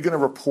only going to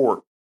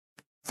report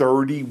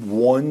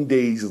 31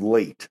 days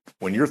late.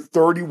 When you're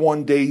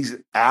 31 days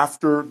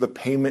after the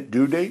payment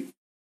due date,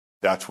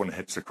 that's when it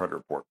hits the credit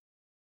report.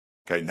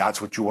 Okay, and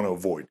that's what you want to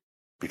avoid.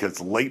 because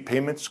late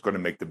payments are going to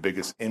make the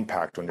biggest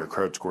impact on your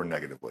credit score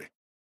negatively.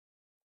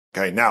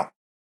 Okay, now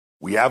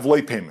we have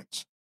late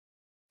payments.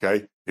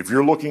 Okay, if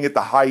you're looking at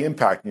the high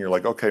impact and you're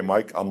like, okay,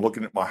 Mike, I'm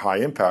looking at my high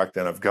impact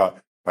and I've got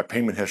my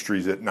payment history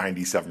is at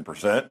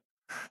 97%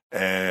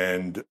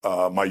 and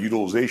my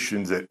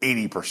utilization's at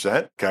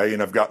 80%. Okay,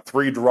 and I've got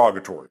 3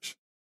 derogatories.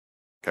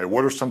 Okay,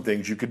 what are some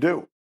things you could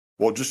do?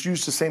 Well, just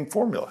use the same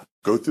formula.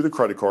 Go through the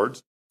credit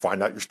cards,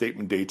 find out your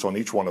statement dates on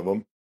each one of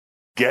them,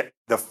 get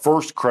the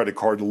first credit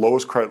card, the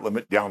lowest credit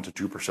limit, down to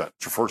 2%.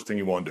 It's your first thing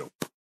you want to do.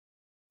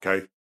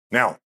 Okay,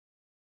 now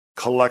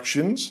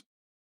collections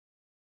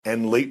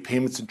and late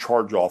payments and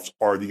charge-offs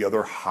are the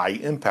other high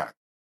impact.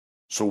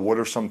 So what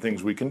are some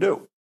things we can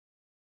do?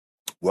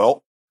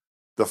 Well,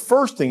 the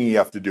first thing you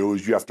have to do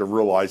is you have to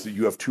realize that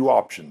you have 2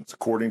 options.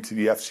 According to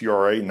the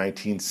FCRA in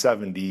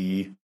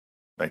 1970,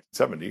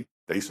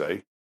 they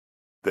say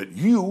that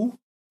you,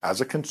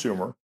 as a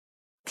consumer,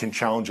 can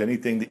challenge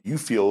anything that you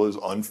feel is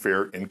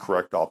unfair,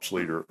 incorrect,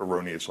 obsolete, or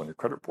erroneous on your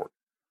credit report.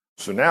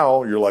 So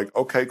now you're like,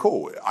 okay,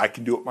 cool, I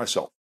can do it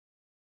myself.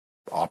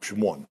 Option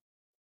 1.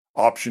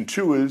 Option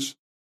 2 is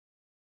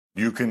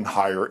you can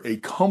hire a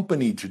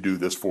company to do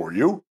this for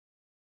you.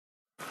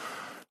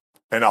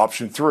 And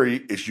option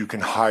 3 is you can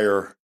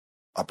hire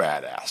a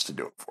badass to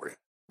do it for you,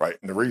 right?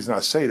 And the reason I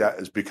say that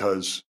is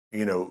because,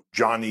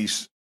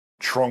 Johnny's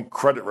trunk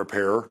credit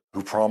repair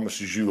who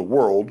promises you the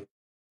world,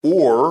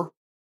 or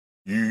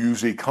you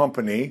use a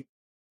company,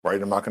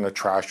 right? I'm not going to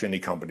trash any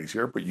companies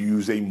here, but you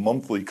use a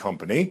monthly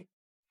company.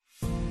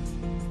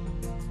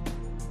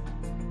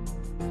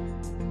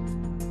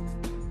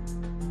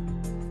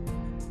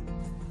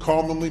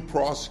 Commonly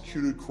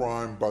prosecuted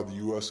crime by the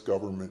U.S.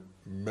 government,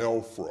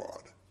 mail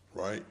fraud,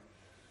 right?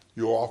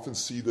 You'll often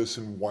see this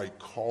in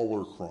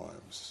white-collar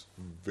crimes.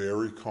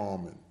 Very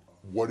common.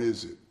 What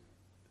is it?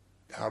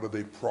 How do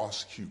they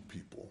prosecute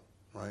people,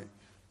 right?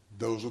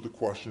 Those are the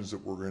questions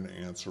that we're going to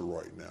answer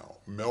right now.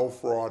 Mail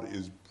fraud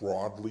is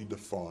broadly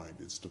defined.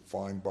 It's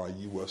defined by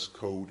U.S.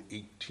 Code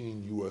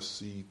 18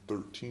 U.S.C.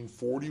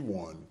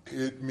 1341.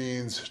 It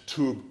means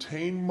to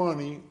obtain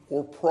money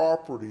or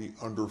property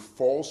under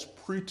false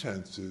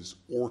pretenses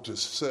or to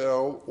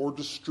sell or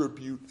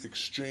distribute,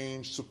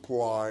 exchange,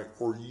 supply,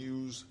 or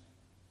use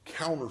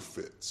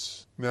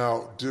counterfeits.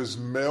 Now, does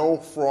mail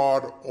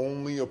fraud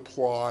only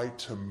apply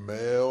to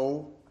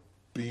mail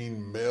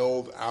being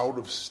mailed out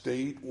of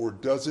state, or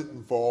does it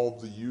involve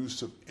the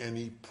use of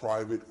any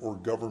private or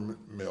government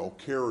mail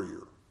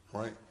carrier,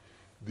 right?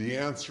 The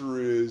answer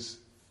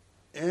is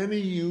any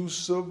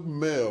use of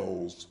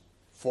mails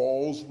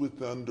falls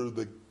under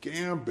the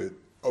gambit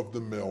of the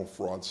mail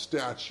fraud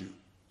statute,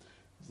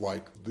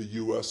 like the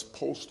U.S.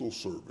 Postal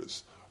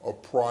Service, a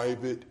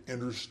private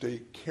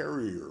interstate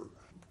carrier,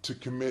 to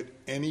commit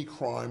any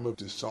crime of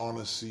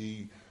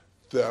dishonesty,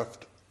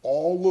 theft.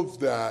 All of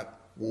that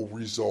will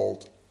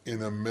result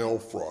in a mail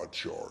fraud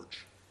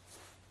charge.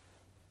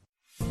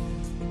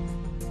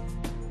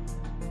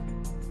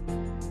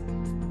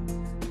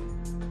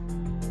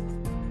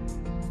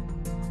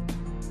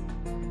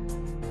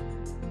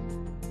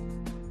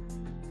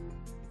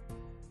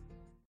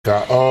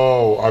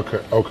 Oh,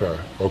 okay.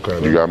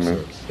 You got me?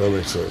 That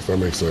makes sense.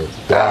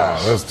 Wow,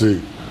 that's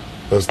deep.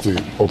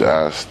 Okay.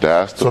 That's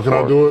the So can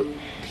part. I do it?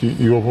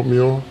 You gonna put me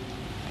on?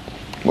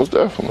 Most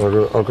definitely.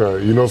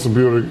 Okay. You know some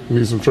people that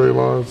need some trade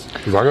lines?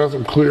 Because I got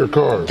some clear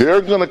cards.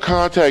 They're going to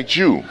contact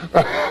you.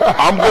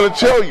 I'm going to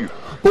tell you.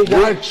 But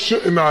why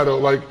shouldn't I though?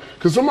 Like,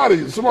 because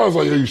somebody's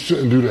like, yeah, you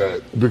shouldn't do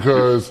that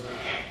because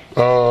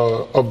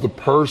of the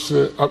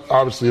person.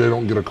 Obviously, they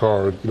don't get a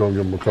card. You don't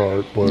give them a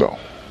card. But no.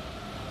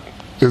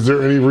 Is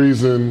there any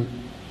reason?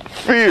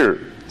 Fear.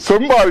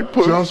 Somebody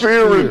put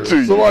fear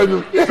into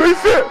you.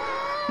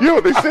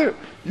 They said,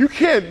 you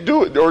can't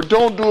do it or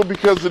don't do it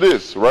because of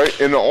this,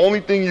 right? And the only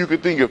thing you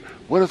could think of,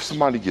 what if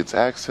somebody gets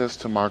access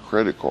to my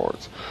credit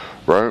cards,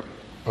 right?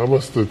 I'm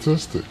a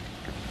statistic.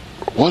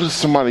 What if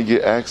somebody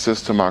get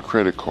access to my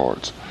credit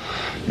cards?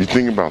 You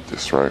think about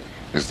this, right?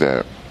 Is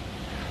that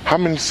how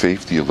many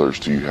safety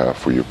alerts do you have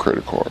for your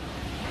credit card?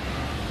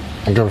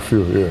 I got a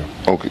few, yeah.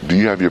 Okay. Do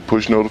you have your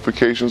push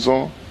notifications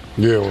on?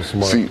 Yeah, with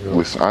somebody. See,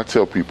 listen, I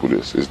tell people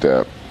this, is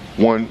that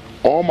one,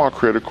 all my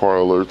credit card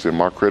alerts and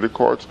my credit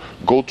cards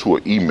go to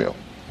an email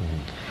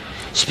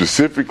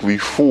specifically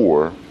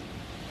for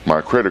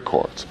my credit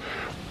cards.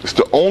 It's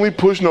the only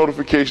push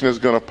notification that's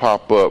going to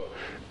pop up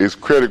is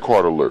credit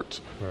card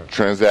alerts,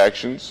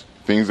 transactions,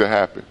 things that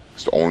happen.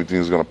 It's the only thing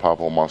that's going to pop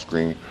on my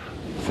screen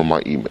from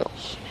my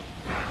emails.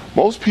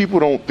 Most people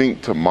don't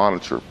think to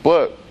monitor,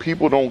 but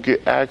people don't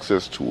get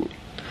access to it.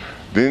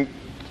 Then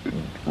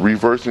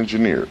reverse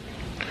engineer it.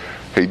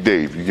 Hey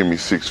Dave, you give me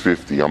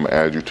 $650, I'm gonna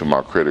add you to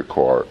my credit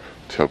card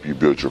to help you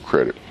build your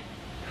credit.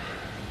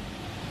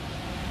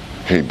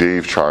 Hey,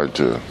 Dave tried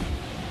to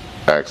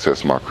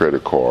access my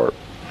credit card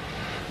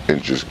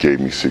and just gave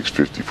me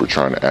 $650 for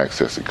trying to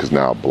access it because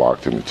now I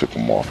blocked him and took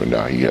him off and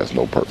now he has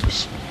no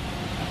purpose.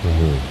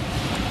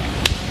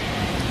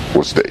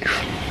 What's Dave?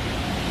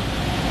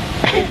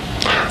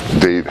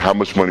 Dave, how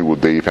much money will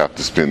Dave have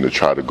to spend to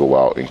try to go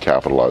out and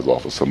capitalize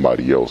off of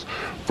somebody else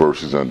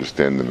versus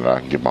understanding that I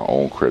can get my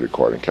own credit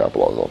card and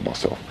capitalize off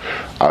myself?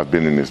 I've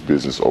been in this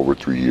business over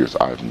 3 years.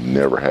 I've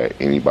never had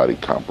anybody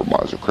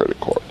compromise a credit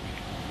card.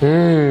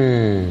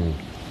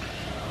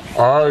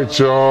 All right,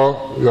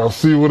 y'all. Y'all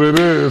see what it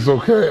is,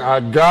 okay?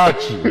 I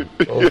got you,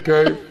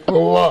 okay?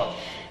 Pull up.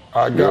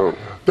 I got.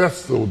 That's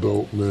so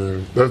dope,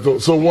 man. That's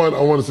dope. So one,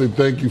 I want to say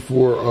thank you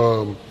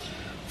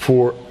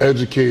for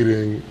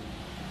educating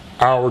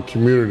our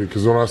community,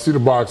 because when I see the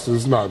boxes,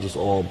 it's not just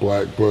all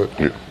black, but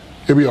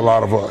it be a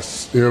lot of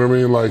us. You know what I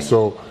mean? Like,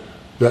 so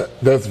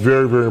that's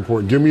very, very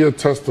important. Give me a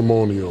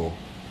testimonial.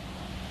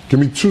 Give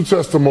me 2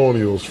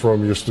 testimonials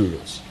from your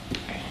students.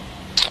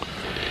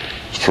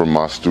 From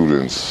my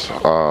students,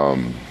 I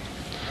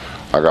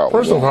got.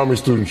 First off, how many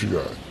students you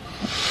got?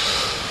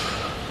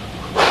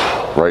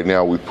 Right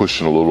now, we're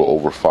pushing a little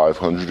over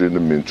 500 in the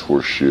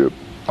mentorship,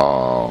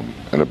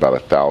 and about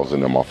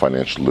 1,000 in my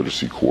financial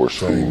literacy course.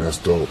 Dang, that's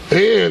dope.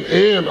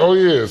 And oh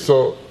yeah,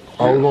 so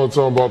are we going to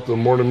talk about the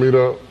morning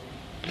meetup?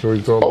 Can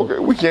we talk? Okay,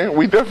 we can.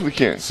 We definitely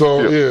can.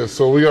 So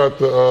so we got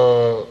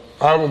the.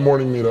 I have a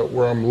morning meetup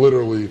where I'm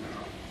literally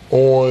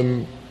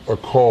on a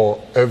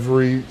call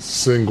every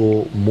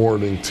single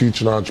morning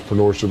teaching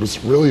entrepreneurship.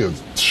 It's really a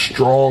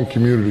strong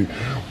community.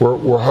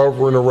 We're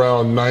hovering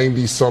around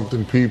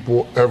 90-something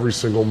people every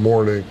single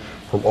morning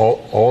from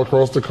all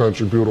across the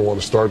country. People that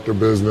want to start their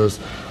business.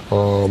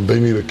 They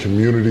need a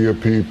community of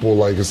people.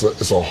 Like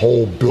it's a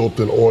whole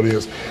built-in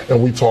audience,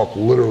 and we talk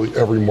literally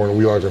every morning.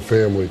 We like a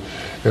family.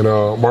 And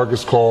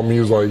Marcus called me. He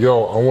was like,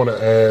 "Yo, I want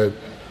to add."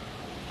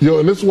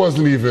 And this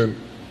wasn't even.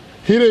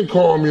 He didn't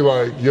call me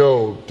like,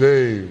 "Yo,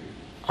 Dave,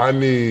 I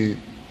need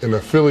an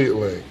affiliate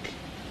link."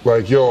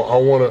 Like, "Yo, I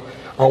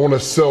want to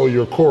sell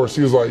your course."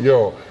 He was like,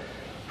 "Yo,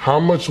 how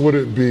much would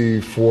it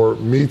be for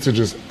me to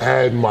just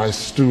add my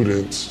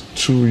students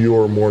to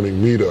your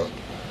morning meetup?"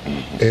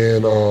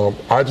 And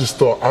I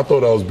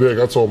thought that was big.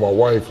 I told my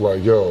wife,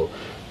 like, "Yo,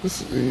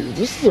 this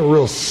is a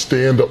real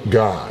stand-up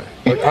guy.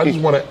 Like, I just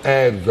want to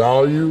add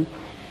value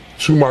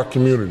to my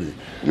community.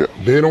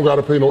 They don't got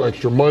to pay no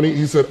extra money."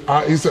 He said,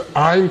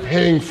 "I'm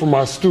paying for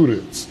my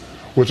students,"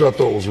 which I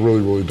thought was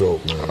really, really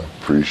dope, man. I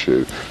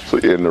appreciate it. So,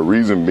 and the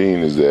reason being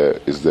is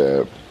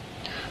that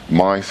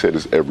mindset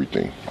is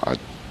everything.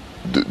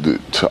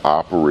 To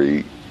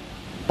operate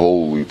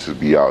boldly, to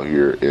be out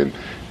here, and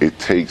it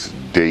takes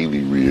daily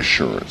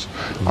reassurance.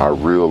 I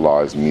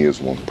realize me as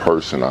one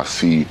person, I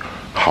see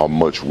how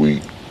much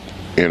we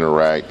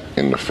interact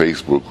in the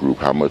Facebook group,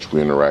 how much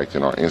we interact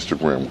in our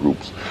Instagram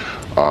groups,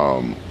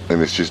 and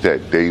it's just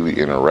that daily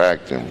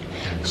interacting.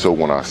 So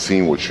when I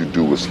see what you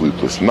do with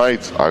Sleepless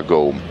Nights, I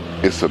go,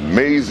 it's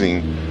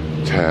amazing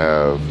to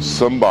have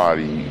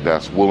somebody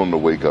that's willing to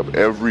wake up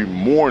every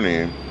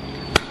morning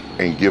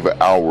and give an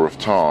hour of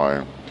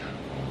time,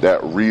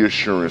 that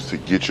reassurance to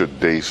get your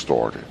day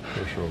started.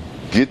 For sure.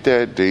 Get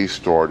that day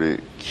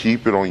started,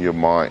 keep it on your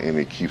mind, and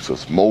it keeps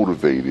us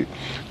motivated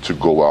to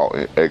go out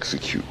and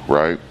execute,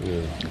 right?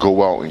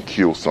 Go out and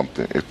kill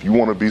something. If you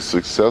want to be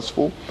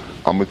successful,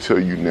 I'm going to tell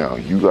you now,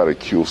 you got to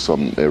kill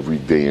something every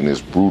day. And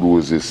as brutal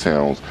as it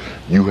sounds,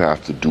 you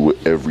have to do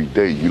it every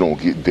day. You don't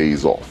get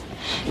days off.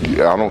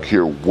 I don't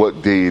care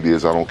what day it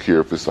is. I don't care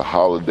if it's a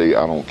holiday.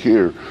 I don't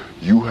care.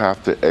 You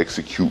have to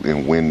execute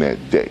and win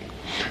that day.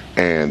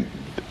 And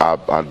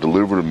I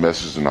delivered a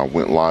message and I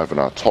went live and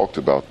I talked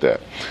about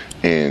that.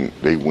 And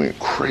they went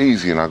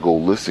crazy. And I go,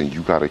 listen,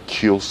 you got to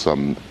kill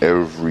something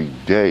every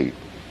day.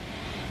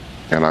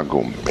 And I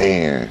go,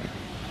 man,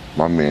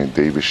 my man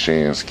David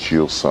Shands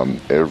kills something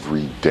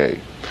every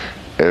day.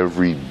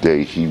 Every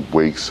day he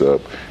wakes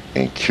up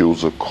and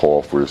kills a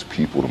call for his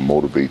people to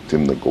motivate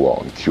them to go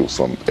out and kill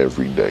something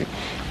every day.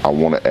 I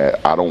want to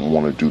add, I don't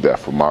want to do that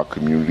for my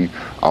community.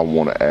 I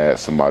want to add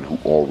somebody who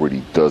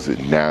already does it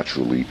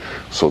naturally,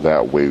 so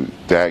that way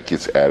that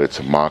gets added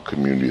to my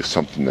community as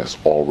something that's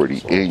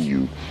already in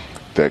you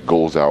that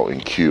goes out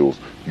and kills.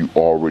 You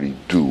already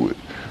do it.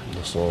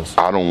 That's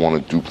awesome. I don't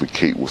want to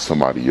duplicate what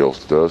somebody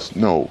else does.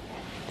 No.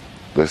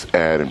 Let's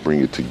add and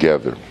bring it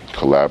together.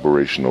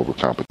 Collaboration over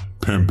competition.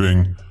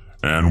 Pimping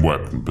and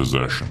weapon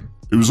possession.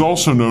 It was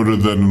also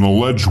noted that an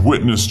alleged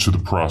witness to the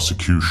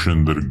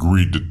prosecution that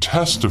agreed to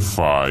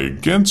testify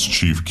against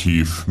Chief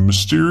Keef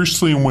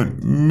mysteriously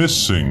went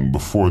missing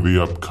before the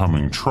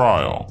upcoming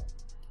trial.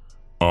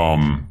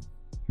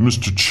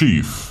 Mr.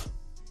 Chief,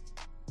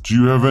 do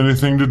you have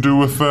anything to do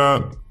with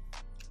that?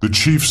 The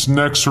Chief's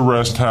next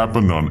arrest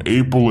happened on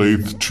April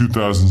 8th,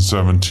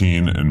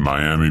 2017 in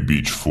Miami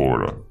Beach,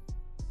 Florida.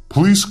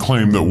 Police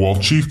claim that while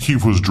Chief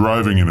Keef was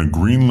driving in a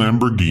green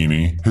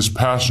Lamborghini, his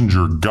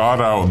passenger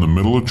got out in the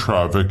middle of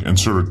traffic and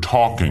started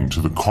talking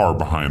to the car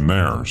behind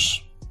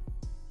theirs.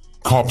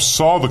 Cops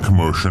saw the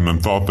commotion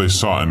and thought they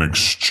saw an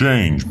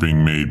exchange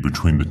being made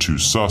between the two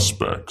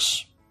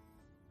suspects.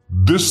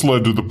 This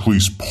led to the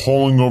police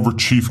pulling over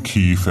Chief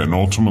Keef and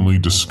ultimately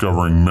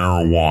discovering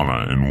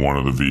marijuana in one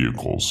of the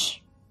vehicles.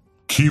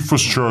 Keef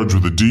was charged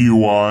with a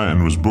DUI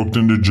and was booked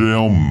into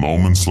jail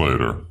moments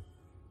later.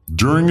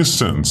 During his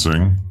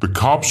sentencing, the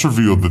cops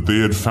revealed that they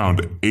had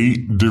found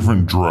 8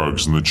 different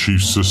drugs in the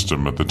chief's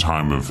system at the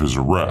time of his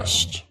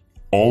arrest,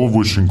 all of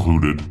which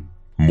included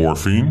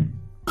morphine,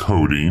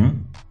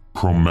 codeine,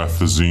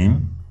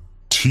 promethazine,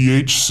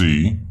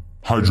 THC,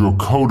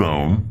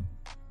 hydrocodone,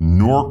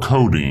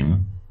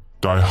 norcodeine,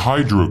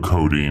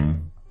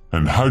 dihydrocodeine,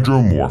 and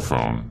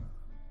hydromorphone.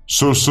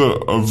 Sosa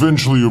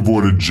eventually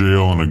avoided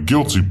jail and a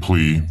guilty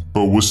plea,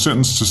 but was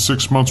sentenced to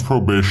 6 months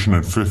probation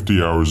and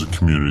 50 hours of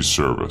community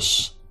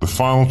service. The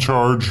final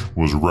charge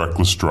was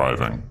reckless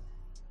driving.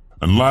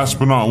 And last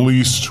but not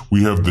least,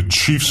 we have the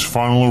chief's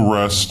final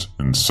arrest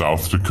in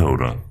South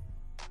Dakota.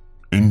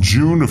 In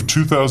June of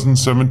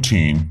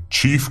 2017,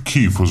 Chief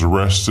Keef was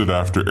arrested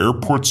after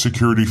airport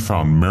security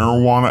found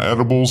marijuana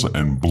edibles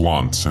and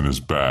blunts in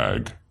his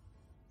bag.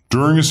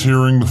 During his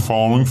hearing the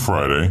following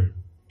Friday,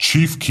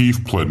 Chief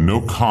Keef pled no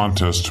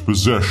contest to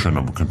possession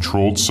of a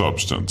controlled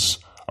substance,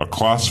 a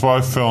Class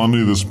 5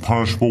 felony that is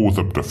punishable with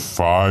up to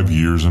 5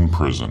 years in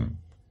prison.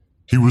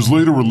 He was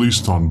later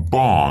released on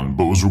bond,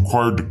 but was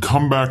required to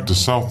come back to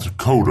South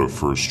Dakota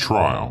for his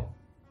trial.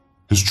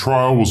 His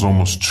trial was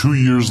almost 2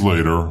 years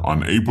later,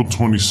 on April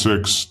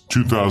 26,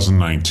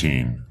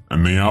 2019,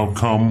 and the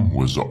outcome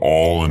was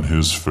all in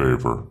his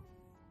favor.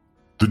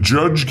 The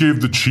judge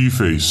gave the chief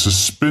a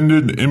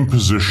suspended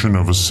imposition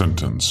of a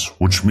sentence,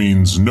 which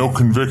means no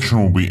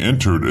conviction will be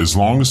entered as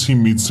long as he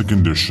meets the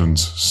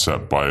conditions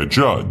set by a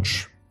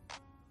judge.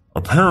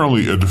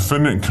 Apparently, a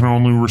defendant can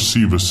only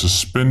receive a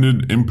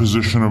suspended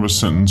imposition of a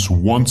sentence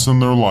once in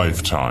their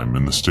lifetime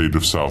in the state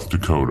of South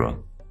Dakota.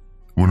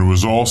 When it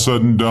was all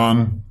said and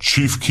done,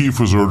 Chief Keef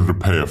was ordered to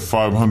pay a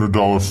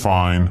 $500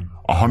 fine,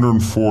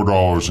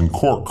 $104 in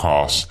court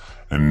costs,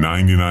 and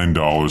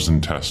 $99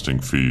 in testing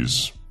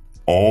fees.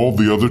 All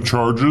the other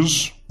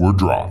charges were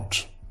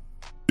dropped.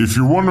 If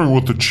you're wondering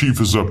what the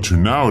chief is up to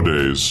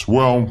nowadays,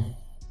 well,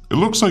 it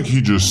looks like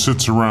he just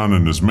sits around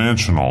in his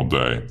mansion all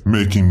day,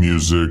 making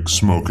music,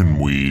 smoking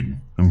weed,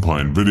 and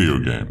playing video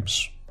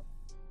games.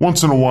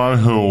 Once in a while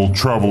he'll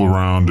travel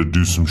around to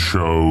do some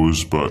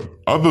shows, but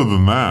other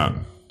than that,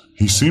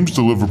 he seems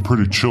to live a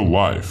pretty chill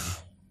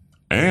life,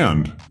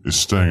 and is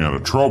staying out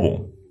of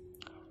trouble.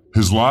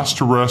 His last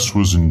arrest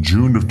was in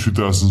June of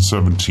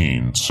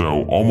 2017,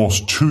 so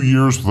almost 2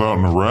 years without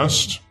an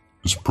arrest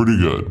is pretty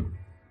good.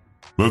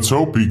 Let's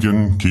hope he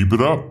can keep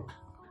it up.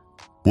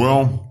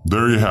 Well,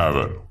 there you have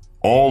it.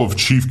 All of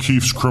Chief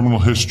Keef's criminal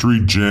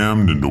history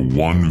jammed into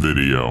one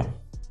video.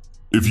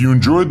 If you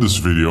enjoyed this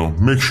video,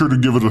 make sure to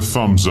give it a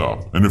thumbs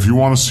up. And if you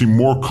want to see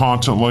more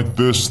content like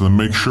this, then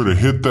make sure to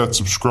hit that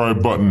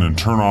subscribe button and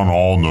turn on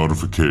all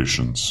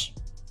notifications.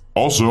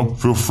 Also,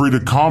 feel free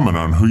to comment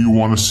on who you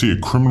want to see a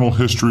criminal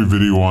history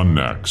video on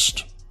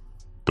next.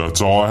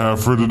 That's all I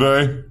have for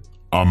today.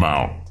 I'm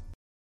out.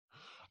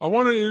 I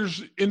want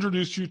to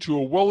introduce you to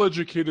a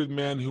well-educated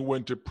man who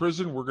went to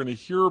prison. We're going to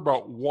hear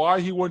about why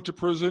he went to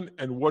prison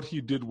and what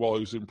he did while he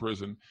was in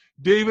prison.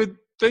 David,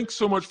 thanks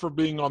so much for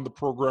being on the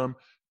program.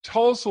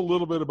 Tell us a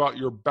little bit about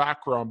your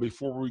background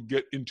before we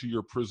get into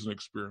your prison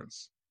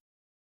experience.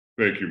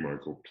 Thank you,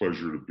 Michael.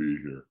 Pleasure to be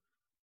here.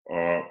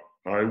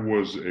 I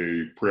was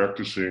a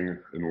practicing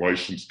and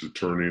licensed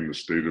attorney in the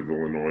state of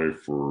Illinois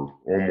for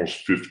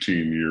almost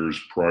 15 years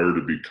prior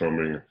to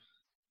becoming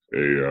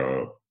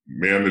a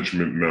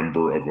management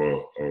member of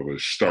a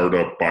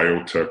startup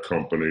biotech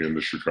company in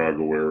the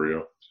Chicago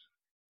area.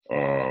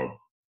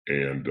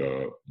 And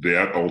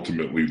that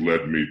ultimately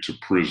led me to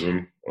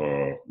prison,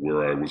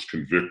 where I was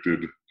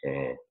convicted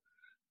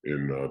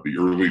in the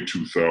early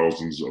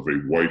 2000s of a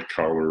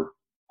white-collar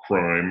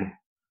crime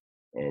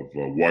of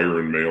wire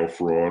and mail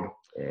fraud.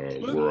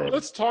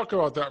 Let's talk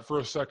about that for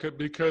a second,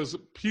 because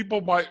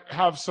people might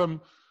have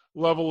some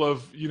level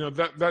of,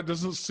 that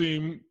doesn't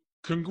seem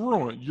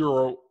congruent.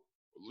 You're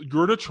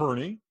an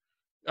attorney.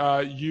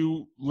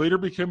 You later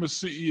became a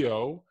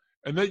CEO,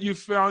 and yet you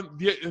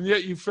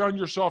found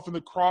yourself in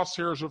the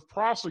crosshairs of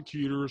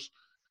prosecutors.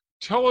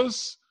 Tell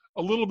us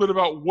a little bit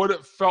about what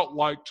it felt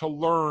like to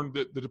learn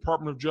that the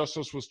Department of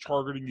Justice was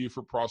targeting you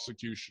for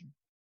prosecution.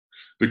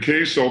 The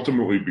case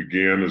ultimately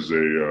began as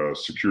a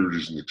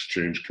Securities and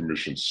Exchange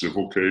Commission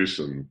civil case,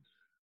 and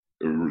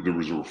there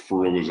was a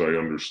referral, as I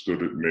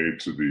understood it, made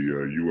to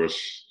the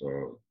U.S.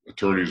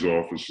 Attorney's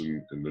Office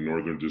in the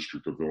Northern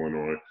District of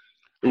Illinois.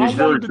 How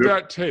long did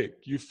that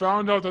take? You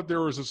found out that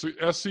there was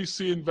a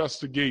SEC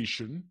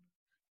investigation,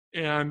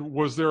 and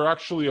was there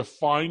actually a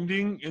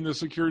finding in the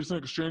Securities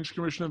and Exchange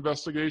Commission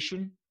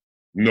investigation?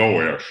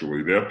 No,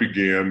 actually.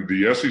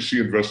 The SEC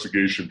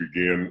investigation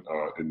began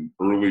in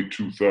early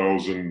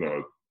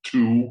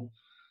 2002,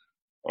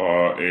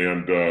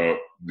 and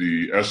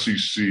the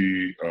SEC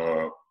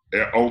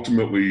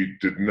ultimately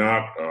did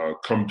not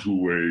come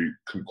to a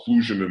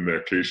conclusion in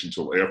that case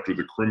until after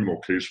the criminal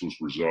case was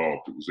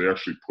resolved. It was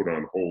actually put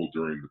on hold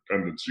during the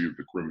pendency of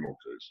the criminal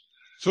case.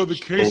 So the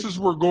cases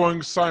were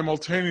going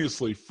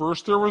simultaneously.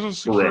 First there was a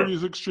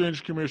Securities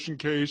Exchange Commission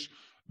case,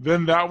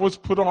 then that was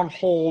put on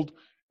hold,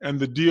 and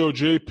the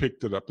DOJ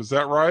picked it up. Is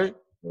that right?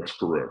 That's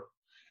correct.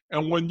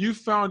 And when you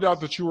found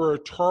out that you were a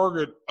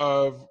target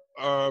of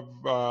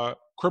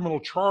criminal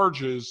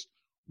charges.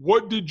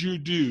 What did you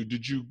do?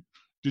 Did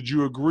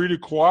you agree to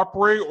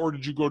cooperate, or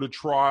did you go to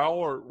trial,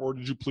 or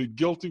did you plead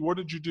guilty? What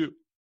did you do?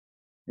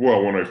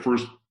 Well, when I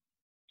first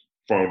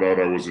found out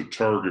I was a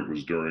target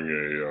was during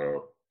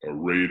a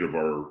raid of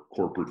our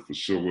corporate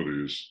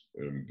facilities,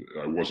 and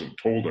I wasn't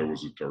told I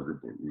was a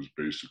target, but it was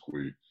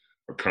basically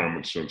a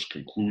common sense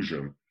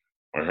conclusion.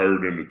 I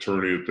hired an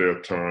attorney at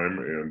that time,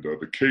 and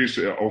the case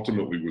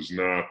ultimately was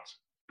not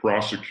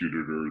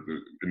prosecuted, or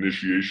the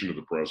initiation of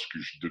the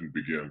prosecution didn't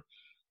begin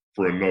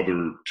for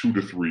another 2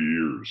 to 3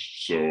 years.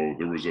 So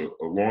there was a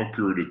long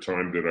period of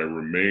time that I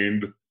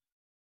remained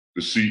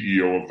the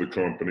CEO of the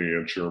company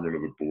and chairman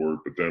of the board,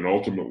 but then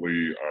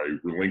ultimately I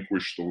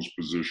relinquished those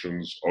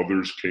positions.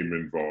 Others came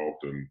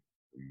involved, and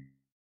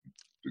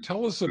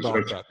tell us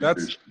about that.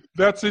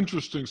 That's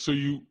interesting. So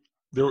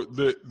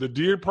the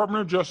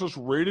Department of Justice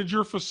raided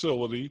your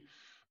facility.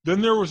 Then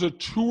there was a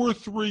 2 or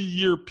 3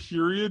 year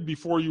period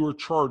before you were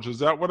charged. Is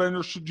that what I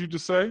understood you to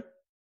say?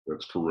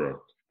 That's correct.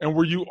 And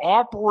were you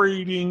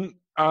operating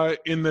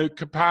in the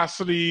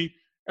capacity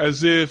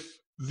as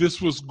if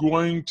this was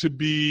going to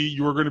be,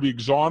 you were going to be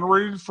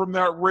exonerated from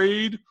that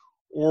raid,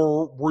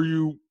 or were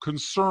you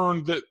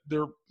concerned that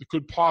there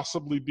could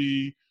possibly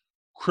be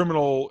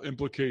criminal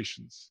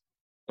implications?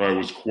 I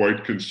was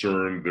quite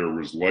concerned there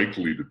was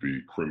likely to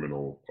be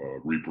criminal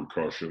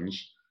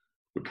repercussions.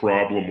 The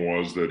problem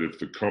was that if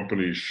the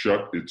company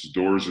shut its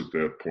doors at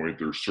that point,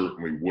 there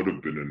certainly would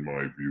have been, in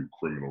my view,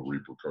 criminal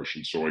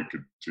repercussions. So I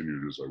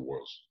continued as I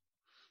was.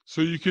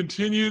 So you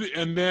continued,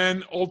 and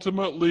then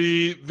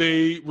ultimately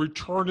they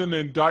returned an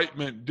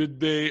indictment. Did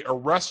they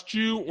arrest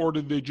you, or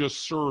did they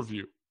just serve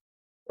you?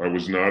 I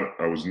was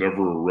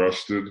never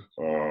arrested.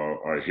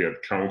 I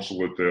had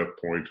counsel at that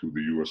point who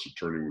the U.S.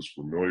 attorney was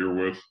familiar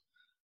with.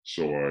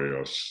 So it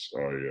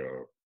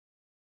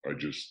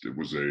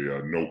was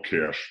a no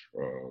cash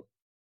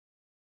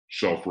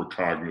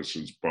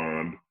self-recognizance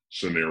bond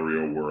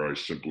scenario where I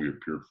simply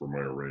appeared for my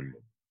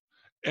arraignment.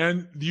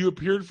 And you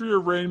appeared for your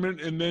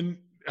arraignment, and then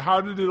how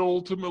did it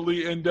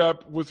ultimately end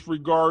up with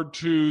regard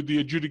to the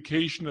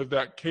adjudication of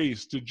that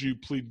case? Did you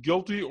plead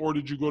guilty, or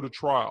did you go to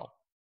trial?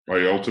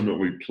 I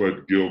ultimately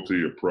pled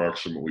guilty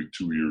approximately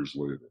 2 years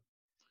later.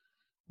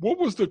 What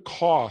was the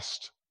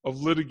cost of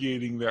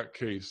litigating that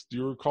case? Do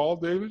you recall,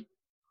 David?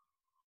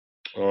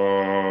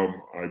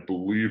 I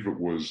believe it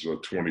was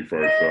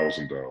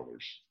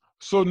 $25,000.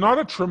 So not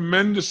a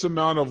tremendous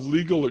amount of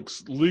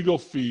legal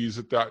fees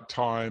at that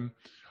time.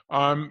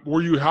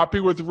 Were you happy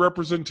with the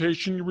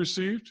representation you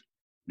received?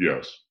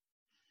 Yes.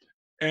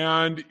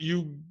 And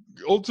you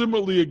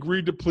ultimately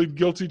agreed to plead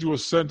guilty to a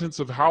sentence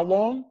of how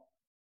long?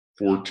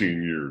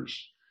 14 years.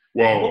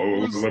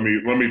 Well, let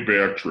me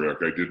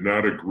backtrack. I did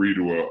not agree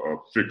to a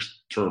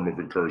fixed term of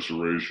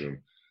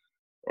incarceration.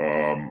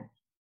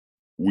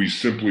 We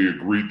simply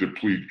agreed to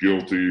plead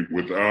guilty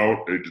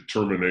without a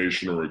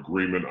determination or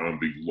agreement on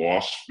the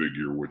loss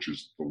figure, which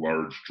is the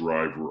large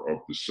driver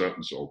of the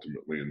sentence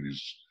ultimately in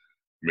these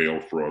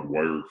mail fraud,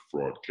 wire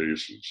fraud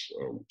cases.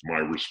 My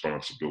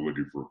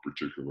responsibility for a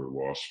particular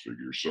loss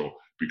figure. So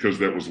because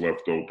that was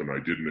left open, I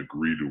didn't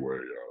agree to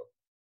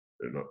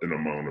an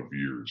amount of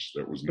years.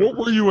 That was never. What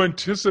were you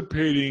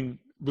anticipating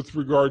with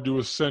regard to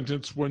a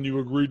sentence when you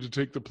agreed to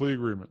take the plea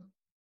agreement?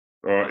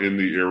 In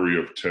the area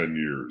of 10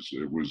 years.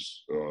 It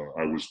was,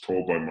 I was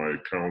told by my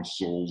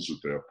counsels at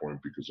that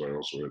point, because I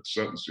also had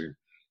sentencing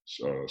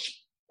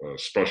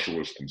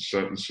specialist in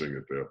sentencing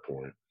at that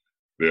point,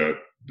 that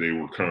they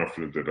were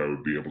confident that I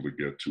would be able to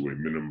get to a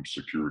minimum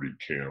security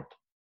camp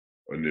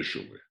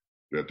initially.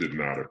 That did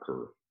not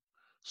occur.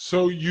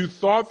 So you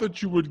thought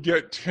that you would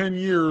get 10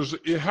 years.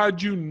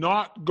 Had you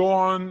not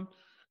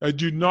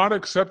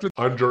accepted?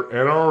 Under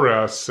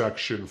NRS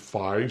section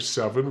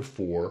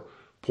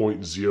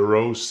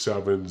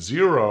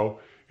 574.070,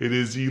 it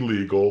is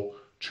illegal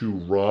to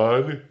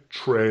run,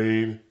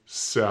 train,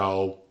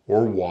 sell,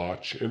 or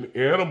watch an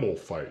animal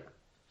fight.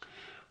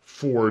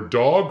 For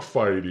dog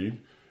fighting,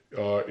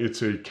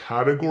 it's a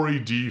Category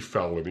D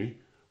felony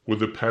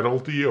with a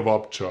penalty of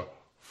up to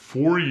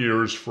 4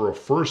 years for a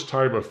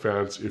first-time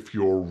offense if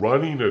you're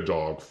running a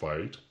dog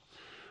fight.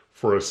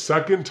 For a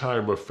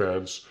second-time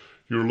offense,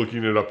 you're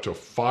looking at up to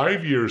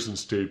 5 years in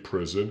state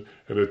prison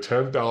and a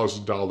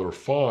 $10,000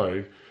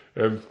 fine.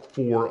 And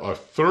for a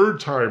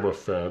third-time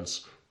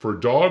offense, for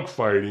dog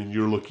fighting,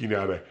 you're looking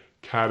at a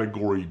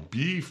Category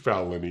B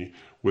felony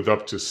with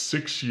up to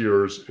 6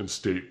 years in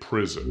state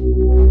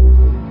prison.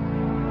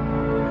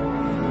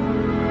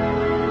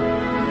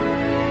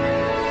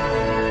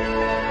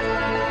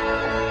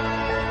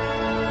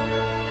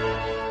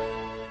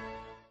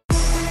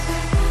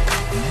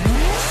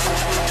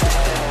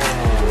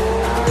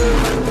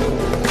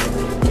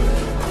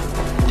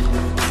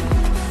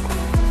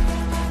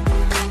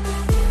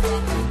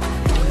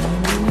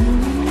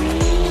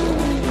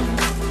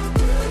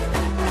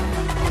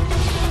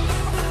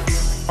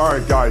 All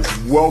right, guys,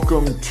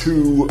 welcome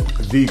to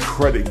The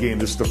Credit Game.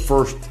 This is the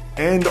first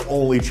and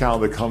only channel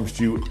that comes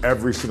to you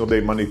every single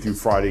day, Monday through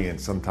Friday, and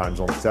sometimes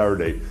on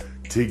Saturday,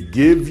 to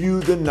give you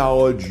the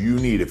knowledge you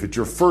need. If it's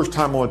your first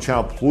time on the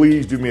channel,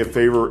 please do me a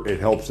favor. It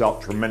helps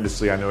out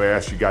tremendously. I know I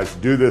asked you guys to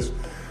do this,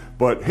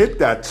 but hit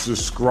that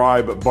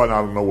subscribe button.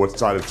 I don't know what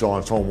side it's on.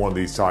 It's on one of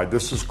these sides. The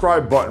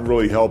subscribe button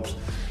really helps.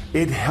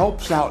 It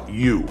helps out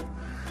you,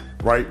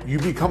 right? You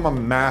become a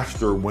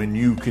master when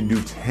you can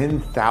do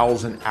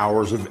 10,000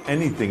 hours of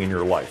anything in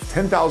your life.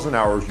 10,000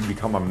 hours, you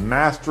become a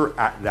master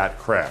at that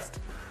craft,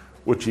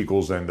 which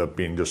equals end up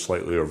being just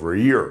slightly over a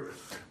year.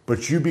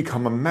 But you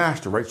become a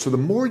master, right? So the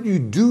more you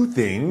do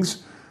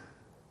things,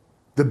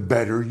 the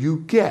better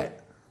you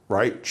get,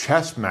 right?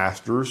 Chess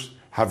masters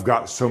have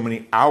got so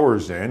many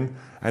hours in,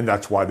 and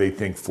that's why they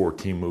think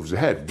 14 moves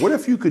ahead. What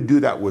if you could do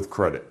that with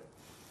credit?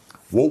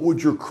 What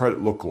would your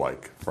credit look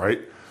like, right?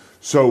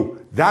 So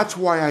that's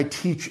why I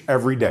teach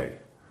every day.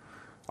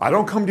 I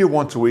don't come to you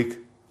once a week.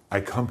 I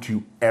come to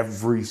you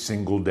every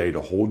single day to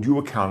hold you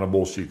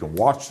accountable so you can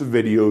watch the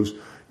videos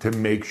to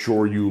make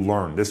sure you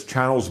learn. This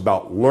channel is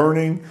about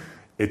learning.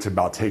 It's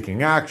about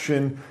taking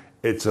action.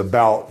 It's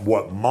about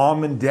what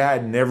mom and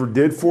dad never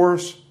did for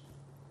us.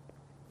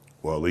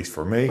 Well, at least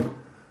for me.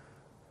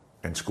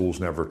 And schools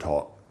never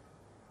taught,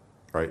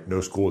 right?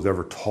 No school has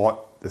ever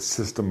taught the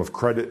system of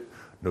credit.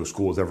 No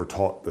school has ever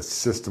taught the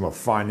system of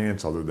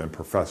finance other than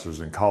professors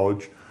in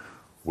college,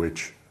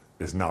 which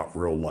is not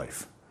real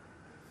life.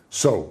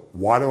 So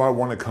why do I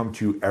want to come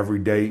to you every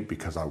day?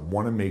 Because I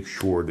want to make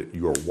sure that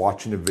you are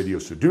watching the video.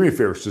 So do me a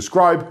favor,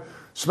 subscribe,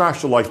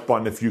 smash the like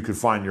button if you could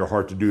find in your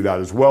heart to do that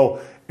as well,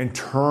 and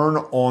turn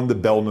on the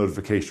bell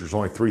notification. There's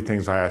only 3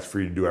 things I ask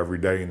for you to do every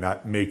day, and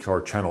that makes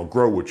our channel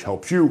grow, which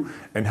helps you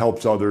and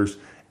helps others,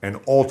 and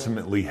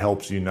ultimately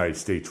helps the United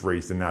States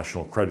raise the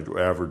national credit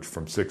average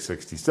from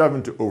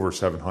 667 to over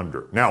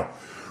 700. Now,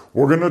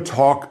 we're going to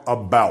talk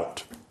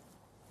about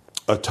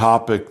a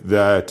topic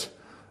that,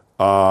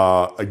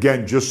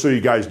 again, just so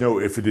you guys know,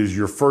 if it is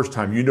your first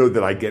time, you know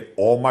that I get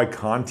all my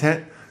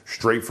content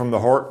straight from the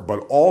heart, but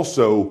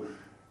also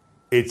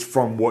it's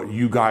from what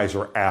you guys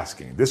are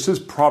asking. This is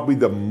probably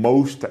the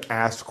most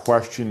asked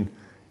question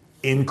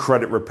in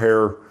credit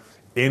repair,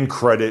 in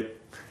credit,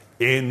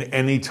 in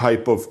any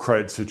type of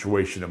credit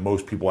situation that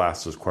most people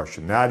ask this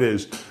question. That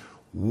is,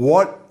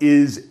 what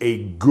is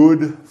a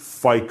good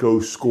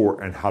FICO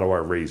score and how do I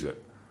raise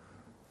it?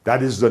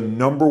 That is the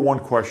number one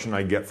question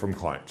I get from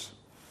clients.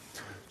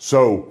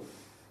 So,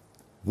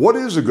 what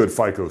is a good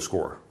FICO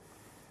score?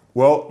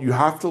 Well, you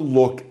have to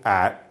look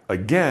at,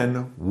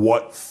 again,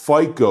 what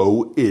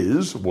FICO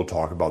is. We'll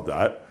talk about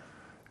that.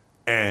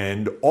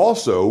 And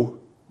also,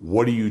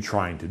 what are you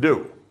trying to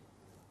do?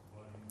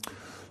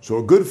 So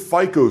a good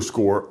FICO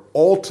score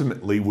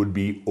ultimately would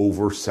be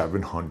over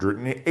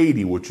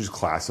 780, which is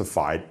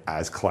classified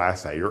as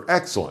Class A or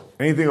excellent.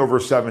 Anything over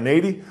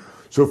 780,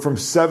 so from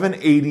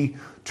 780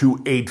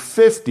 to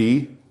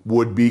 850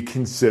 would be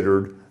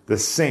considered the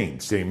same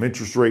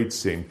interest rates,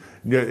 same,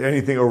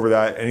 anything over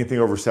that, anything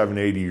over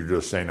 780, you're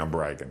just saying I'm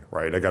bragging,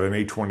 right? I got an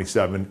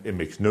 827, it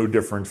makes no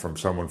difference from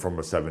someone from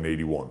a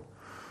 781,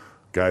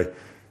 okay?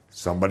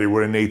 Somebody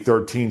with an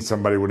 813,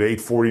 somebody with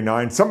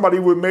 849, somebody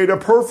with made a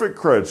perfect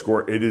credit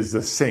score. It is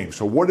the same.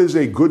 So what is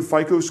a good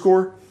FICO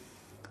score?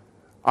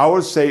 I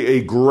would say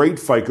a great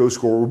FICO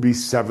score would be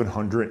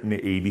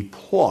 780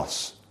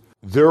 plus.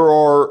 There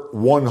are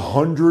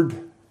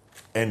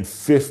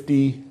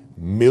 150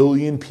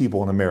 million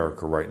people in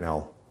America right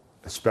now,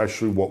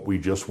 especially what we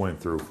just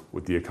went through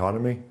with the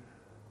economy,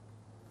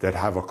 that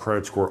have a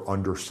credit score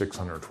under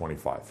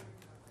 625.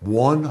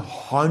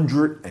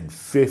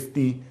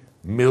 150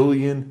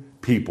 million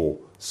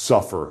people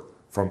suffer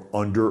from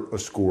under a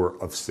score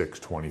of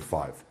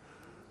 625.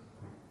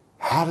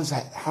 How does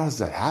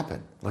that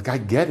happen? Like, I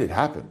get it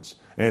happens.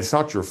 And it's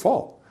not your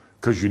fault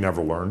because you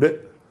never learned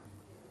it.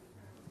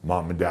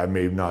 Mom and dad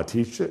may not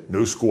teach it.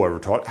 No school ever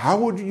taught it. How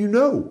would you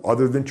know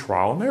other than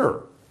trial and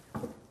error?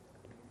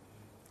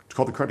 It's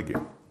called the credit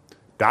game.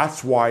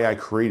 That's why I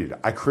created it.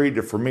 I created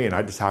it for me, and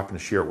I just happen to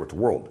share it with the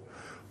world.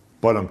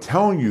 But I'm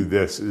telling you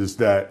this is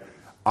that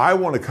I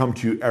want to come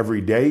to you every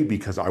day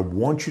because I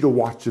want you to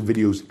watch the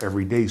videos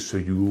every day so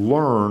you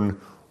learn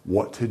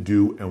what to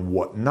do and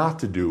what not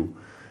to do.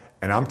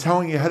 And I'm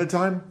telling you ahead of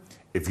time,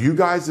 if you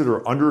guys that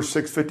are under a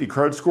 650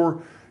 credit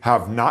score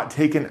have not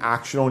taken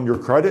action on your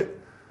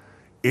credit,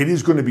 it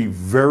is going to be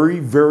very,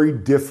 very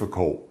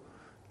difficult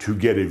to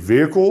get a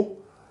vehicle,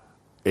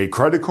 a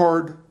credit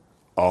card,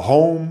 a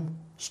home,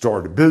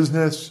 start a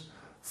business,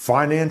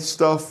 finance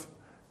stuff,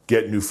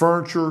 get new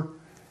furniture,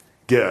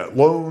 get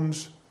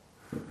loans.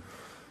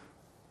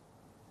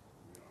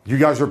 You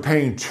guys are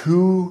paying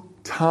 2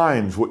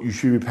 times what you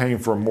should be paying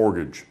for a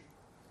mortgage.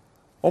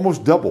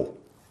 Almost double.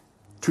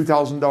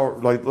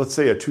 $2,000, like let's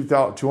say a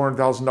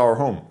 $200,000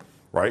 home,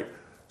 right?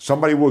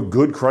 Somebody with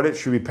good credit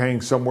should be paying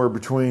somewhere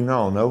between, I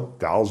don't know,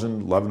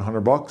 $1,000,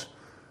 $1,100.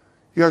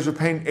 You guys are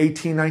paying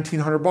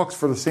 $1,800, $1,900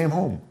 for the same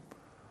home.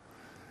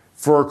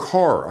 For a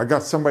car, I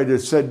got somebody that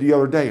said the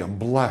other day, I'm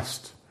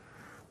blessed,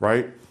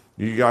 right?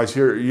 You guys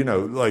hear,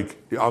 like,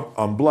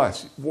 I'm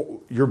blessed.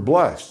 Well, you're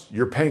blessed.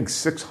 You're paying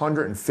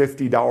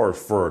 $650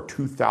 for a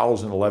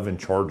 2011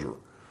 Charger.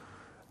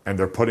 and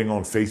they're putting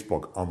on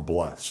Facebook, I'm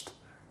blessed.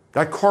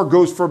 That car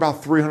goes for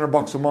about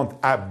 $300 a month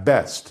at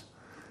best.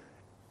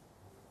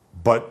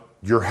 But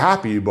you're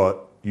happy,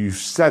 but you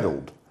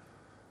settled.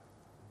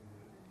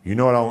 You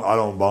know, I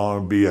don't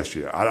want to BS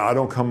you. I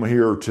don't come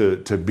here to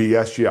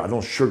BS you. I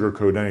don't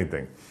sugarcoat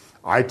anything.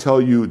 I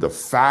tell you the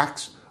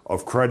facts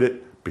of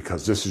credit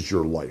because this is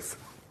your life.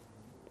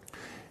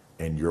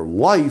 And your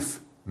life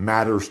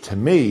matters to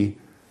me,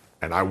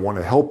 and I want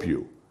to help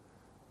you.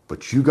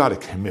 But you got to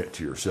commit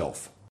to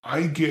yourself.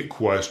 I get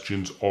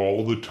questions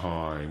all the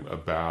time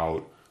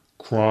about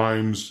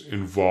crimes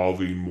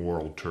involving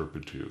moral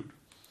turpitude.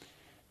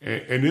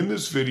 And in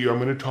this video,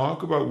 I'm going to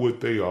talk about what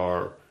they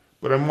are,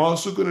 but I'm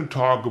also going to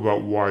talk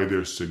about why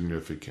they're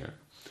significant.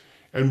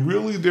 And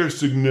really, they're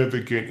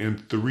significant in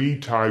three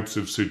types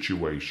of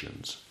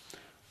situations.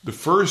 The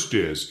first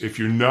is if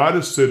you're not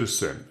a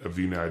citizen of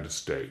the United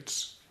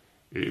States,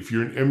 if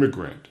you're an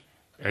immigrant,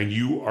 and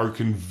you are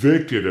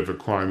convicted of a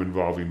crime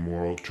involving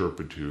moral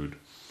turpitude,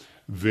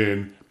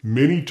 then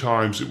many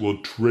times it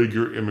will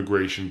trigger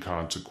immigration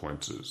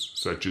consequences,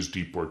 such as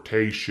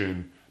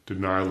deportation,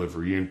 denial of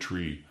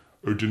reentry,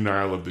 or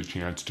denial of the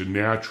chance to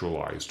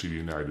naturalize to the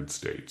United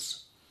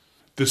States.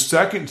 The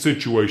second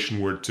situation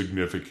where it's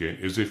significant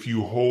is if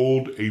you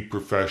hold a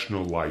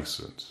professional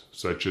license,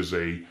 such as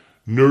a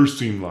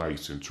nursing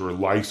license or a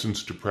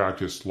license to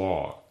practice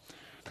law,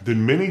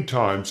 then many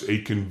times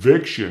a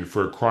conviction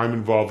for a crime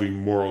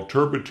involving moral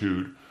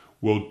turpitude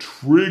will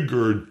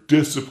trigger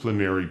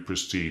disciplinary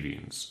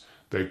proceedings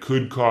that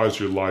could cause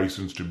your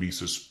license to be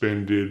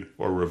suspended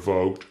or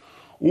revoked,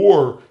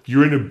 or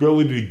your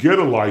inability to get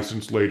a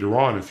license later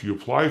on if you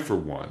apply for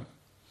one.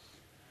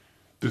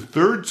 The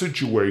third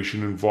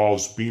situation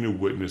involves being a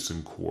witness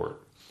in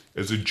court.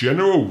 As a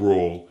general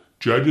rule,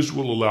 judges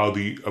will allow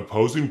the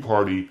opposing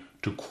party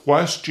to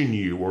question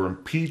you or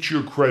impeach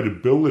your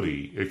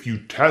credibility if you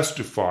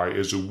testify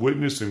as a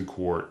witness in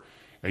court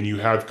and you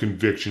have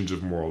convictions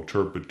of moral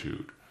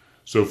turpitude.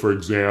 So, for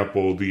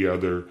example, the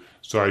other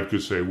side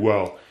could say,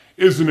 well,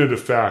 isn't it a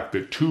fact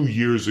that 2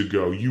 years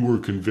ago you were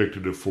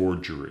convicted of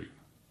forgery?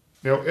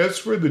 Now, as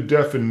for the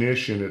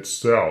definition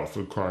itself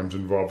of crimes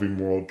involving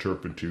moral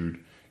turpitude,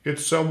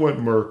 it's somewhat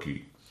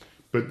murky.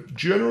 But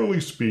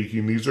generally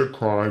speaking, these are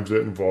crimes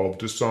that involve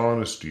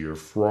dishonesty or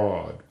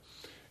fraud.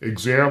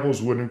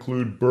 Examples would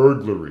include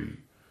burglary,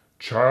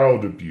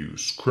 child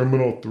abuse,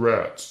 criminal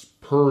threats,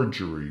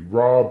 perjury,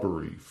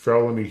 robbery,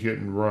 felony hit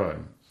and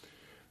run.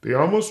 They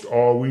almost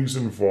always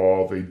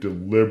involve a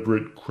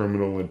deliberate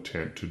criminal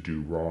intent to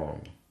do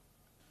wrong.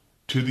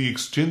 To the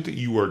extent that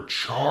you are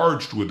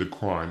charged with a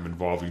crime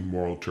involving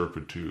moral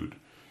turpitude,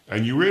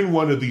 and you're in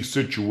one of these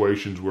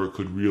situations where it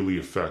could really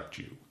affect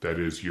you, that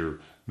is, you're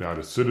not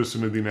a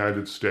citizen of the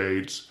United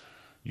States,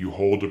 you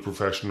hold a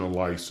professional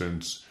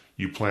license,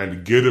 you plan to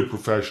get a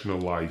professional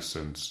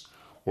license,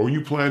 or you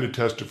plan to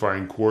testify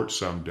in court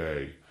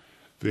someday,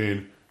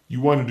 then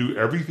you want to do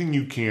everything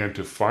you can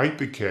to fight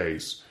the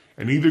case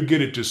and either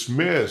get it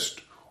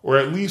dismissed or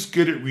at least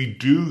get it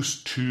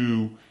reduced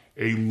to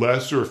a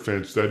lesser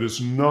offense that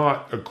is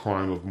not a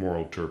crime of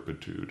moral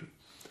turpitude.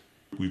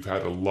 We've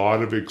had a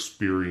lot of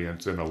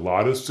experience and a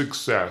lot of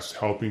success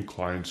helping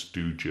clients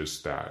do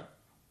just that.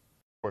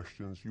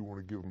 Questions, you want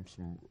to give them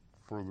some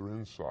further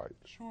insight?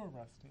 Sure,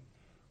 Rusty.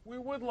 We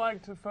would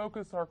like to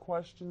focus our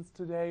questions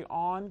today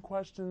on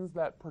questions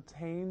that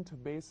pertain to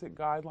basic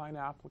guideline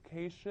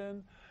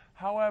application.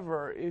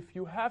 However, if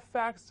you have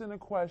faxed in a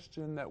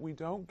question that we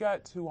don't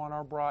get to on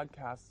our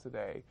broadcast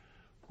today,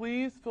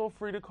 please feel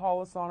free to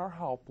call us on our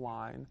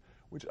helpline,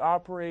 which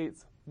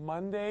operates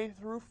Monday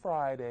through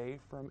Friday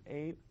from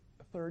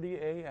 8:30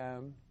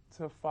 a.m.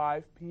 to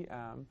 5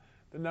 p.m.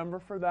 The number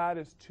for that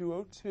is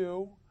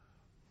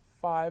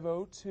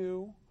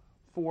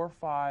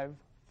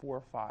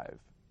 202-502-4545.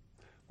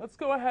 Let's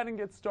go ahead and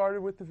get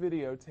started with the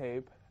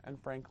videotape and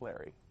Frank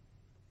Larry.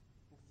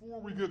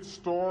 Before we get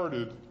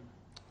started,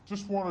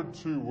 just wanted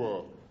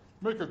to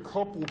make a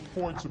couple of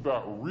points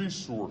about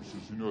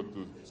resources, at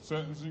the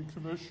Sentencing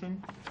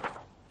Commission,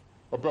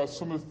 about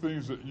some of the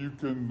things that you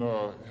can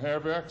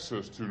have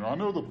access to. Now, I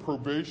know the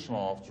probation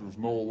officers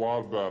know a lot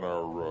about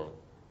our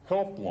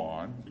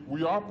helpline.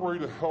 We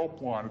operate a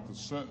helpline at the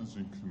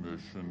Sentencing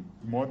Commission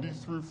Monday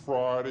through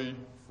Friday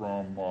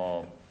from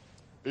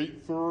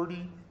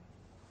 8:30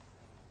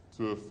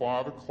 to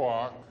 5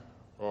 o'clock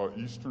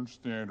Eastern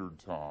Standard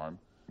Time.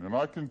 And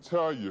I can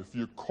tell you, if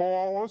you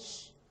call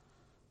us,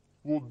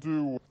 we'll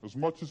do as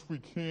much as we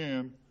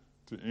can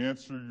to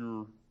answer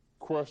your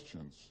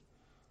questions.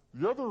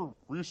 The other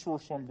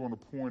resource I'm going to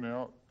point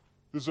out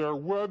is our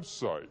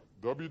website,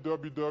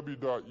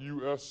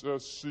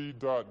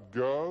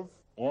 www.ussc.gov.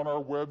 On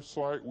our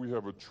website, we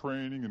have a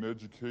training and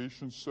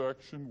education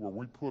section where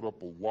we put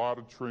up a lot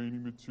of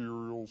training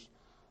materials,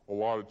 a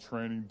lot of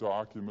training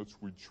documents.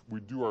 We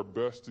do our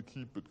best to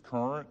keep it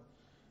current.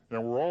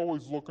 And we're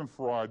always looking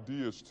for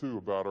ideas, too,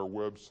 about our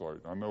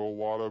website. I know a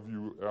lot of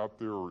you out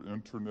there are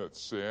internet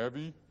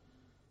savvy,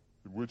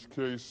 in which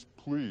case,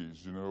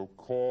 please, you can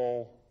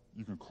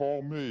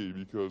call me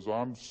because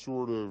I'm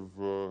sort of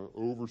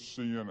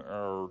overseeing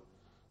our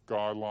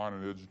guideline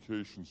and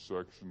education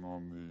section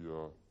on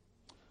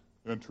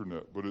the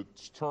internet, but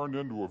it's turned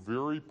into a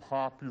very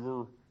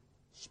popular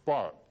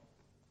spot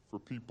for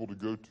people to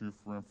go to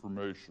for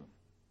information.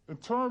 In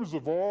terms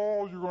of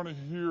all you're going to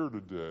hear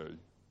today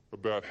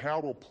about how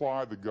to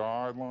apply the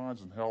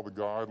guidelines and how the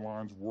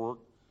guidelines work,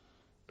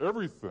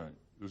 everything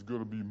is going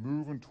to be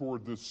moving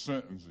toward this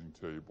sentencing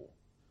table.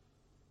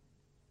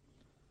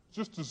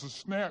 Just as a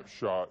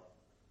snapshot,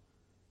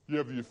 you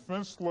have the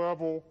offense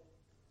level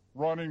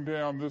running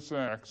down this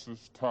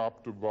axis,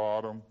 top to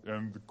bottom,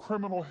 and the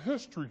criminal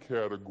history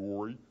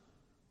category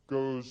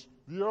goes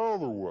the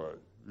other way.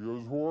 It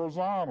goes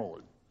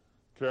horizontally,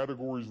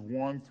 categories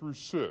 1 through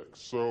 6.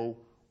 So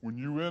when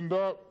you end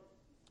up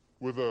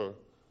with an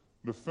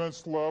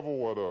offense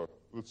level at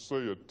let's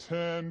say a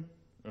 10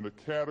 and a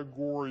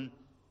category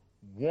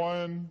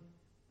 1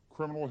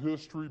 criminal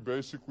history,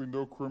 basically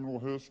no criminal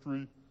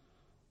history,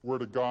 we're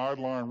at a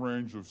guideline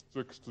range of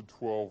 6 to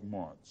 12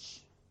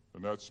 months.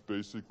 And that's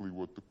basically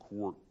what the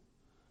court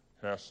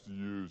has to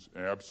use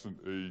absent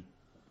a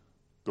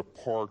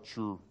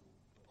departure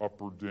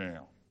up or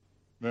down.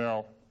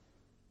 Now,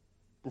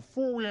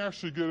 before we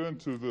actually get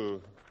into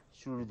the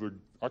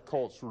I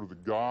call it sort of the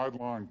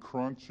guideline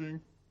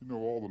crunching,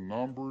 all the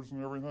numbers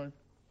and everything,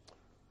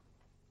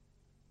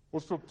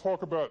 let's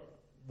talk about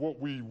what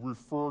we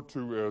refer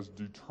to as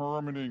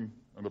determining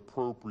an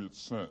appropriate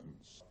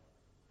sentence.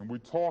 And we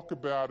talk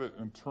about it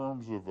in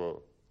terms of a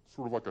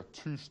sort of like a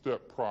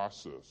two-step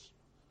process.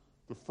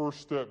 The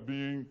first step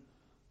being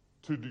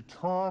to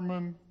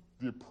determine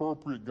the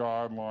appropriate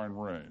guideline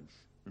range.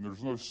 And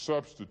there's no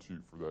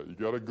substitute for that. You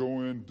got to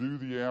go in, do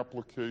the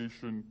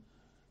application,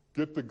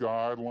 get the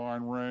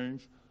guideline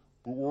range.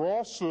 But we're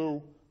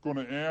also going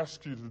to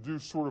ask you to do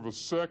sort of a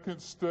second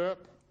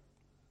step,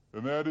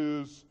 and that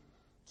is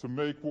to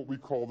make what we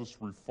call this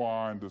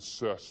refined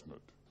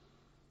assessment.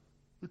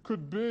 It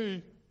could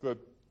be that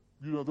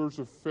there's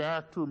a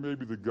factor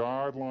maybe the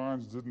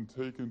guidelines didn't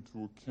take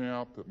into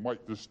account that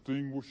might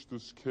distinguish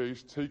this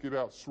case, take it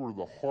out sort of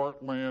the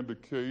heartland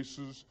of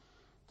cases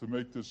to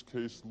make this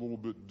case a little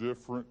bit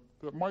different,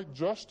 that might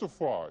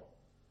justify,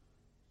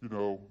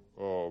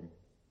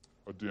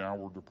 a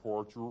downward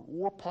departure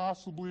or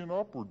possibly an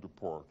upward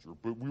departure.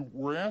 But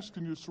we're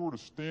asking you to sort of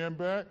stand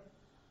back,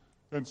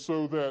 and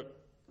so that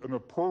an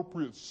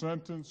appropriate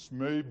sentence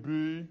may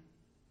be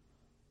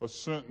a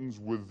sentence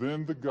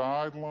within the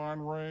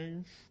guideline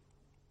range,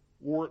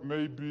 or it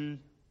may be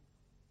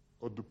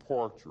a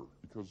departure,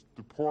 because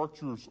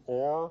departures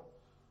are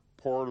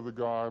part of the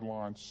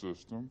guideline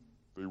system.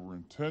 They were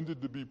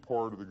intended to be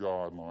part of the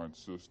guideline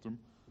system.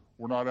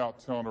 We're not out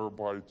telling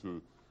everybody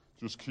to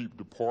just keep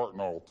departing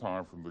all the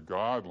time from the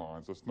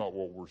guidelines. That's not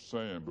what we're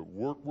saying. But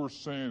what we're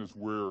saying is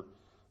where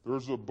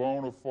there's a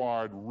bona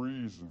fide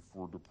reason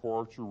for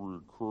departure, we're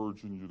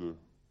encouraging you to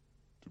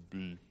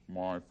be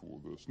mindful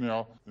of this.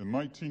 Now, in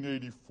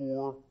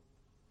 1984,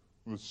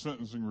 when the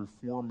Sentencing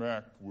Reform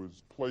Act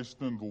was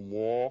placed into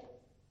law,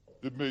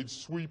 it made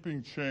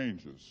sweeping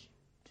changes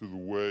to the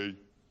way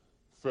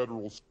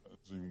federal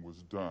sentencing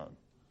was done.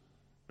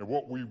 And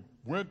what we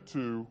went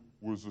to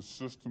was a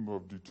system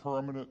of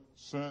determinate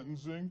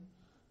sentencing,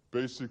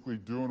 basically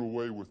doing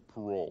away with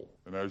parole.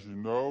 And as you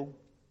know,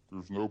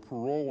 there's no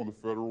parole in the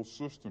federal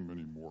system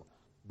anymore.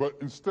 But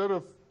instead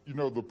of,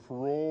 the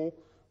parole,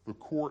 the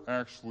court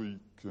actually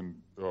can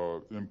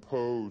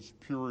impose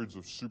periods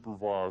of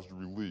supervised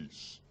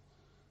release.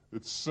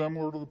 It's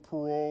similar to the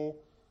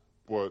parole,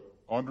 but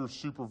under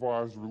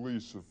supervised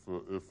release,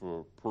 if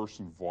a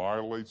person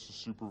violates the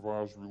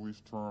supervised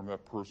release term,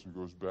 that person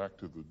goes back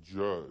to the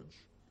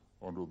judge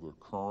under the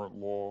current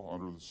law,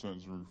 under the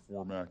Sentencing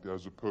Reform Act,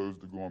 as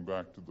opposed to going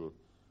back to the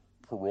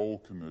parole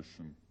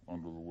commission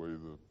under the way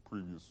the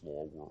previous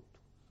law worked.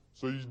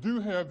 So you do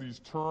have these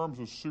terms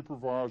of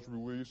supervised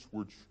release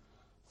which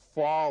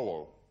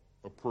follow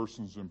a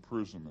person's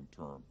imprisonment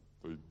term.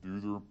 They do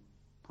their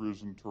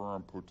prison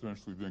term,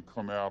 potentially then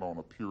come out on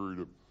a period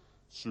of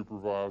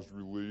supervised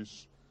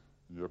release.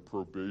 You have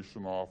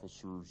probation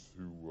officers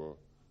who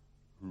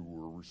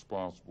are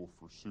responsible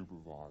for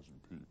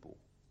supervising people.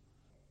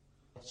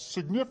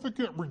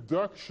 Significant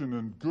reduction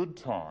in good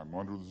time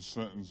under the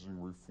Sentencing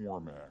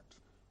Reform Act.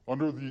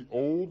 Under the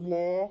old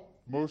law,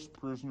 most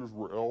prisoners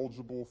were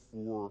eligible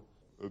for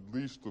at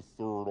least a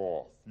third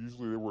off.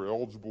 Usually they were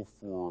eligible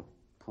for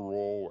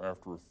parole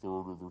after a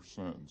third of their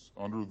sentence.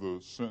 Under the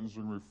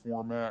Sentencing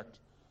Reform Act,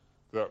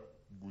 that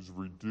was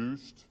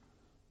reduced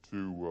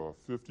to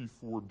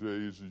 54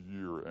 days a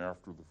year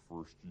after the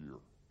first year.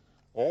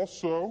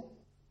 Also,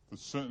 the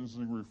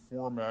Sentencing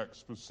Reform Act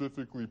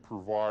specifically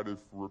provided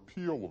for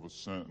appeal of a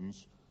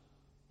sentence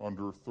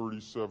under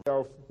 37.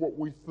 Have what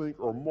we think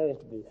are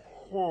multiple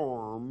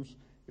harms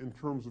in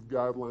terms of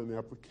guideline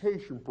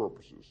application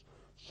purposes.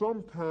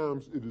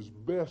 Sometimes it is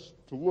best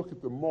to look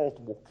at the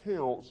multiple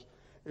counts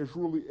as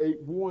really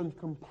one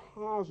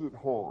composite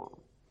harm.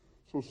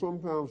 So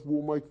sometimes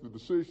we'll make the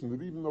decision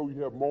that even though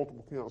you have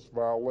multiple counts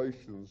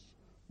violations,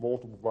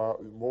 multiple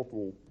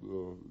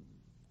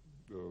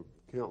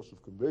counts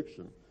of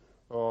conviction,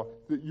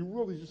 that you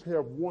really just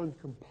have one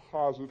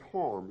composite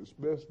harm. It's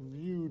best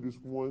viewed as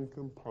one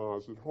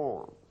composite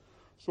harm.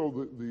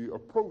 So the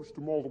approach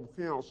to multiple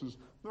counts is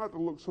not to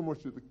look so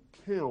much at the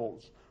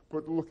counts,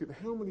 but to look at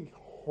how many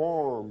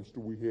harms do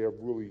we have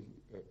really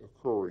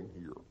occurring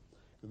here.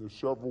 And there's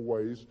several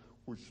ways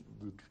which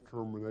the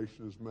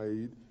determination is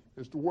made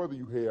as to whether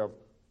you have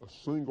a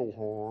single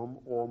harm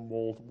or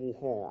multiple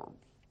harms.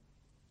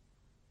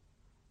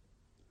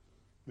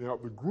 Now,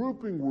 the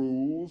grouping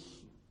rules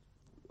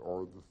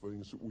are the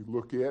things that we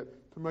look at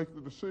to make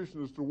the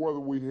decision as to whether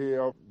we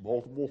have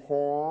multiple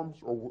harms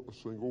or a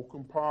single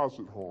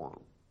composite harm.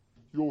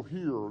 You'll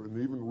hear and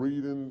even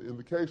read in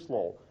the case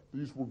law,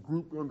 these were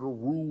grouped under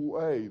Rule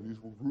A, these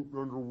were grouped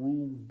under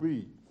Rule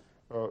B.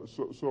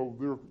 So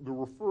they're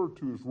referred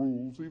to as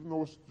rules, even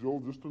though it's still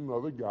just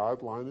another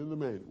guideline in the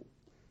manual.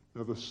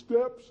 Now, the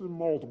steps in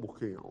multiple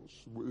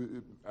counts,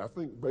 I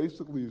think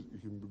basically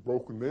it can be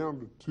broken down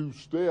to 2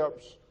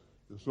 steps,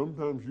 and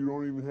sometimes you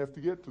don't even have to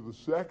get to the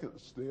second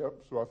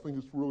step, so I think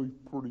it's really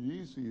pretty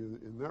easy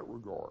in that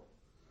regard.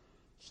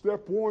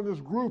 Step 1 is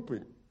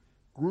grouping.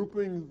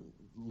 Grouping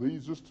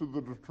leads us to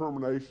the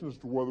determination as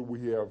to whether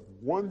we have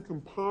one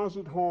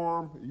composite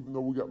harm, even though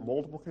we got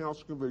multiple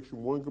counts of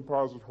conviction, one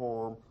composite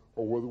harm,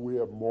 or whether we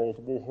have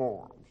multiple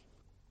harms.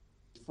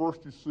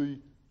 First, you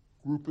see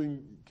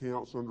grouping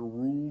counts under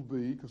Rule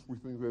D, because we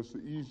think that's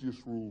the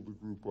easiest rule to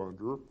group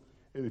under.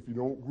 And if you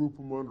don't group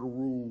them under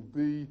Rule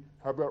D,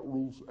 how about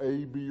Rules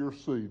A, B, or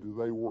C? Do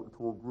they work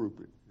toward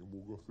grouping? And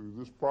we'll go through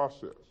this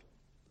process.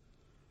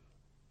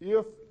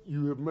 If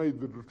you have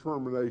made the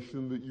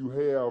determination that you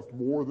have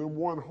more than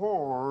one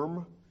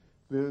harm,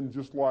 then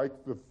just like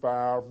the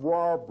 5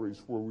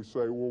 robberies where we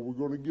say, well, we're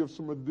going to give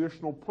some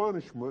additional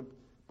punishment,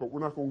 but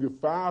we're not going to give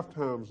 5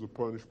 times the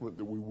punishment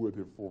that we would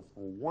have for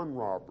one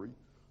robbery.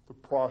 The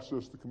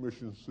process the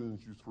commission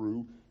sends you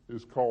through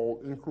is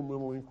called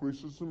incremental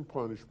increases in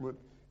punishment.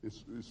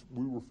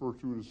 We refer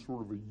to it as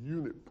sort of a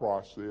unit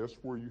process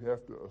where you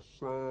have to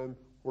assign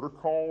what are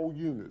called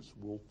units.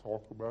 We'll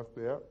talk about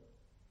that.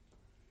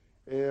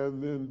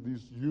 And then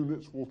these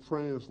units will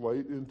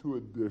translate into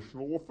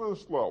additional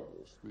offense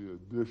levels. The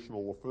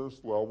additional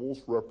offense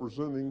levels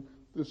representing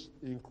this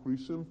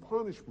increase in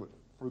punishment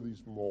for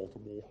these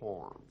multiple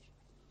harms.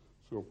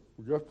 So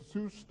we got the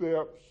 2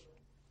 steps,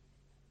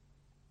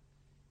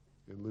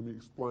 and let me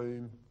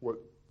explain what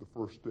the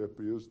first step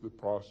is, the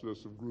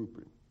process of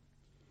grouping.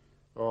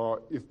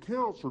 If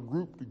counts are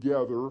grouped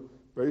together,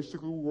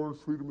 basically we're going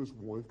to treat them as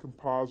one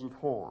composite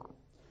harm.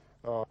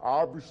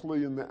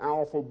 Obviously in the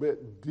alphabet,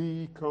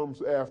 D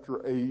comes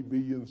after A,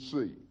 B, and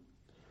C.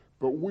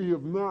 But we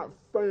have not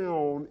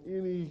found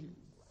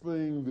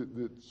anything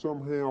that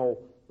somehow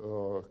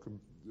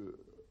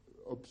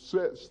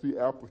upsets the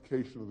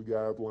application of the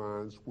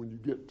guidelines when you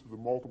get to the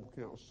multiple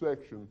count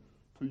section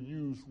to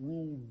use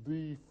Rule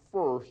D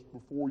first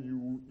before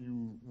you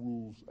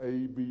Rules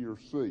A, B, or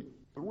C.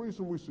 The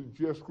reason we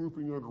suggest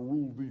grouping under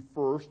Rule D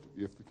first,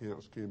 if the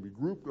counts can be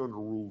grouped under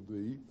Rule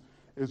D,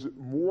 is that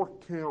more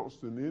counts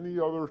than any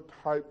other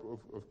type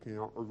of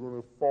count are going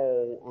to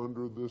fall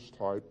under this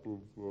type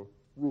of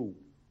rule.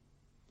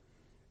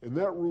 And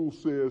that rule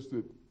says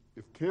that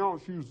if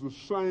counts use the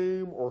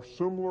same or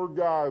similar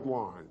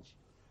guidelines,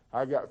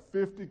 I got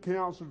 50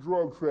 counts of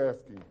drug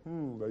trafficking.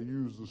 They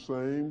use the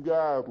same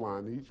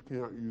guideline. Each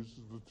count uses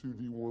the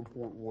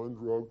 2D1.1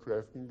 drug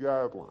trafficking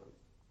guideline.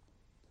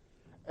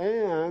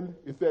 And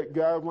if that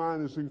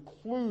guideline is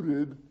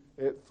included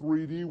at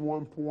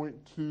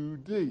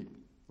 3D1.2D. In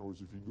other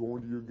words, if you go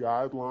into your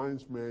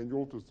guidelines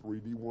manual to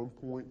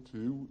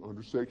 3D1.2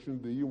 under Section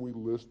D, and we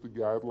list the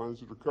guidelines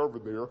that are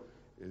covered there,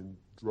 and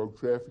drug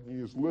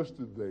trafficking is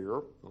listed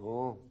there,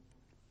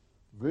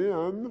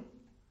 then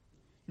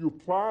you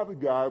apply the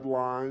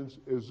guidelines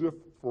as if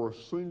for a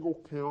single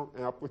count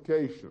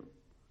application.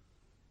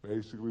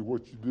 Basically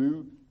what you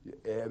do, you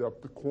add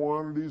up the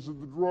quantities of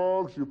the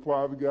drugs, you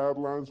apply the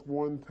guidelines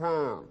one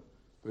time.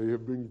 They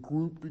have been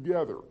grouped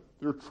together.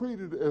 They're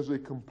treated as a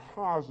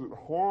composite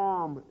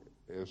harm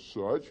as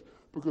such,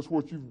 because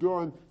what you've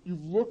done,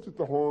 you've looked at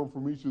the harm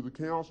from each of the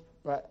counts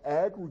by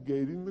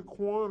aggregating the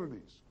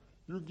quantities.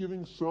 You're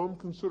giving some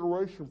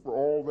consideration for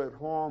all that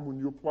harm when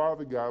you apply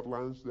the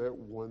guidelines that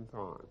one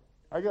time.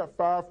 I got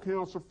 5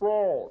 counts of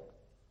fraud.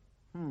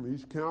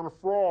 Each count of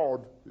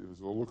fraud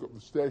is I'll look up the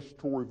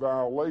statutory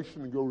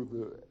violation and go to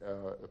the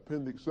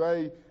Appendix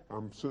A.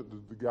 I'm sent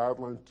to the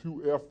guideline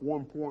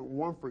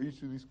 2F1.1 for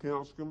each of these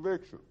counts of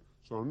conviction.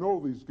 So I know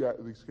these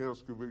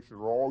counts of conviction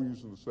are all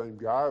using the same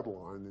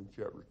guideline in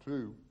Chapter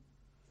 2.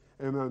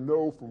 And I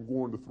know from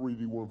going to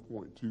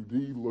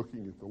 3D1.2D,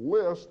 looking at the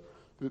list,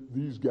 that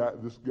this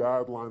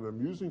guideline I'm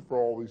using for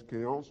all these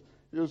counts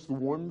is the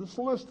one that's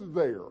listed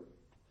there.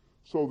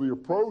 So the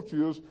approach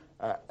is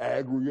I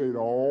aggregate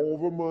all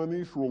the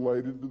monies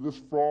related to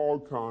this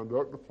fraud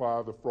conduct,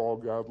 apply the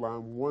fraud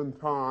guideline one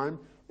time,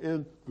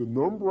 and the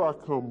number I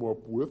come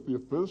up with, the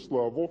offense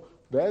level,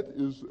 that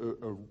is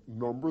a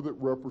number that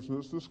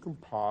represents this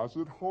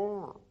composite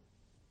harm.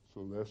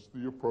 So that's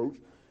the approach.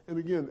 And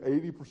again,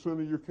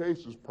 80% of your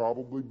cases,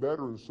 probably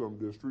better in some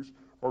districts,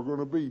 are going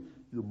to be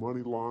your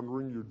money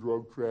laundering, your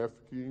drug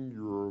trafficking,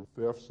 your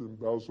thefts,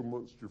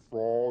 embezzlements, your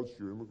frauds,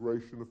 your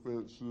immigration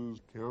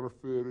offenses,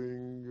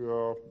 counterfeiting,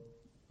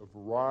 a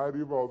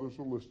variety of others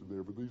are listed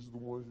there, but these are the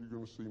ones you're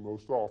going to see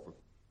most often.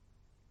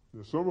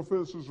 Now, some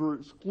offenses are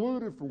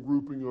excluded from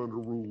grouping under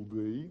Rule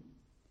D.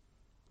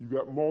 You've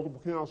got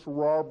multiple counts of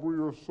robbery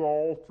or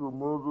assault or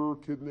murder,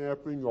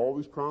 kidnapping, all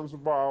these crimes of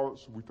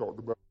violence we talked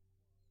about.